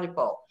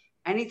 wonderful.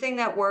 Anything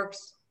that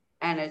works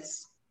and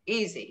it's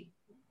easy,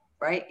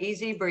 right?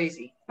 Easy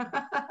breezy.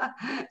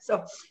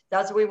 So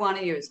that's what we want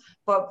to use.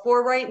 But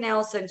for right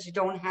now, since you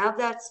don't have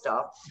that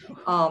stuff,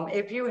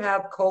 if you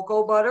have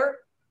cocoa butter,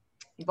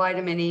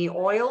 vitamin E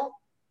oil,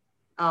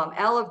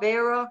 aloe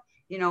vera,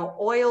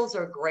 oils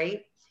are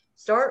great.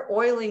 Start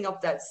oiling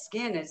up that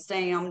skin and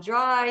saying, I'm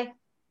dry,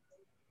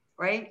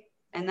 right?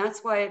 And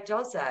that's why it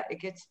does that. It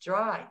gets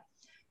dry.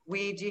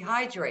 We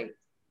dehydrate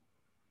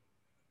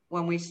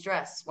when we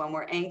stress, when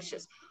we're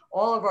anxious.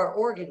 All of our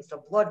organs, the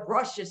blood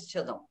rushes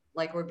to them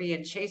like we're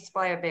being chased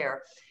by a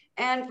bear.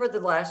 And for the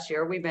last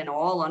year, we've been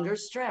all under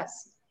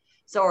stress.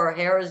 So our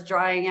hair is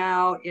drying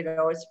out,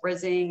 it's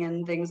frizzing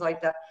and things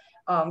like that,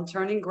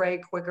 turning gray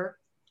quicker.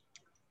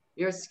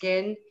 Your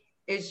skin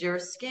is your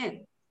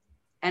skin,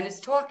 and it's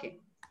talking,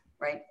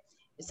 right?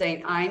 It's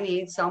saying, I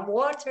need some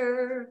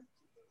water,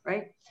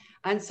 right?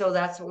 And so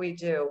that's what we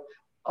do.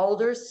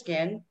 Older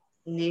skin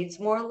needs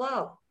more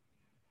love,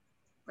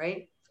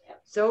 right?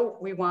 So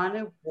we want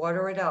to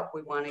water it up.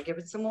 We want to give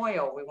it some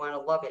oil. We want to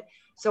love it.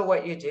 So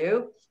what you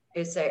do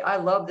is say, I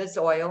love this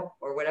oil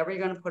or whatever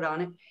you're going to put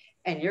on it.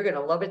 And you're going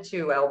to love it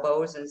too.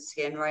 Elbows and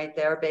skin right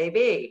there,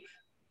 baby.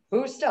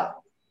 Boost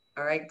up.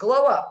 All right.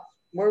 Glow up.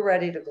 We're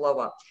ready to glow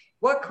up.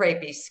 What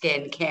crepey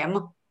skin,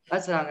 Kim?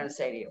 That's what I'm going to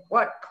say to you.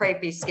 What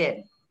crepey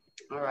skin?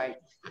 All right.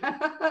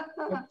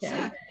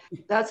 Okay.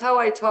 That's how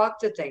I talk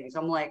to things.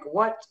 I'm like,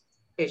 what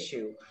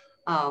issue?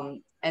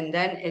 And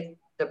then if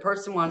the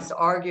person wants to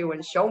argue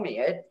and show me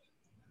it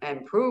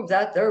and prove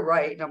that they're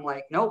right, I'm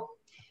like, nope,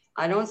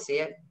 I don't see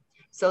it.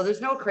 So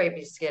there's no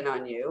crepey skin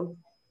on you,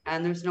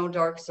 and there's no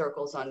dark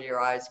circles under your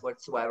eyes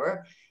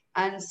whatsoever.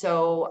 And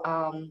so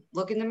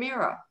look in the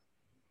mirror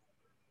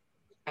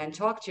and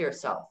talk to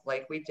yourself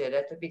like we did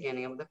at the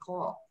beginning of the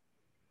call.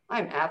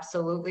 I'm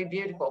absolutely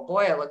beautiful.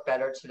 Boy, I look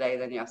better today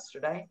than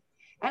yesterday.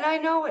 And I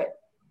know it.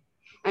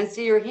 And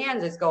see, your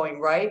hand is going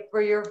right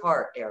for your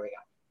heart area.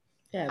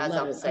 Yeah, I as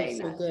love I'm it. saying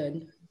That's so that.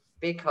 good.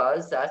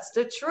 Because that's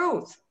the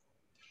truth.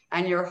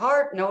 And your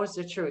heart knows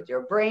the truth.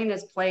 Your brain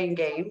is playing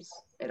games.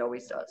 It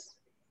always does.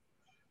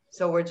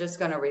 So we're just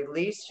going to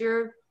release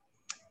your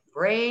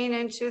brain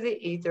into the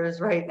ethers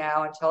right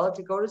now and tell it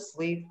to go to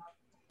sleep.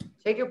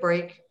 Take a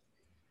break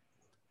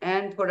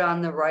and put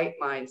on the right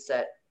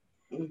mindset.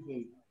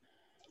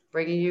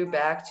 Bringing you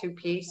back to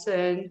peace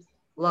and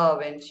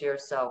love into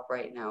yourself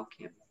right now,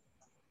 Kim.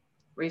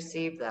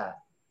 Receive that.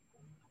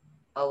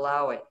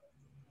 Allow it.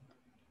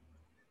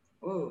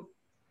 Ooh.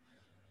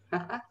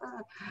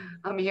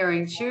 I'm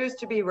hearing choose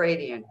to be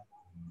radiant.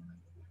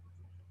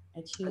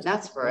 And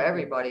that's for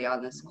everybody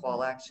on this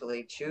call,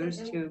 actually.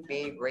 Choose to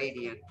be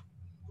radiant.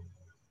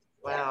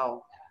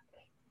 Wow.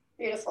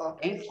 Beautiful.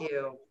 Thank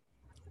you.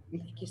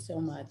 Thank you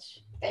so much.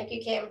 Thank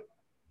you, Kim.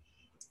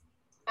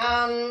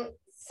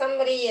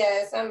 Somebody,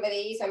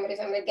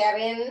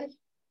 Gavin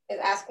is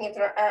asking if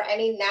there are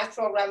any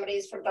natural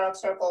remedies for dark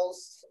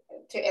circles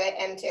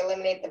to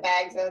eliminate the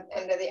bags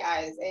under the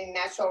eyes. Any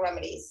natural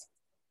remedies?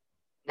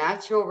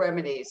 Natural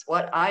remedies.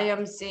 What I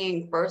am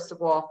seeing, first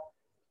of all,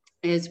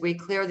 is we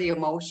clear the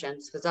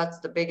emotions, because that's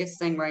the biggest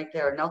thing right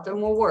there.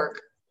 Nothing will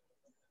work.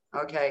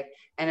 Okay.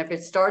 And if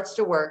it starts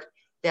to work,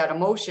 that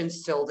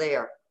emotion's still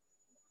there.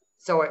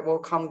 So it will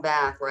come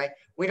back, right?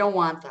 We don't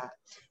want that.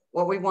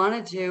 What we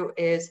want to do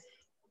is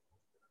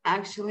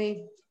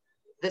actually,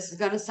 this is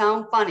going to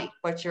sound funny,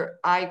 but your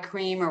eye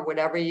cream or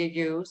whatever you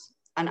use,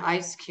 an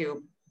ice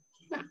cube,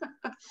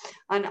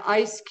 an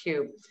ice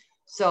cube.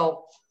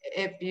 So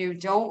if you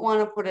don't want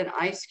to put an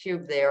ice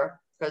cube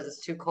there because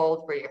it's too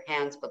cold for your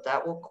hands, but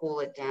that will cool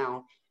it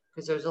down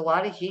because there's a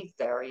lot of heat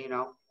there, you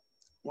know,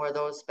 where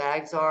those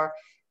bags are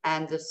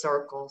and the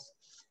circles,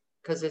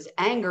 because it's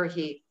anger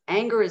heat.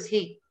 Anger is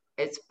heat.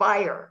 It's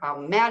fire.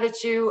 I'm mad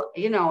at you.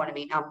 You know what I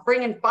mean? I'm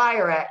bringing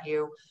fire at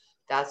you.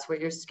 That's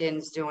what your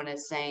skin's doing,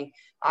 is saying,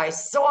 I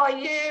saw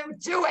you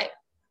do it.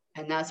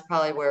 And that's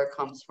probably where it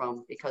comes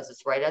from, because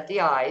it's right at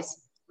the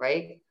eyes,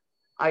 right?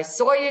 I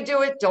saw you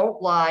do it.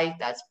 Don't lie.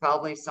 That's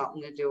probably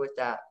something to do with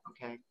that.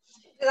 Okay.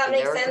 Does that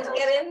make sense,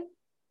 Kevin?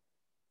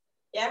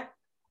 Yeah.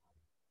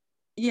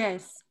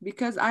 Yes,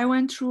 because I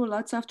went through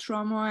lots of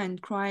trauma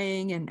and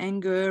crying and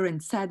anger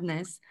and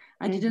sadness.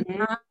 I didn't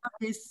have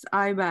these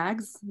eye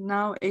bags.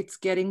 Now it's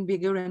getting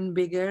bigger and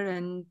bigger.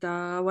 And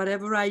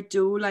whatever I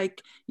do,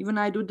 like even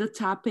I do the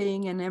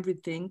tapping and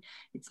everything,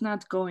 it's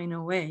not going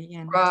away.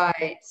 And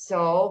right.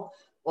 So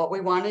what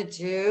we want to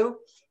do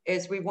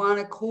is we want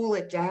to cool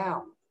it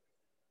down.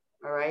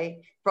 All right.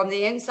 From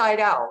the inside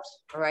out.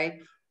 All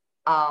right.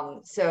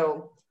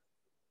 So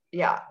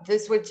yeah,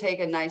 this would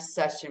take a nice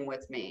session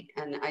with me,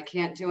 and I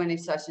can't do any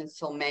sessions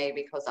till May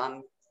because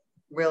I'm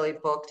really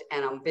booked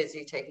and I'm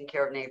busy taking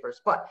care of neighbors.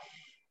 But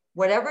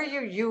whatever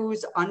you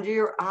use under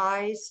your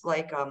eyes,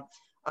 like a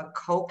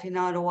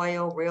coconut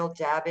oil, real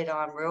dab it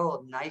on,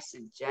 real nice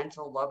and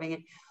gentle, loving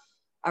it.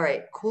 All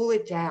right, cool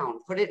it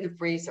down, put it in the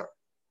freezer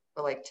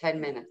for like 10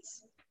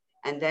 minutes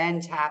and then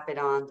tap it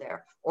on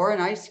there, or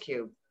an ice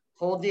cube.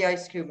 Hold the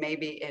ice cube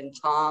maybe in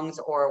tongs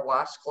or a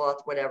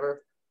washcloth,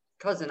 whatever,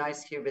 because an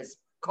ice cube is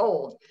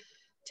cold.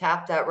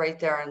 Tap that right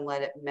there and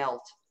let it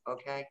melt.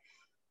 Okay,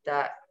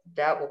 that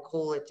will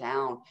cool it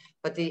down.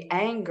 But the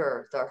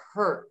anger, the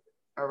hurt,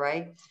 all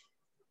right,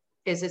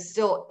 is it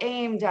still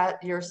aimed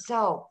at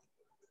yourself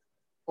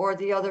or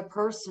the other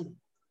person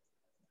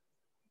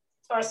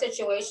or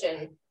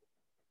situation?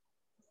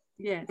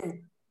 Yes.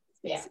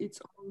 Yeah. It's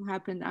all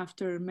happened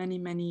after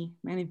many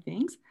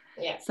things.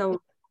 Yeah.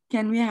 So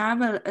can we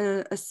have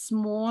a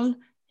small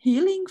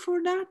healing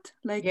for that?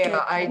 Like,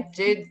 yeah, I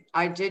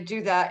did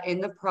do that in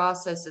the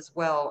process as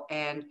well,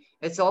 and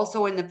it's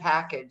also in the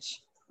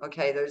package.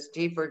 Okay, there's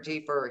deeper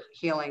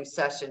healing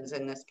sessions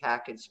in this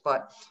package,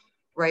 but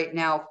right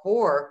now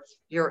for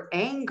your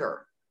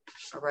anger,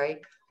 all right,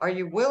 are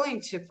you willing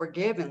to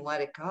forgive and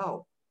let it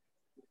go?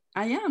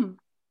 I am.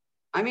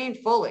 I mean,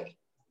 fully.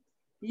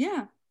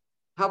 Yeah.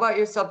 How about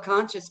your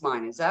subconscious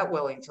mind? Is that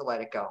willing to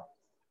let it go?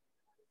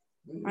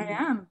 I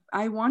am.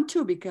 I want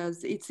to,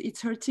 because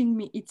it's hurting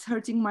me. It's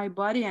hurting my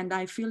body, and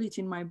I feel it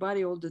in my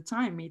body all the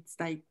time. It's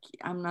like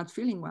I'm not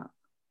feeling well.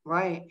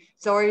 Right.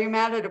 So are you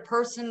mad at a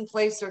person,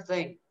 place, or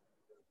thing?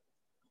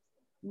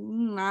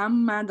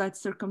 I'm mad at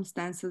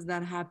circumstances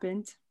that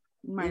happened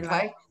in my life.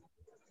 Okay.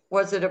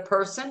 Was it a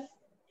person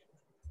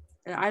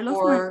I lost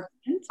my or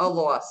friend. a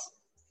loss?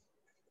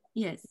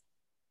 Yes.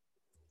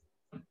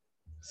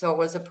 So it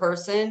was a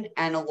person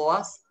and a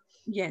loss?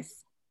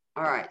 Yes.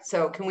 All right.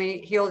 So can we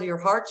heal your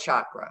heart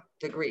chakra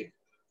degree?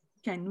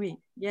 Can we?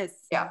 Yes.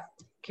 Yeah.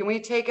 Can we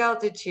take out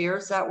the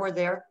tears that were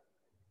there?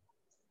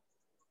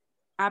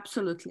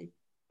 Absolutely.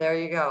 There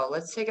you go.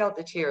 Let's take out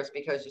the tears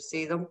because you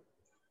see them,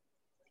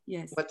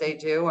 Yes. what they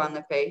do on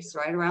the face,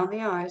 right around the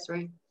eyes,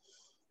 right?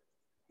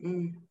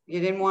 You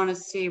didn't want to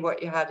see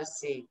what you had to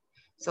see.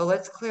 So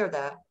let's clear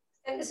that.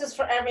 And this is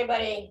for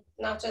everybody,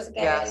 not just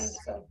Gavin. Yes,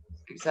 So.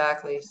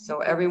 exactly. So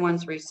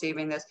everyone's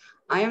receiving this.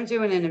 I am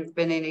doing an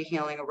infinity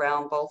healing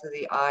around both of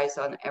the eyes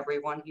on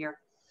everyone here.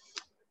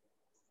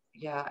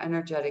 Yeah,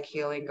 energetic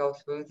healing go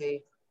through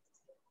the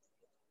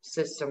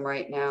system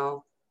right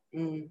now.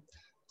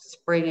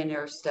 Spring in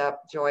your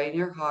step, joy in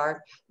your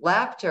heart.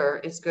 Laughter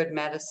is good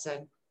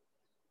medicine.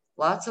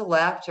 Lots of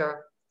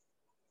laughter.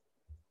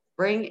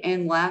 Bring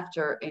in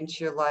laughter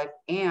into your life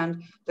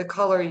and the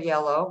color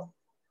yellow.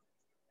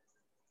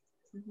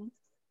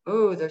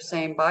 Ooh, they're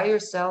saying buy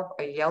yourself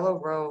a yellow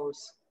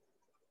rose.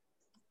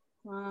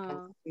 Wow.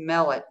 And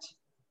smell it.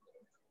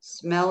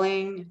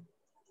 Smelling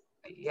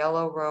a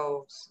yellow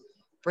rose.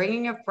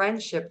 Bringing a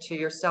friendship to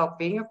yourself,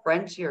 being a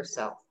friend to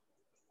yourself.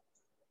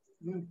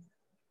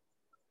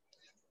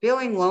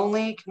 Feeling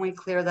lonely, can we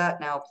clear that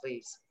now,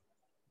 please?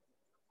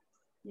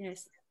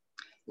 Yes.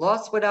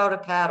 Lost without a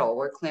paddle,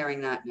 we're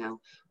clearing that now.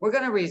 We're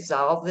going to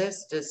resolve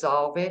this,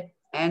 dissolve it,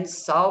 and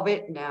solve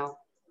it now.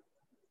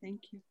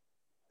 Thank you.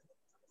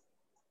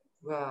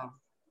 Wow.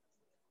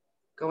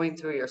 Going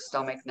through your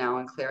stomach now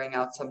and clearing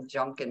out some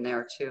junk in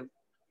there too.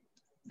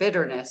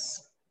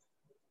 Bitterness.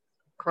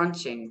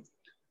 Crunching.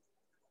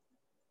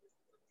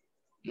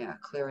 Yeah,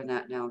 clearing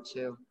that now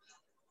too.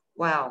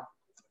 Wow.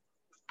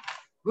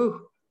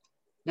 Woo.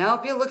 Now,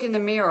 if you look in the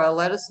mirror,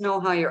 let us know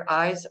how your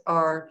eyes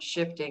are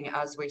shifting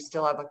as we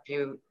still have a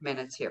few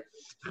minutes here.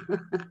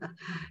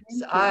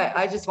 So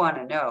I just want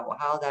to know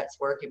how that's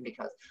working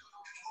because,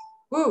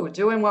 woo,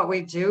 doing what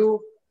we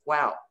do,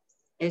 wow,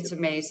 it's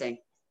amazing.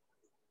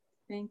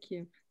 Thank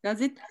you.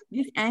 This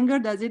anger,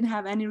 does it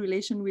have any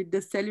relation with the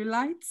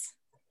cellulites?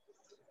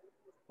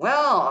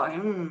 Well,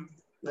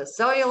 the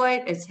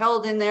cellulite is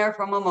held in there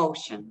from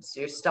emotions.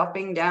 You're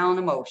stuffing down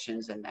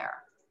emotions in there.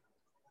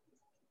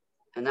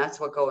 And that's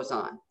what goes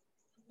on.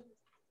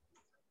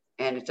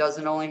 And it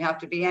doesn't only have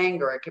to be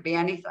anger. It could be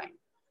anything.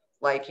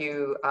 Like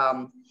you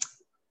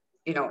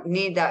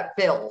need that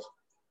fill.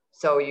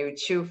 So you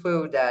chew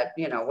food that,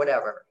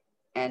 whatever,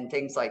 and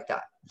things like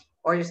that.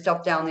 Or you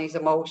stuff down these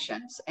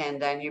emotions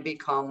and then you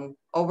become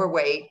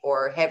overweight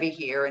or heavy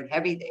here and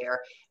heavy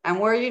there. And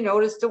where you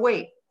notice the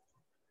weight.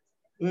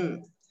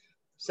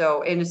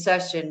 So in a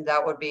session,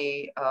 that would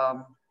be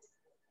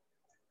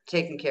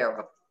taken care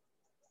of.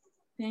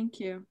 Thank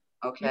you.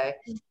 Okay.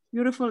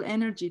 Beautiful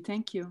energy.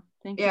 Thank you.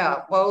 Thank you.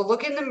 Yeah. Well,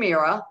 look in the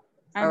mirror.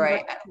 All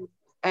right.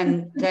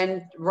 And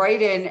then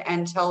write in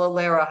and tell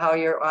Alara how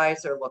your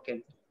eyes are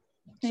looking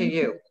to you. Thank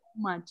you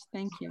so much.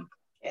 Thank you.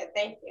 Yeah,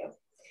 thank you.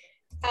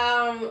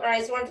 All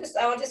right, so I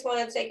just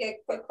want to take a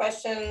quick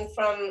question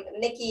from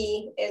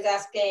Nikki is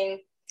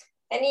asking,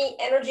 any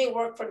energy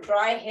work for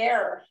dry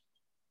hair?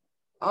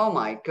 Oh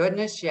my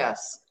goodness,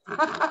 yes.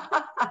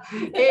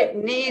 It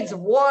needs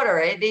water,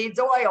 it needs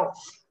oil.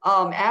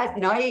 At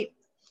night,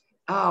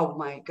 oh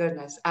my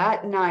goodness,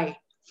 at night,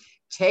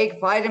 take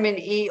vitamin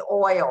E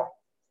oil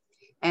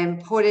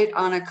and put it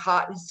on a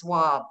cotton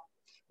swab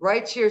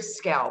right to your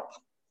scalp.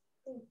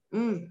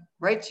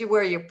 Right to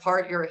where you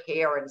part your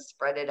hair and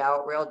spread it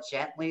out real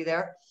gently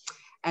there.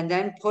 And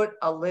then put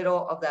a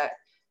little of that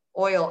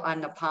oil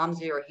on the palms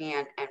of your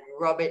hand and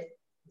rub it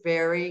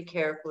very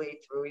carefully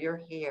through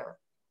your hair.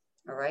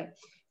 All right.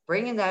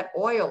 Bringing that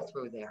oil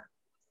through there.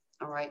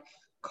 All right.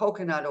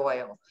 Coconut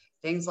oil,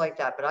 things like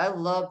that. But I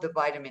love the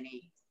vitamin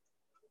E.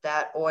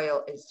 That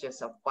oil is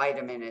just a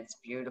vitamin. It's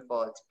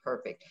beautiful. It's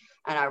perfect.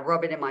 And I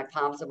rub it in my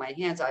palms of my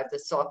hands. I have the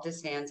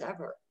softest hands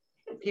ever.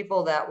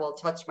 People that will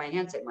touch my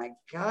hands say, my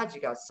God,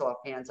 you got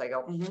soft hands. I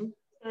go,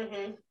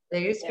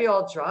 They used to be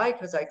all dry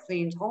because I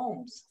cleaned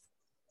homes,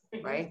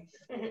 right?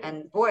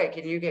 And boy,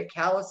 can you get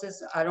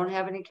calluses? I don't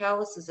have any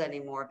calluses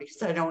anymore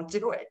because I don't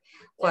do it.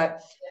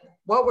 But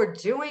what we're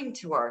doing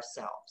to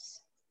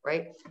ourselves,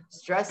 right?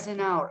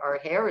 Stressing out. Our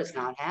hair is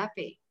not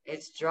happy.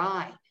 It's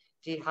dry,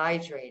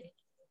 dehydrated,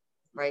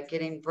 right?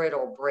 Getting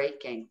brittle,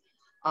 breaking.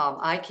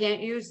 I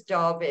can't use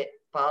Dove. It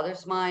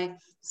bothers my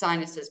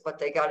sinuses, but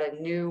they got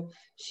a new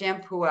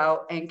shampoo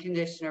out and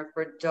conditioner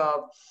for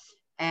Dove,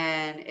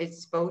 and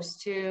it's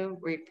supposed to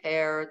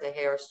repair the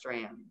hair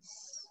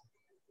strands.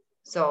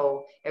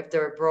 So if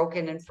they're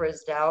broken and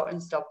frizzed out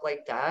and stuff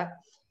like that,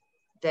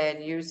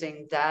 then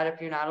using that,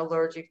 if you're not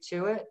allergic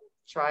to it,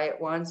 try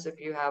it once. If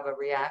you have a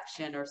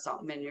reaction or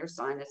something in your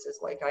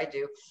sinuses like I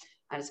do,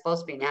 and it's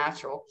supposed to be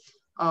natural,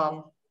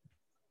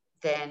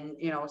 then,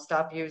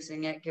 stop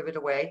using it, give it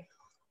away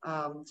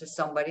to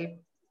somebody,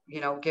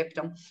 gift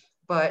them.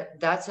 but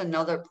that's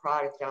another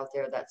product out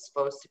there that's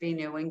supposed to be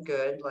new and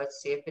good.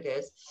 Let's see if it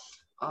is.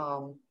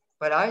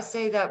 But I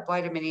say that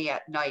vitamin E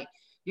at night.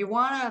 You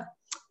want to,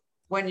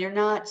 when you're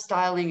not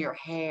styling your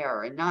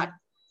hair and not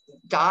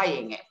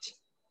dyeing it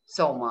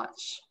so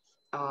much,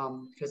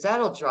 because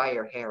that'll dry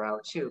your hair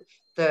out too.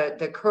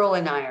 The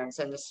curling irons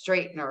and the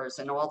straighteners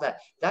and all that,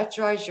 that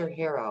dries your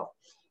hair out.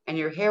 And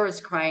your hair is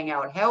crying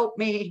out, help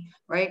me,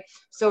 right?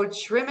 So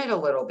trim it a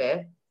little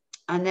bit.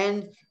 And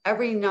then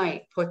every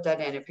night, put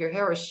that in. If your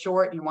hair is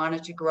short and you want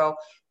it to grow,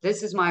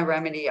 this is my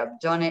remedy. I've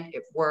done it.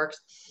 It works.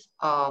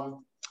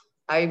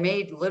 I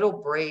made little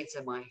braids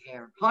in my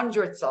hair,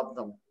 hundreds of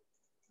them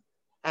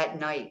at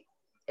night.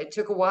 It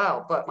took a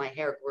while, but my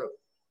hair grew.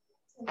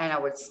 And I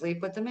would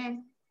sleep with them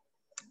in,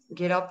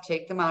 get up,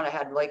 take them out. I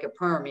had like a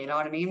perm, you know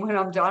what I mean? When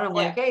I'm done, I'm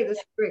like, hey, this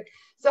is great.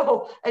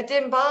 So it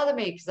didn't bother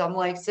me because I'm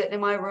like sitting in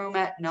my room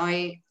at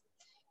night,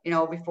 you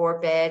know,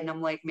 before bed, and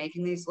I'm like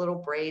making these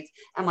little braids,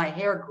 and my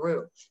hair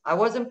grew. I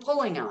wasn't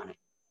pulling on it,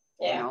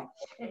 you know.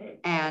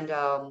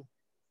 And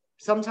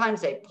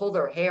sometimes they pull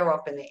their hair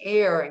up in the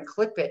air and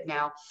clip it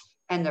now,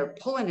 and they're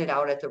pulling it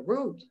out at the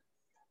root.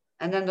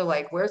 And then they're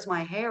like, where's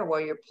my hair? Well,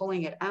 you're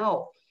pulling it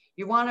out.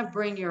 You want to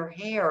bring your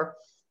hair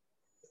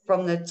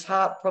from the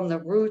top, from the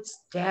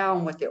roots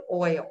down with the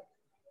oil.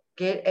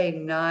 Get a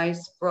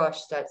nice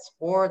brush that's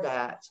for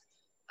that.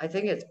 I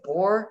think it's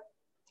Boar,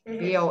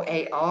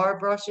 B-O-A-R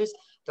brushes.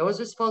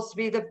 Those are supposed to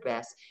be the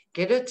best.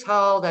 Get a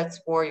towel that's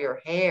for your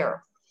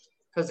hair,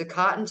 because a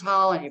cotton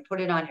towel and you put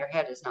it on your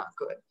head is not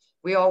good.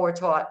 We all were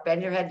taught,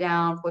 bend your head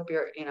down, flip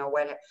your, you know,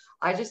 wet hair.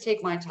 I just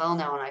take my towel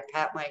now and I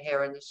pat my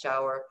hair in the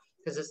shower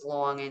because it's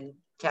long, and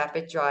tap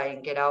it dry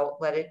and get out,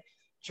 let it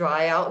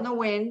dry out in the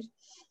wind.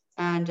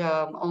 And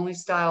only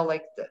style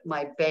like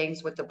my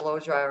bangs with the blow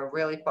dryer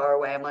really far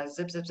away. I'm like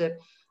zip, zip, zip.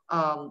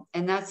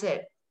 And that's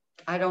it.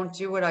 I don't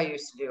do what I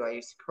used to do. I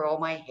used to curl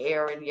my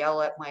hair and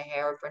yell at my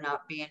hair for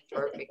not being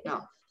perfect.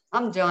 No,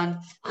 I'm done.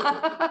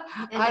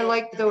 I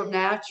like the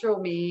natural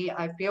me.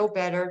 I feel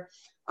better.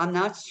 I'm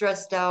not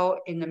stressed out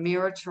in the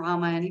mirror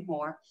trauma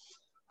anymore.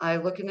 I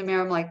look in the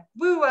mirror, I'm like,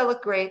 woo, I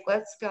look great.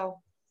 Let's go.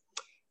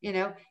 You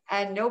know,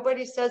 and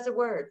nobody says a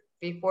word.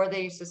 Before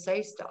they used to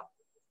say stuff,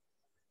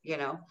 you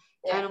know,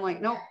 and I'm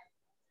like, nope.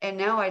 And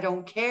now I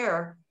don't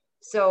care.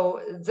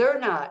 So they're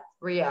not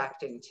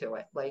reacting to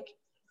it. Like,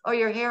 oh,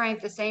 your hair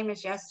ain't the same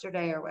as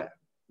yesterday or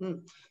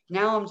whatever.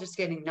 Now I'm just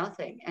getting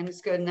nothing, and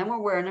it's good. And then we're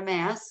wearing a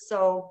mask.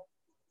 So,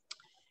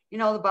 you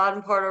know, the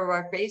bottom part of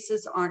our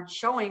faces aren't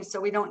showing. So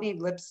we don't need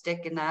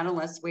lipstick in that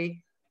unless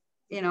we,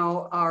 you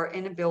know, are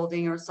in a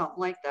building or something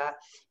like that.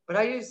 But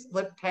I use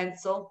lip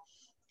pencil,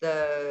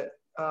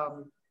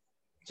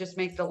 just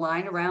make the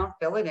line around,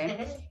 fill it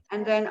in,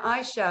 and then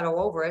eyeshadow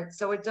over it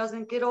so it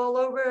doesn't get all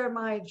over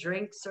my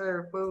drinks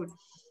or food.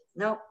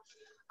 Nope.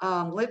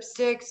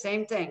 Lipstick,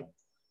 same thing.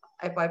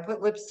 If I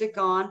put lipstick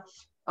on,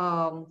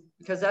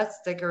 because that's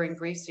thicker and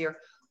greasier,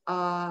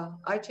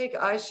 I take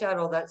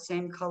eyeshadow that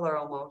same color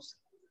almost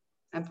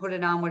and put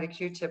it on with a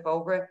Q-tip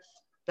over it.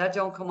 That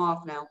don't come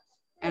off now.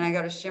 And I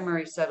got a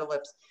shimmery set of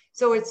lips.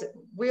 So it's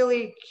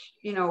really,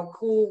 you know,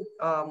 cool,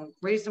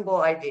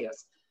 reasonable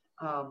ideas.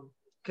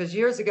 Because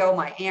years ago,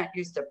 my aunt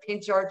used to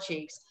pinch our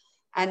cheeks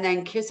and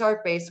then kiss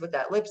our face with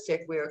that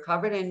lipstick. We were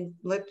covered in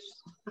lips.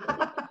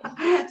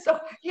 So,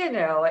 you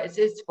know,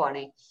 it's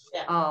funny.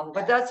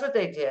 But that's what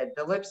they did.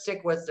 The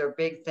lipstick was their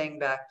big thing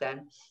back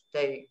then.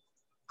 They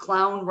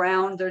clown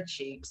round their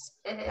cheeks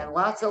and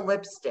lots of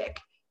lipstick.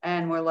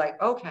 And we're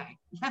like, okay.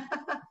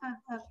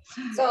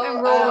 So,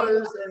 and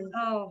rollers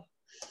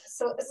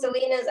so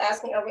Selena's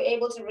asking, are we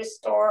able to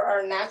restore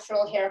our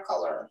natural hair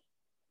color?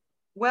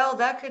 Well,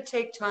 that could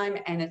take time,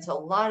 and it's a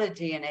lot of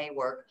DNA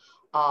work.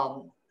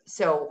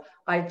 So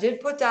I did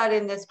put that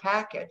in this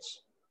package,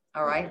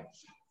 all right?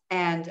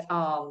 And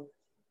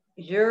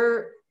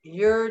your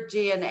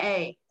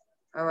DNA,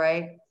 all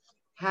right,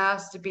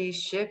 has to be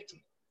shifted,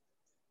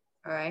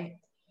 all right?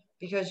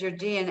 Because your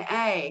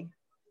DNA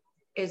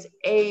is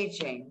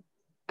aging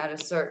at a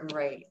certain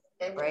rate,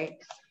 right?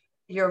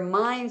 Your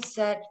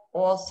mindset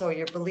also,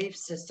 your belief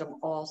system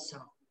also.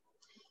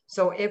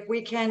 So if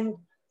we can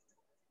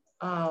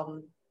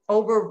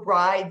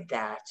override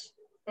that,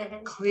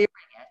 clearing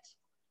it,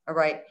 all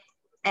right,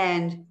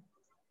 and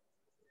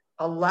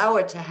allow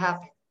it to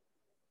happen,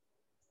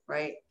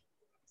 right?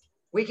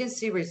 We can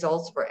see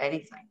results for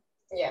anything.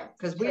 Yeah.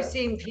 Because we've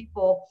seen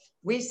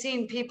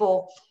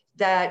people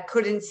that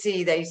couldn't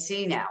see, they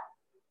see now.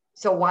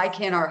 So why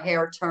can't our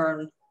hair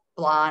turn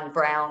blonde,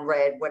 brown,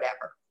 red,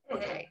 whatever?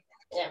 Okay.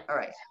 Yeah. All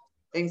right.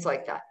 Things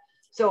like that.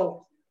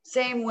 So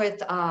same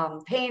with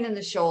pain in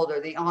the shoulder,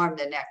 the arm,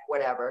 the neck,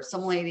 whatever.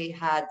 Some lady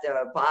had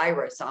the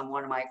virus on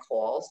one of my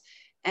calls,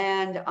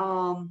 and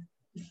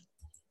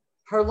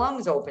her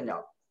lungs opened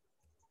up.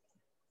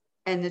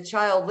 And the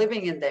child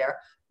living in there,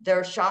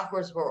 their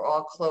chakras were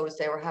all closed.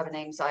 They were having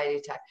an anxiety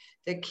attack.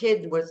 The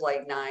kid was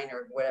like 9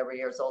 or whatever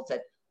years old,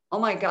 said, oh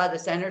my God,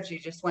 this energy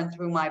just went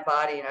through my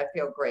body and I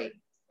feel great.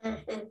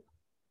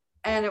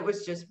 And it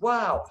was just,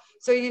 wow.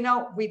 So, you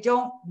know, we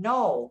don't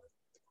know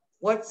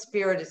what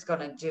spirit is going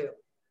to do.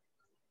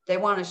 They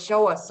want to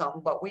show us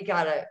something, but we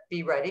got to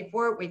be ready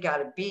for it. We got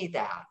to be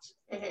that.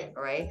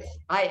 Right?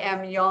 I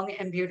am young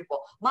and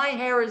beautiful. My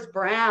hair is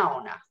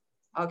brown.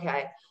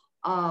 Okay.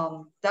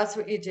 That's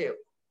what you do.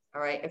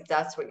 All right. If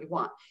that's what you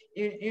want,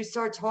 you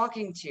start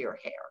talking to your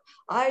hair.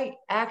 I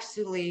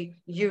actually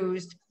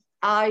used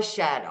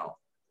eyeshadow,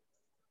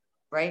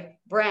 right?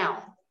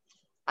 Brown.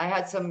 I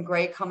had some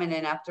gray coming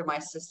in after my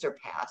sister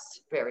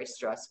passed. Very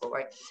stressful,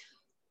 right?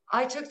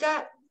 I took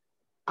that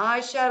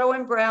eyeshadow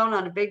in brown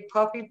on a big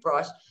puffy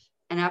brush.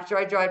 And after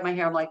I dried my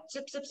hair, I'm like,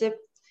 zip, zip, zip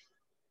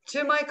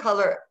to my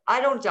color.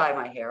 I don't dye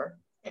my hair.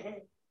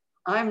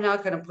 I'm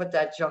not going to put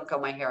that junk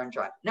on my hair and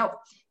dry. No,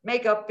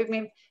 makeup.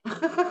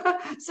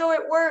 So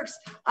it works.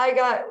 I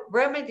got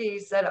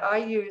remedies that I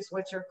use,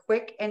 which are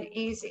quick and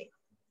easy.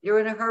 You're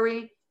in a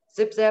hurry,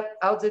 zip, zap,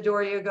 out the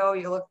door you go.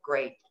 You look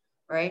great,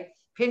 right?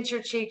 Pinch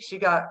your cheeks. You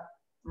got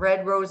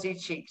red, rosy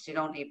cheeks. You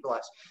don't need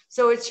blush.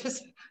 So it's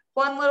just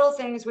fun little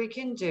things we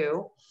can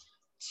do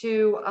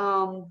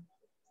to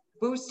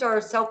boost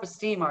our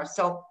self-esteem, our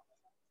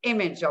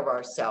self-image of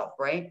ourselves,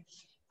 right?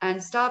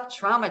 And stop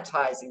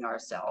traumatizing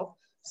ourselves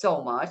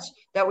so much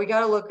that we got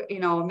to look, you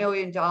know, $1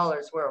 million,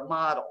 we're a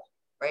model,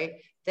 right?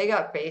 They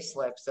got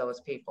facelifts, those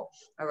people.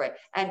 All right.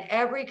 And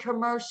every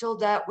commercial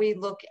that we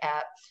look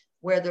at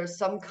where there's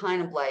some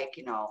kind of like,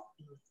 you know,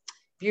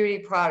 beauty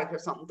product or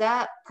something,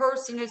 that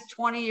person is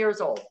 20 years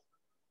old.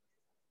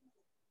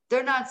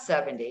 They're not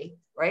 70,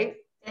 right?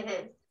 And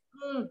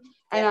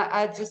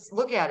I just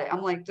look at it.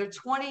 I'm like, they're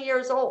 20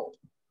 years old.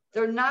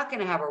 They're not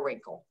going to have a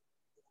wrinkle.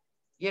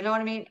 You know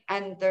what I mean?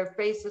 And their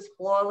face is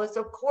flawless.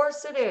 Of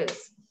course it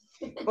is.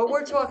 But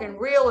we're talking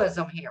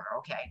realism here,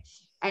 okay?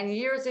 And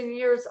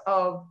years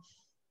of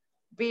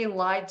being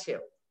lied to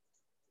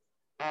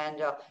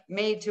and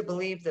made to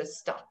believe this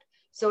stuff.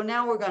 So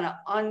now we're going to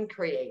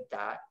uncreate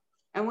that.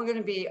 And we're going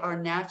to be our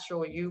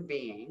natural you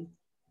being,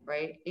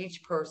 right?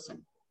 Each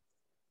person.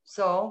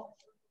 So,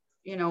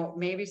 you know,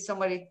 maybe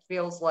somebody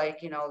feels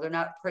like, you know, they're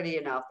not pretty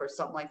enough or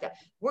something like that.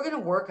 We're going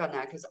to work on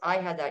that because I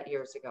had that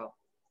years ago.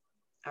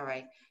 All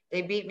right.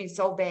 They beat me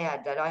so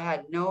bad that I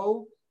had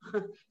no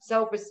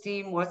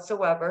self-esteem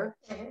whatsoever.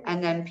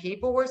 And then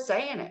people were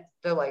saying it.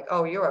 They're like,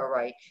 oh, you're all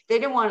right. They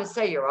didn't want to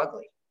say you're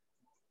ugly.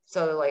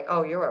 So they're like,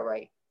 oh, you're all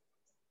right.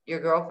 Your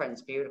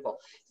girlfriend's beautiful.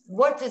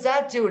 What does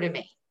that do to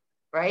me?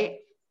 Right?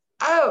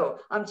 Oh,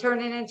 I'm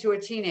turning into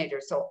a teenager.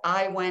 So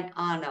I went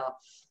on a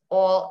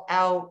all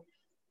out,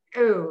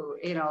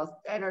 you know,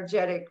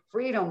 energetic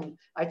freedom.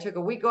 I took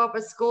a week off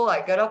of school.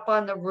 I got up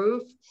on the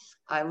roof.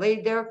 I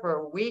laid there for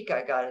a week.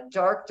 I got a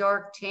dark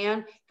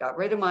tan, got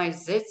rid of my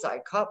zits. I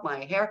cut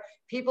my hair.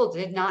 People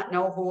did not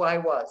know who I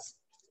was.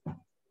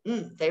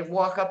 They'd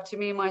walk up to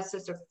me and my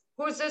sister,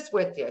 who's this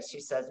with you? She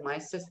says, my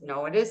sister.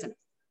 No, it isn't.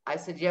 I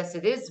said, yes,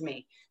 it is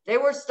me. They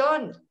were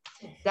stunned.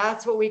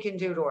 That's what we can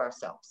do to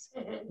ourselves.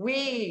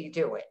 We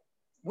do it.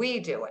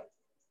 We do it.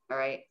 All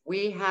right.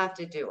 We have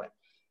to do it.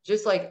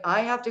 Just like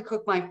I have to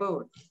cook my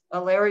food.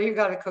 Larry, you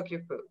got to cook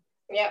your food.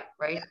 Yeah.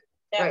 Right?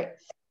 Yeah. Right.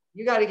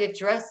 You got to get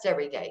dressed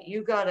every day.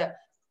 You got to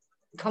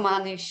come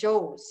on these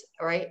shows,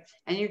 right?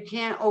 And you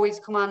can't always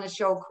come on the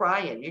show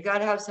crying. You got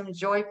to have some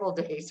joyful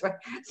days, right?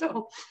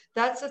 So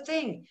that's the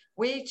thing.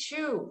 We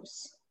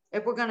choose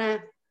if we're going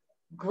to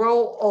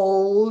grow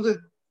old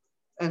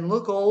and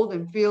look old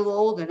and feel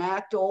old and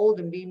act old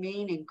and be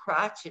mean and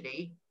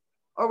crotchety,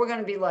 or we're going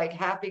to be like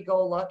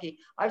happy-go-lucky.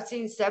 I've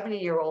seen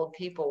 70-year-old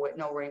people with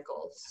no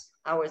wrinkles.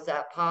 How is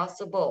that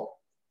possible?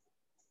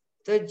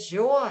 The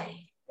joy.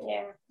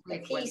 Yeah.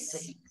 Like the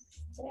peace.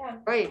 Yeah.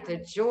 Right. The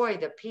joy,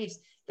 the peace.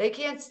 They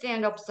can't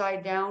stand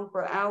upside down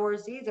for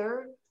hours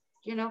either,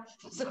 you know.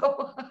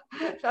 So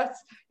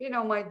that's, you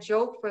know, my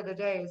joke for the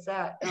day is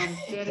that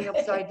standing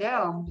upside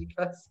down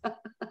because.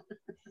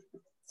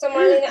 So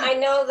Marlene, I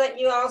know that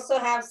you also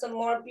have some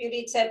more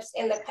beauty tips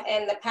in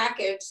the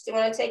package. Do you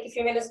want to take a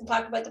few minutes and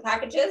talk about the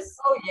packages?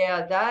 Oh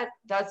yeah,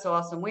 that's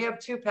awesome. We have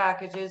 2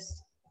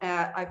 packages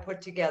I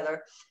put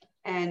together,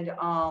 and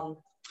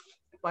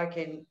if I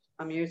can,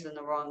 I'm using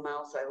the wrong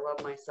mouse. I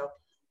love myself.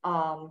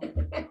 My other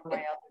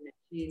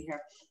machine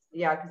here.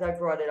 Yeah, because I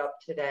brought it up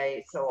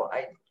today so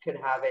I could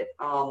have it.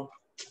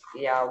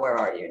 Yeah, where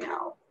are you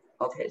now?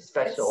 Okay,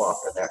 special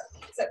offer there.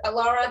 It's at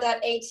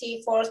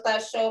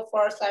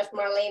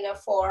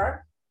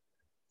alara.at/show/Marlenea4.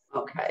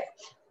 Okay.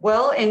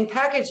 Well, in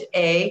package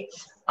A,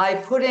 I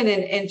put in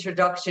an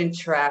introduction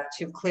track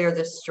to clear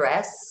the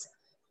stress.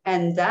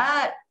 And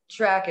that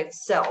track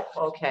itself,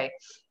 okay,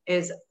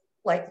 is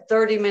like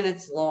 30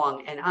 minutes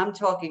long. And I'm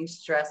talking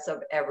stress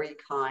of every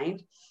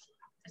kind.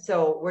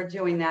 So we're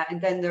doing that. And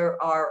then there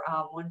are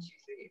 1, 2,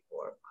 3,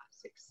 4, 5,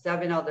 6,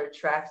 7 other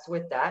tracks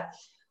with that.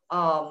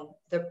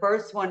 The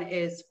first one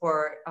is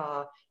for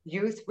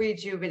youth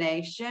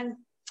rejuvenation.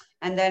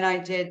 And then I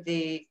did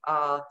the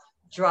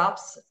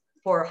drops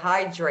for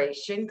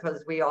hydration,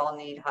 because we all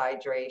need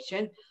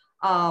hydration.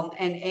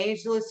 And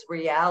ageless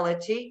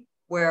reality,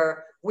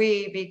 where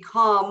we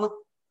become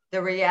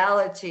the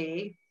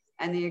reality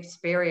and the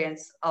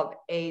experience of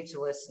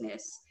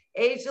agelessness.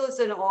 Ageless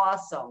and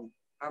awesome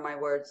are my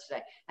words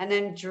today. And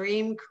then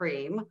dream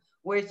cream,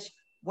 which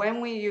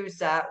when we use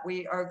that,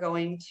 we are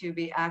going to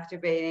be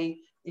activating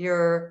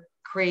your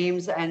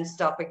creams and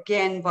stuff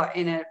again, but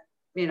in a,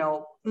 you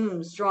know,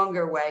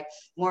 stronger way,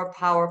 more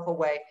powerful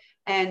way,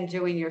 and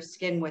doing your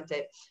skin with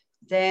it.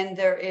 Then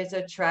there is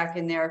a track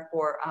in there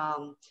for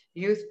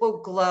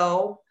youthful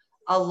glow,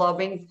 a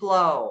loving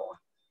flow.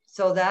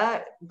 So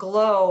that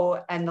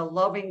glow and the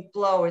loving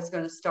flow is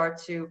going to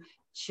start to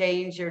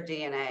change your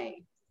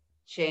DNA,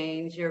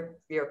 change your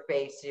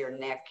face, your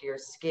neck, your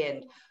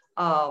skin.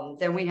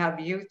 Then we have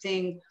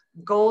youthing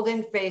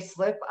golden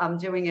facelift. I'm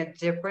doing a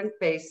different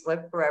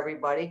facelift for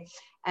everybody.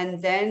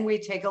 And then we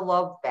take a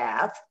love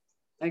bath.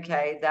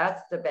 Okay,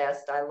 that's the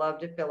best. I love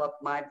to fill up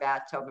my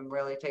bathtub and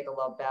really take a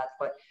love bath,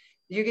 but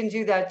you can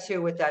do that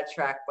too with that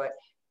track. But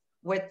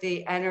with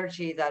the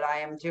energy that I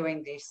am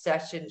doing these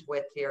sessions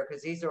with here,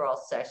 because these are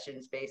all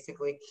sessions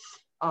basically,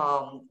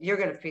 you're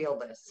going to feel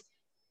this,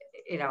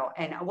 you know.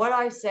 And what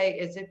I say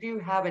is, if you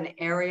have an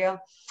area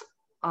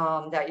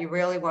that you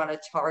really want to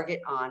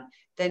target on,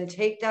 then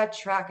take that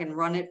track and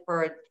run it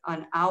for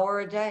an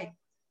hour a day,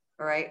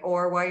 all right,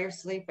 or while you're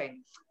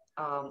sleeping,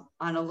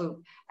 on a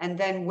loop. And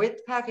then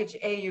with package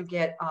A, you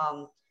get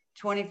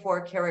 24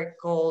 karat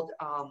gold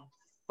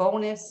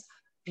bonus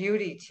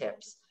beauty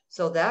tips.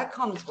 So that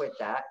comes with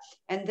that.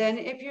 And then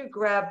if you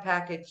grab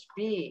package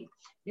B,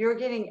 you're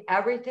getting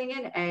everything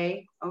in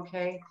A,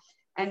 okay?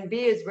 And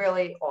B is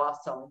really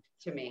awesome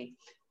to me.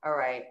 All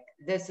right,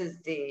 this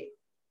is the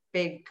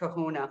big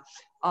kahuna.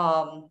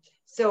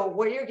 So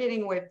what you're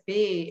getting with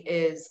B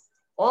is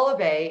all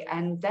of A,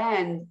 and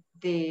then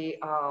the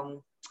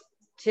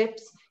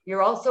tips.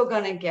 You're also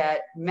going to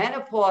get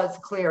menopause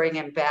clearing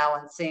and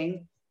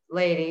balancing,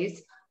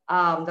 ladies.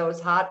 Those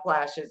hot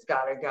flashes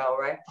got to go,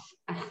 right?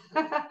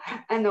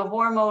 And the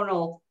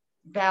hormonal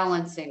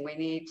balancing, we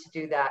need to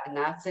do that, and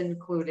that's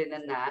included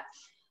in that.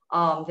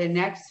 The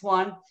next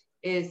one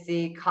is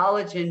the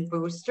collagen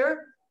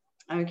booster.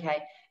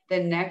 Okay. The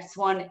next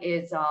one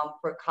is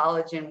for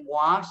collagen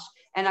wash,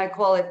 and I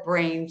call it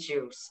brain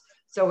juice.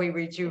 So we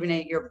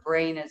rejuvenate your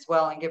brain as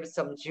well and give it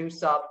some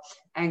juice up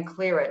and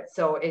clear it,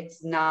 so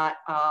it's not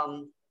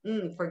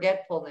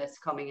forgetfulness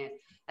coming in.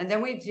 And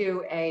then we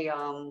do a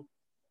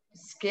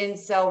skin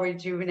cell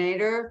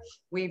rejuvenator.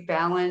 We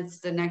balance,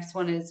 the next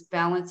one is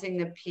balancing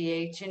the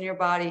pH in your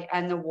body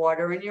and the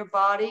water in your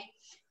body.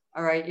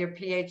 All right, your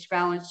pH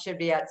balance should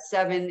be at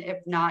 7. If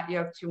not, you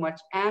have too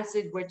much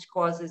acid, which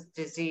causes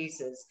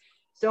diseases.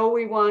 So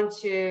we want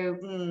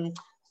to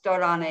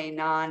start on a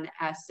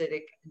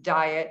non-acidic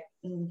diet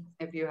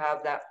if you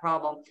have that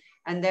problem.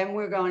 And then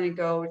we're going to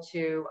go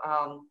to,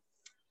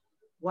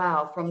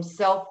 from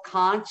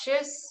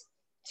self-conscious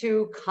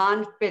to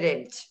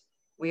confident.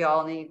 We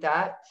all need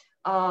that.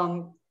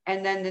 And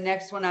then the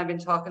next one I've been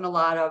talking a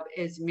lot of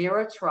is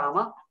mirror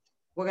trauma.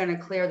 We're going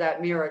to clear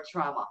that mirror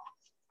trauma.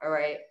 All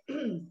right.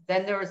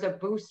 Then there is a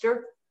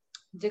booster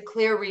to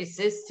clear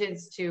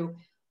resistance to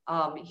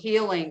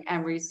healing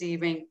and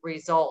receiving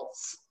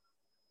results.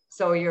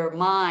 So your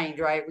mind,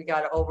 right? We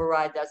got to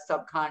override that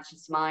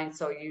subconscious mind,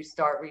 so you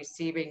start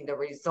receiving the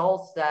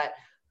results that,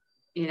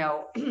 you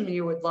know,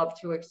 you would love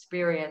to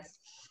experience.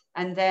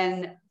 And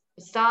then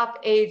stop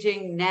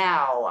aging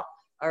now.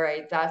 All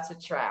right, that's a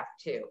track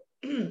too.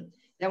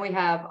 Then we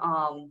have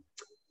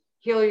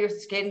heal your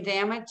skin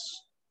damage,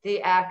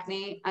 the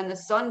acne, and the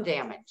sun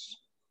damage.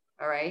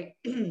 All right,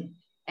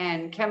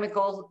 and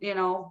chemicals, you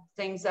know,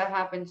 things that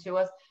happen to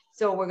us.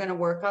 So we're going to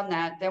work on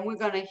that. Then we're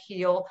going to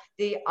heal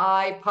the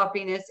eye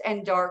puffiness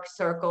and dark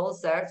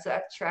circles. That's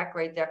that track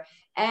right there.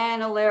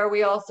 And a layer,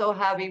 we also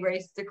have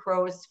erased the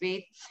crow's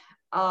feet.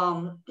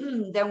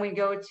 Then we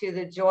go to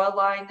the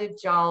jawline, the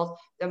jaws,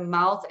 the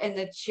mouth, and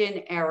the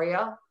chin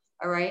area.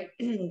 All right.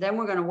 Then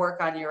we're going to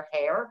work on your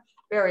hair.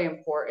 Very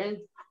important.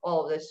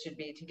 All of this should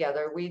be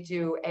together. We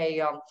do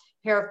a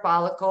hair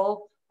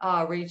follicle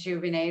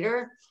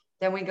rejuvenator.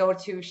 Then we go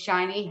to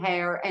shiny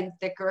hair and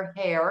thicker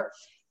hair.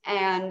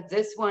 And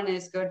this one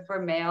is good for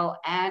male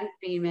and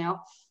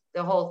female.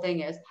 The whole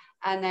thing is.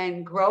 And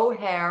then grow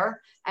hair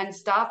and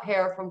stop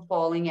hair from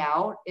falling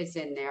out is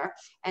in there.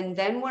 And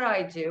then what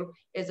I do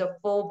is a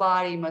full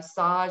body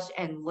massage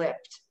and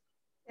lift.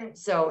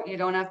 So you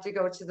don't have to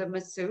go to the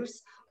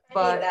masseuse,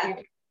 but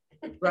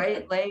you,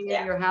 right, laying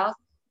in your house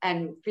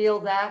and feel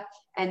that.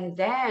 And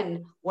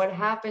then what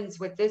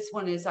happens with this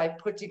one is I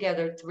put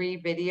together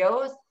 3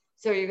 videos.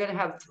 So you're going to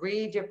have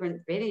 3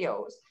 different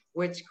videos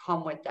which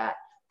come with that.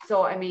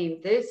 So, I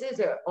mean, this is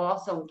an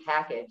awesome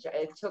package.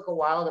 It took a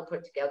while to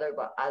put together,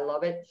 but I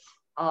love it.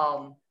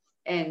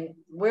 And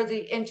we're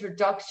the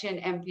introduction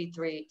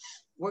MP3.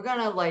 We're going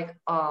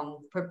to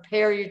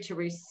prepare you to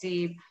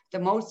receive the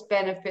most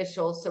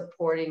beneficial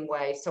supporting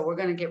way. So we're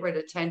going to get rid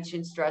of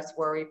tension, stress,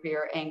 worry,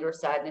 fear, anger,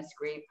 sadness,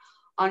 grief,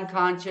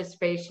 unconscious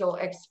facial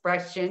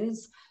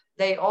expressions.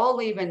 They all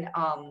leave an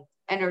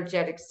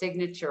energetic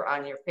signature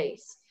on your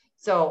face.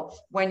 So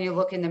when you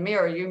look in the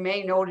mirror, you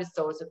may notice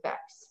those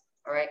effects.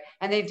 All right.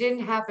 And they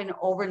didn't happen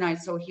overnight.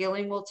 So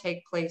healing will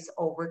take place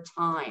over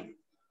time.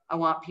 I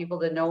want people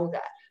to know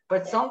that.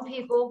 But some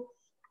people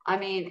I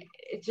mean,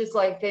 it's just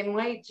like they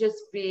might just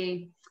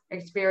be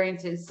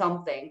experiencing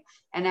something.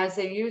 And as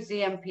they use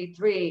the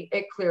MP3,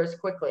 it clears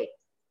quickly,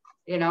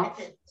 you know?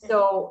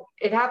 So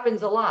it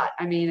happens a lot.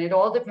 I mean, it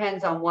all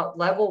depends on what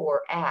level we're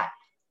at.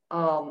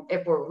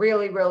 If we're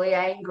really, really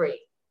angry,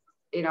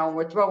 you know,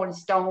 we're throwing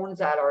stones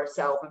at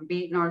ourselves and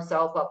beating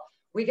ourselves up,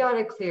 we got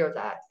to clear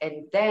that.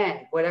 And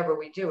then whatever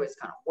we do is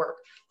going to work.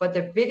 But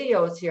the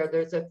videos here,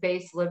 there's a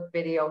facelift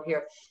video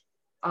here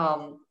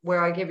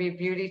where I give you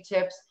beauty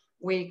tips.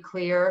 We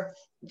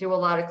do a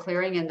lot of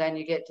clearing, and then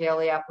you get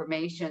daily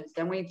affirmations.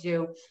 Then we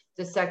do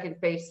the second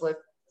facelift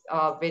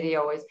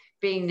video is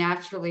being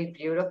naturally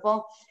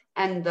beautiful.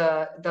 And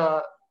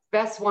the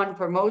best one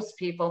for most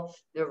people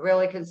they're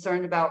really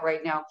concerned about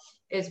right now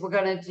is we're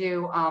going to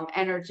do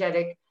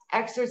energetic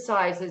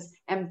exercises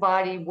and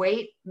body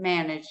weight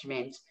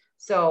management.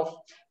 So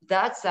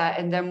that's that.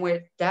 And then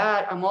with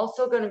that, I'm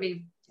also going to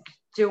be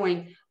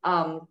doing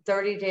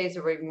 30 days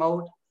of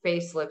remote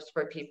facelifts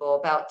for people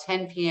about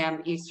 10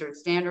 p.m. Eastern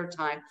Standard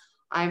Time.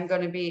 I'm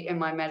going to be in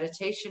my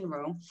meditation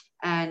room,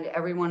 and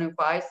everyone who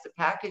buys the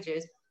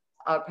packages,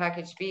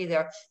 package B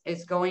there,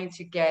 is going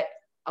to get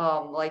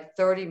like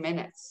 30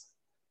 minutes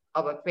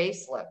of a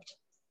facelift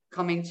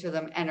coming to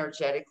them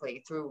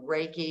energetically through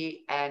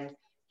Reiki and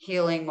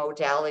healing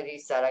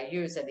modalities that I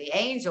use. And the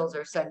angels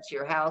are sent to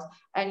your house,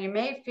 and you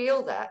may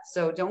feel that.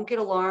 So don't get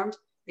alarmed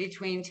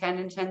between 10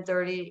 and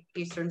 10:30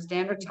 Eastern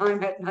Standard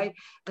Time at night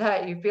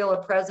that you feel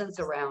a presence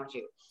around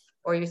you,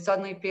 or you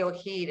suddenly feel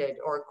heated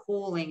or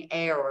cooling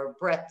air or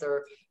breath,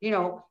 or, you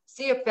know,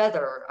 see a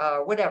feather,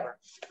 whatever.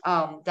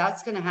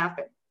 That's going to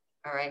happen.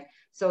 All right.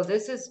 So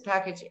this is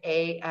package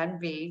A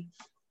and B.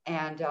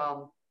 And,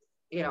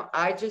 you know,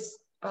 I just,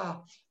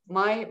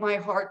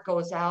 my heart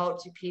goes out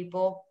to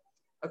people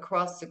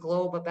across the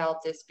globe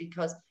about this,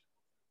 because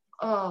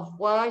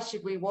why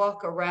should we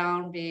walk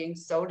around being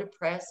so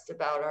depressed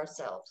about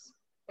ourselves?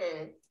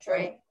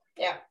 Right?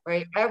 Yeah.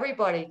 Right.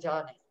 Everybody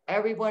done it.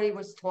 Everybody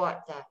was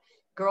taught that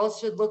girls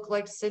should look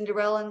like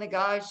Cinderella and the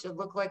guys should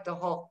look like the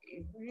Hulk.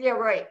 Yeah,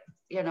 right.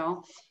 You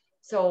know,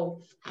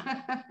 so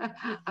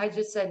I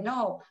just said,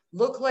 no,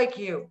 look like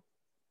you.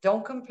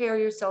 Don't compare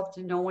yourself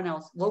to no one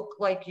else. Look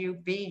like you.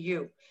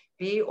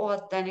 Be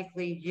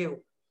authentically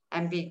you,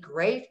 and be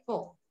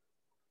grateful.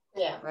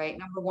 Yeah. Right.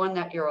 Number one,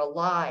 that you're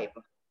alive.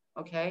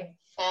 Okay.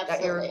 Absolutely.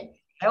 That you're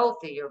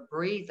healthy, you're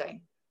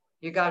breathing.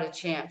 You got a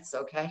chance.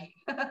 Okay.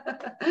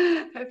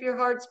 If your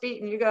heart's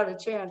beating, you got a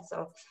chance.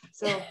 So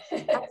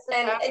that's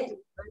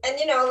and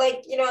you know,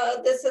 like, you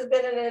know, this has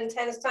been an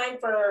intense time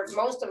for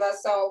most of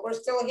us. So we're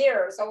still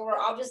here. So we're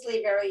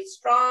obviously very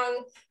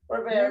strong.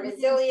 We're very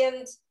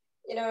resilient,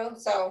 you know,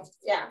 so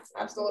yeah,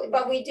 absolutely.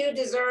 But we do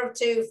deserve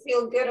to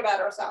feel good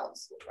about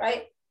ourselves,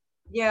 right?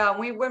 Yeah.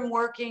 We've been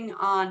working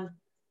on,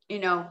 you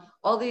know,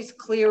 all these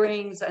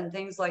clearings and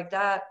things like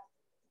that.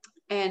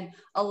 And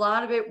a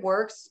lot of it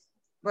works,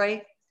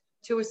 right,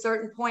 to a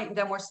certain point, and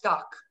then we're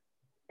stuck,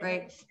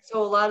 right?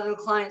 So a lot of the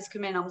clients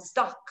come in, I'm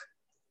stuck,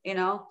 you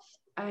know,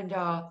 and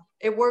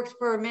it works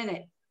for a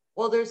minute.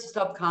 Well, there's a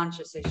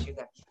subconscious issue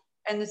there.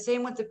 And the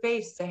same with the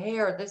face, the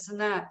hair, this and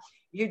that.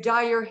 You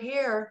dye your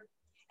hair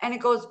and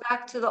it goes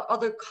back to the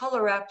other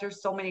color after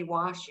so many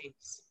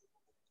washings,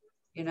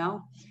 you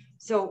know?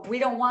 So we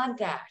don't want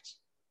that.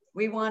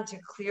 We want to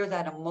clear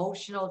that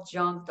emotional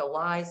junk, the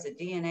lies, the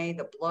DNA,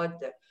 the blood,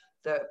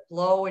 the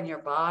flow in your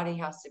body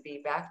has to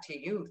be back to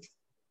youth,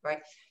 right?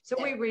 So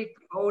we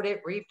recode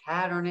it,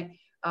 repattern it,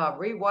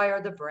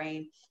 rewire the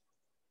brain,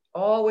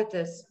 all with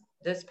this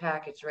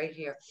package right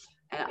here.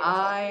 And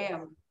I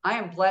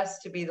am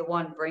blessed to be the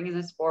one bringing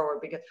this forward,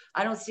 because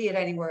I don't see it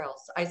anywhere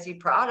else. I see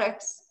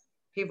products,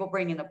 people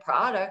bringing the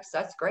products,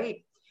 that's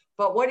great.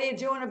 But what are you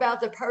doing about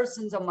the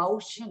person's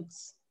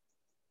emotions?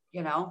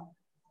 You know,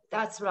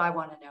 that's what I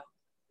want to know.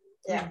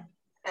 Yeah,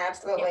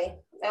 absolutely.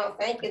 No,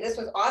 thank you. This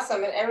was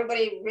awesome. And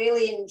everybody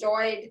really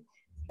enjoyed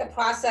the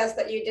process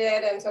that you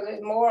did. And so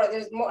there's more,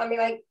 I mean,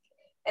 like,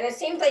 and it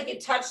seems like you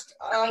touched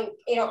on,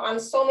 you know, on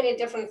so many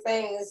different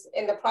things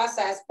in the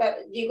process,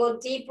 but you go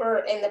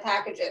deeper in the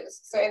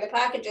packages. So in the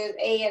packages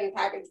A and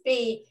package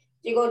B,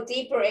 you go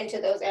deeper into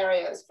those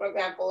areas. For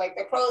example, like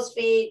the crow's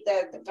feet,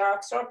 the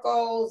dark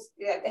circles,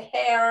 the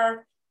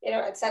hair, you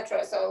know,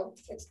 etc. So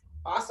it's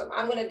awesome.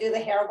 I'm gonna do the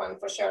hair one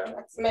for sure.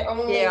 That's my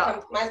only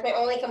that's my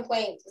only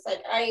complaint. It's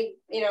like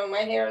you know, my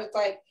hair is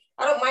like,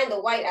 I don't mind the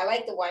white. I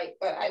like the white,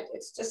 but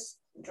it's just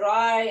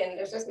dry and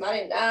there's just not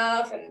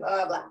enough and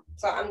blah blah.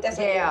 So I'm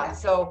definitely doing that.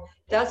 So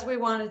that's what we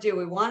want to do.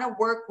 We want to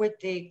work with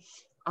the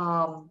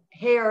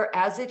hair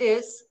as it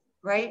is,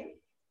 right?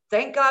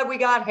 Thank God we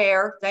got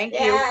hair. Thank you.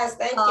 Yes,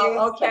 thank you.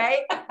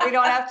 Okay. We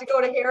don't have to go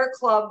to hair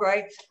club,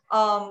 right?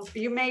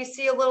 You may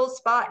see a little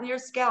spot in your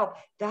scalp.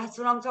 That's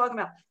what I'm talking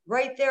about.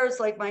 Right there is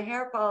like my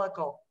hair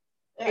follicle.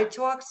 Yeah. It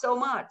talks so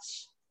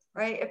much,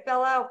 right? It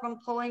fell out from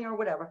pulling or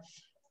whatever,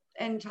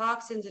 and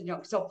toxins and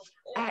junk. So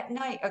at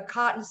night, a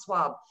cotton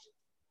swab,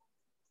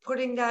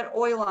 putting that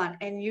oil on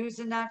and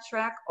using that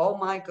track. Oh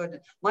my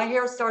goodness. My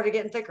hair started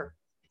getting thicker.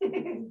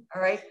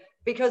 All right.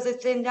 Because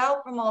it thinned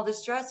out from all the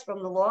stress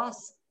from the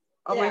loss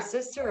of my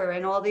sister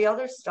and all the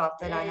other stuff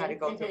that I had to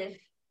go through.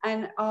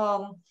 And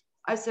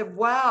I said,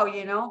 wow,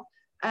 you know,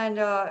 and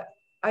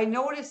I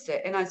noticed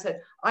it and I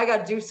said, I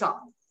got to do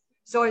something.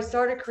 So I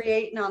started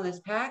creating on this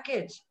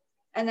package.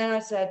 And then I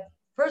said,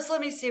 first,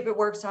 let me see if it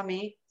works on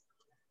me.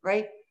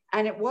 Right.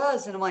 And it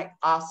was. And I'm like,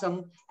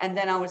 awesome. And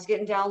then I was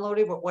getting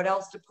downloaded, but what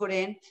else to put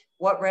in?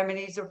 What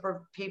remedies are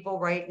for people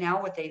right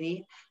now, what they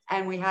need.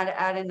 And we had to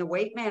add in the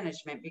weight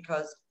management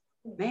because,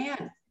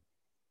 man,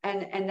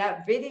 and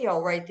that video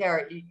right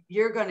there,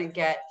 you're going to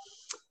get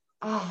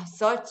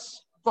such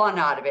fun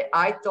out of it.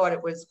 I thought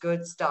it was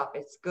good stuff.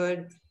 It's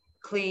good,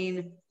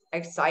 clean,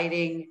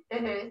 exciting,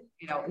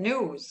 you know,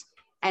 news.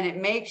 And it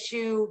makes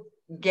you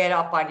get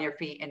up on your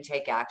feet and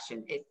take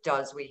action. It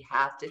does. We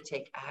have to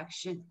take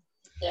action.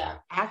 Yeah.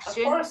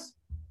 Action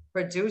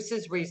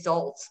produces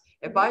results.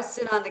 If I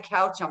sit on the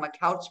couch, I'm a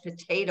couch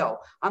potato.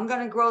 I'm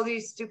going to grow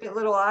these stupid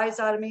little eyes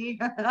out of me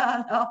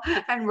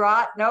and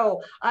rot.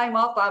 No, I'm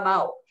up, I'm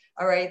out.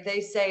 All right.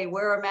 They say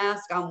wear a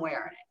mask, I'm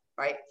wearing it.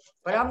 Right.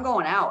 But I'm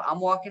going out. I'm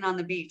walking on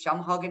the beach.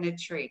 I'm hugging a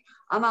tree.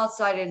 I'm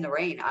outside in the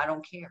rain. I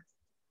don't care.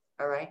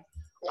 All right.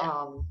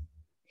 Yeah.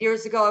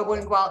 Years ago, I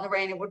wouldn't go out in the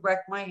rain. It would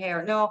wreck my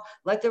hair. No,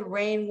 let the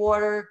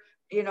rainwater,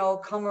 you know,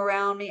 come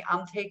around me.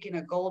 I'm taking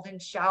a golden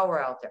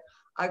shower out there.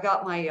 I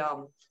got my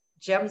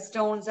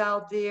gemstones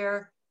out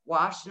there,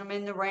 washing them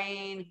in the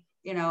rain,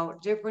 you know,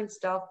 different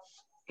stuff,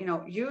 you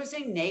know,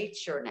 using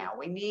nature now.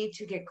 We need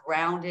to get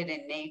grounded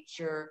in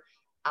nature,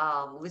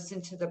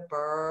 listen to the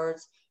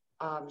birds,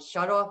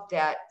 shut off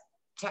that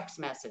text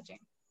messaging.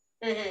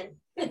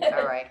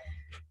 All right.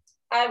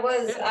 I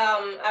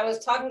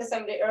was talking to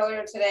somebody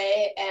earlier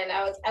today and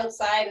I was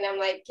outside and I'm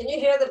like, can you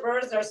hear the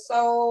birds? They're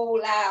so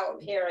loud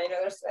here, you know,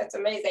 it's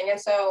amazing. And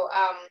so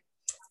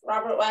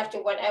Robert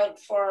actually went out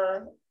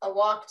for a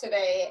walk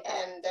today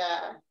and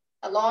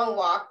a long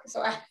walk.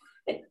 So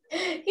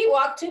he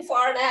walked too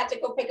far and I had to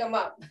go pick him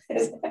up.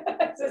 So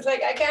it's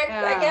like, I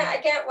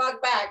can't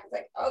walk back. It's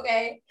like,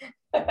 okay.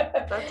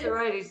 That's all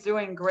right. He's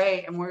doing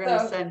great. And we're going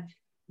to send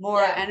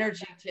more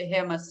energy to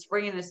him, a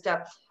spring in a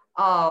step.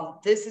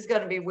 This is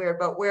going to be weird,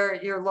 but where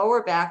your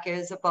lower back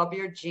is above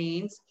your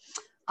jeans,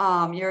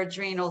 your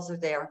adrenals are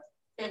there.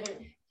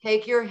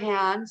 Take your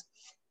hand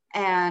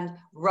and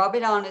rub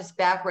it on his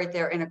back right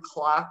there in a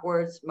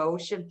clockwise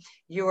motion.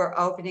 You are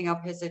opening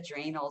up his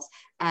adrenals.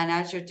 And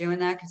as you're doing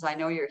that, because I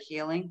know you're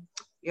healing,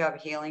 you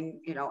have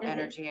healing, you know,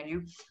 energy in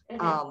you.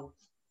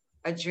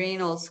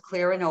 Adrenals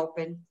clear and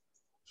open.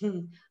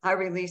 I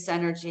release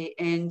energy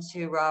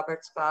into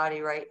Robert's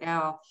body right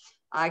now.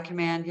 I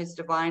command his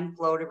divine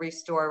flow to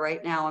restore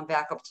right now and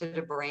back up to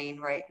the brain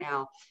right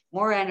now.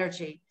 More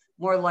energy,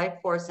 more life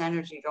force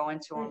energy go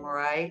into him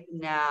right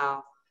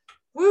now.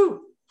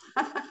 Woo!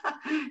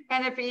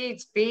 And if he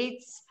eats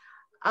beets,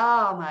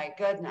 oh my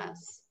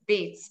goodness,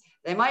 beets.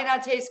 They might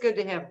not taste good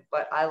to him,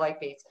 but I like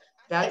beets.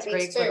 That's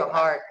great for the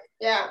heart.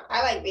 Yeah,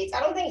 I like beets.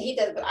 I don't think he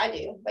does, but I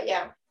do. But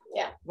yeah.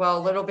 Well,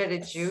 a little bit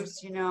of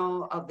juice, you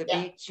know, of the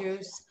beet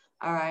juice.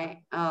 All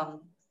right.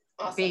 Awesome.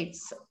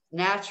 Beets,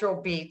 natural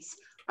beets.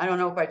 I don't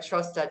know if I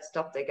trust that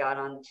stuff they got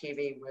on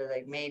TV where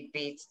they made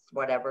beets,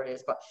 whatever it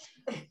is, but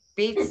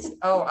beets.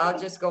 Oh, I'll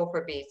just go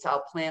for beets.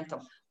 I'll plant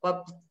them.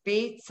 But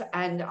beets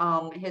and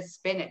his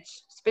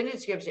spinach.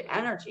 Spinach gives you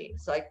energy.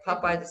 It's like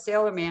Popeye the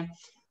Sailor Man.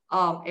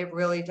 It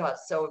really does.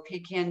 So if he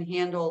can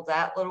handle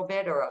that little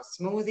bit, or a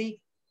smoothie,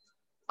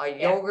 a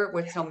yogurt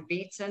with some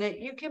beets in it,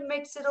 you can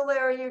mix it,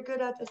 Larry. You're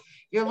good at this.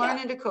 You're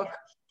learning to cook.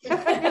 You're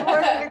learning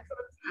to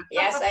cook.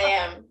 Yes, I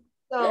am.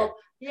 So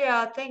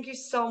yeah, thank you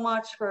so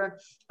much for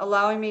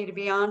allowing me to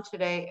be on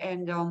today.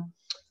 And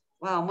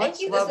wow, much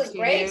thank you. love This was to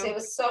great. you. It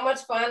was so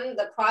much fun.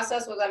 The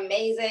process was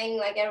amazing.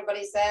 Like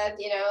everybody said,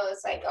 you know,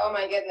 it's like, oh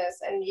my goodness.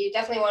 And you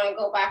definitely want to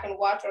go back and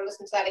watch or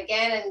listen to that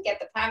again and get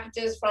the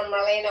packages from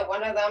Marlenea,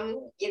 one of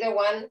them, either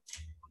one.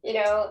 You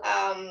know,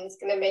 it's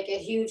going to make a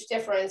huge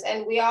difference.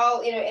 And we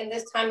all, you know, in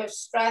this time of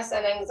stress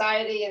and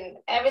anxiety and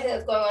everything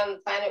that's going on the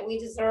planet, we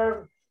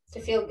deserve to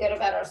feel good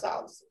about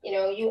ourselves. You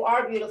know, you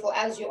are beautiful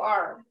as you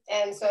are.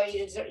 And so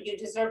you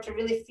deserve to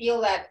really feel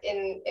that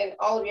in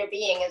all of your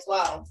being as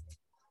well.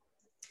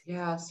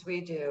 Yes, we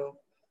do.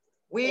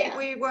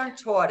 We weren't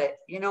taught it.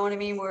 You know what I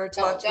mean? We were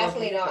taught to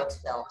beat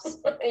ourselves.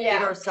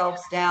 Beat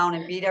ourselves down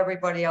and beat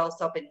everybody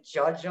else up and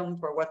judge them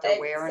for what they're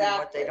wearing and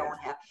what they don't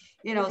have.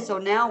 You know, so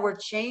now we're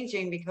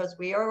changing because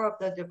we are of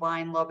the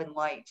divine love and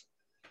light.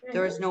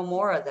 There is no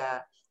more of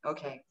that.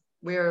 Okay.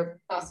 We're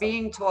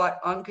being taught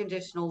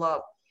unconditional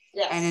love.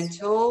 Yes. And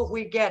until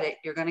we get it,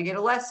 you're going to get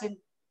a lesson.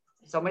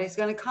 Somebody's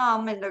going to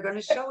come and they're going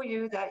to show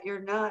you that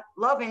you're not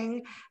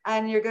loving,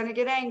 and you're going to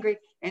get angry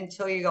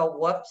until you go,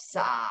 whoops,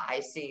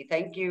 I see.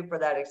 Thank you for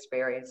that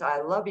experience. I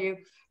love you.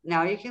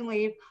 Now you can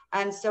leave.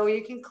 And so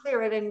you can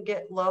clear it and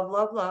get love,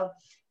 love, love.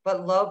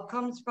 But love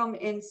comes from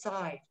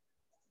inside,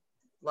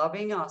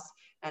 loving us.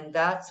 And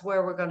that's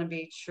where we're going to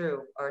be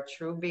true, our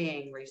true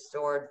being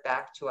restored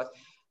back to us,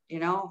 you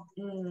know,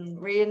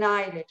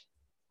 reunited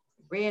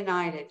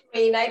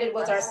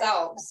with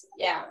ourselves.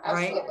 Yeah,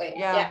 absolutely.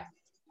 Right?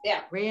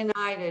 Yeah.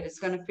 Reunited. It's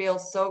going to feel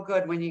so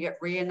good when you get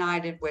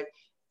reunited with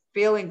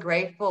feeling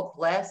grateful,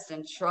 blessed,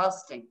 and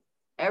trusting.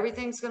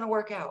 Everything's going to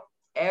work out.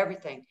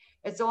 Everything.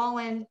 It's all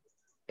in.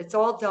 It's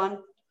all done.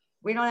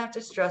 We don't have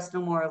to stress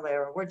no more,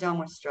 Lara. We're done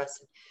with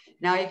stressing.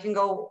 Now you can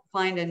go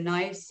find a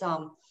nice,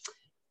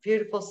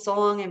 beautiful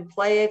song and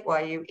play it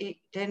while you eat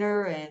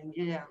dinner and,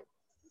 you know,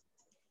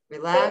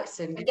 relax.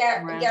 So, and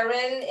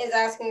Garen is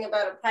asking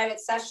about a private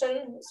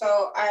session.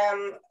 So,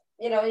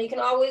 you know, you can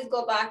always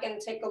go back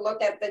and take a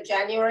look at the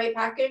January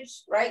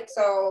package, right?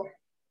 So,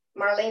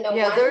 Marlenea,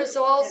 yeah, there's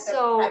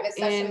also private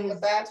session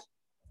with that.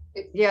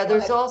 Yeah,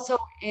 there's also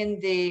in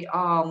the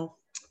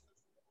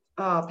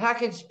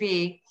package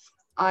B,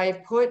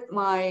 I put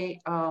my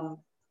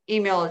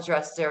email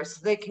address there so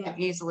they can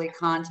easily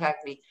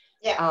contact me.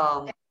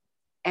 Yeah.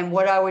 And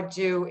what I would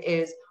do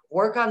is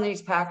work on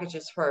these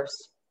packages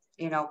first,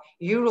 you know,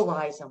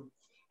 utilize them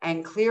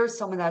and clear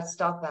some of that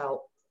stuff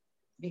out.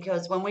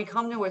 Because when we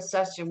come to a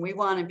session, we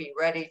want to be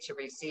ready to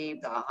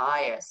receive the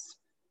highest,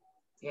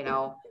 you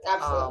know,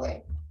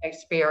 absolutely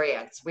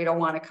experience. We don't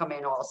want to come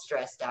in all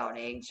stressed out,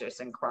 anxious,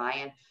 and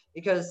crying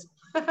because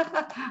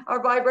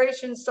our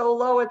vibration's so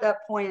low at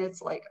that point.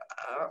 It's like,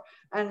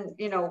 and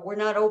you know, we're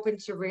not open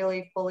to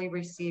really fully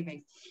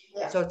receiving.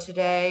 Yeah. So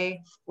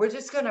today we're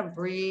just going to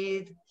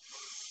breathe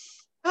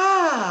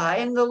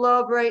in the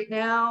love right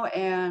now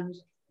and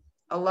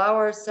allow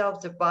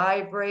ourselves to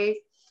vibrate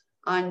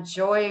on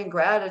joy and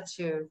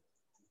gratitude.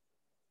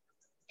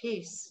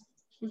 Peace.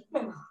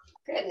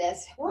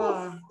 Goodness.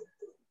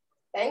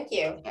 Thank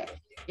you.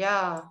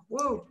 Yeah.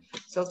 Woo.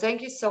 So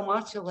thank you so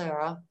much,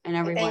 Alara, and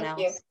everyone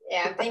else. Thank you.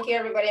 Yeah. Thank you,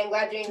 everybody. I'm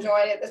glad you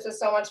enjoyed it. This was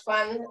so much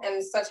fun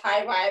and such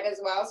high vibe as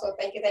well. So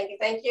thank you, thank you,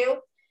 thank you.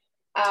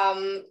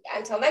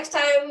 Until next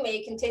time, may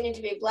you continue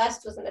to be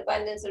blessed with an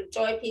abundance of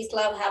joy, peace,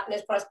 love,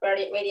 happiness,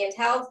 prosperity, and radiant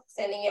health.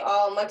 Sending you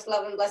all much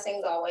love and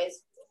blessings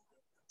always.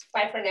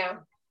 Bye for now.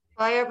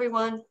 Bye,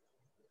 everyone.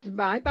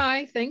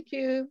 Bye-bye. Thank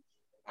you.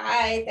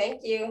 Bye.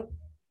 Thank you.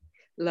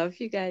 Love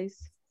you guys.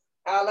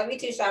 I love you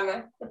too,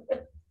 Shama.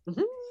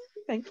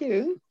 Thank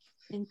you.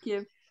 Thank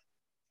you.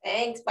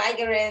 Thanks. Bye,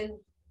 Garen.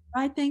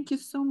 Bye. Thank you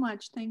so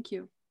much. Thank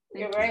you.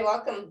 You're very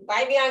welcome.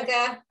 Bye,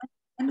 Bianca.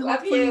 And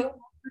love you.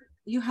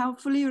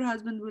 Hopefully your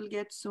husband will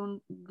get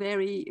soon,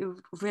 very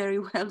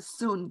well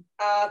soon.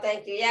 Oh,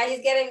 thank you. Yeah,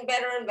 he's getting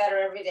better and better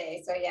every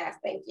day. So yeah,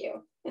 thank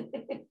you.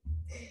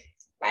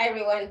 Bye,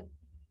 everyone.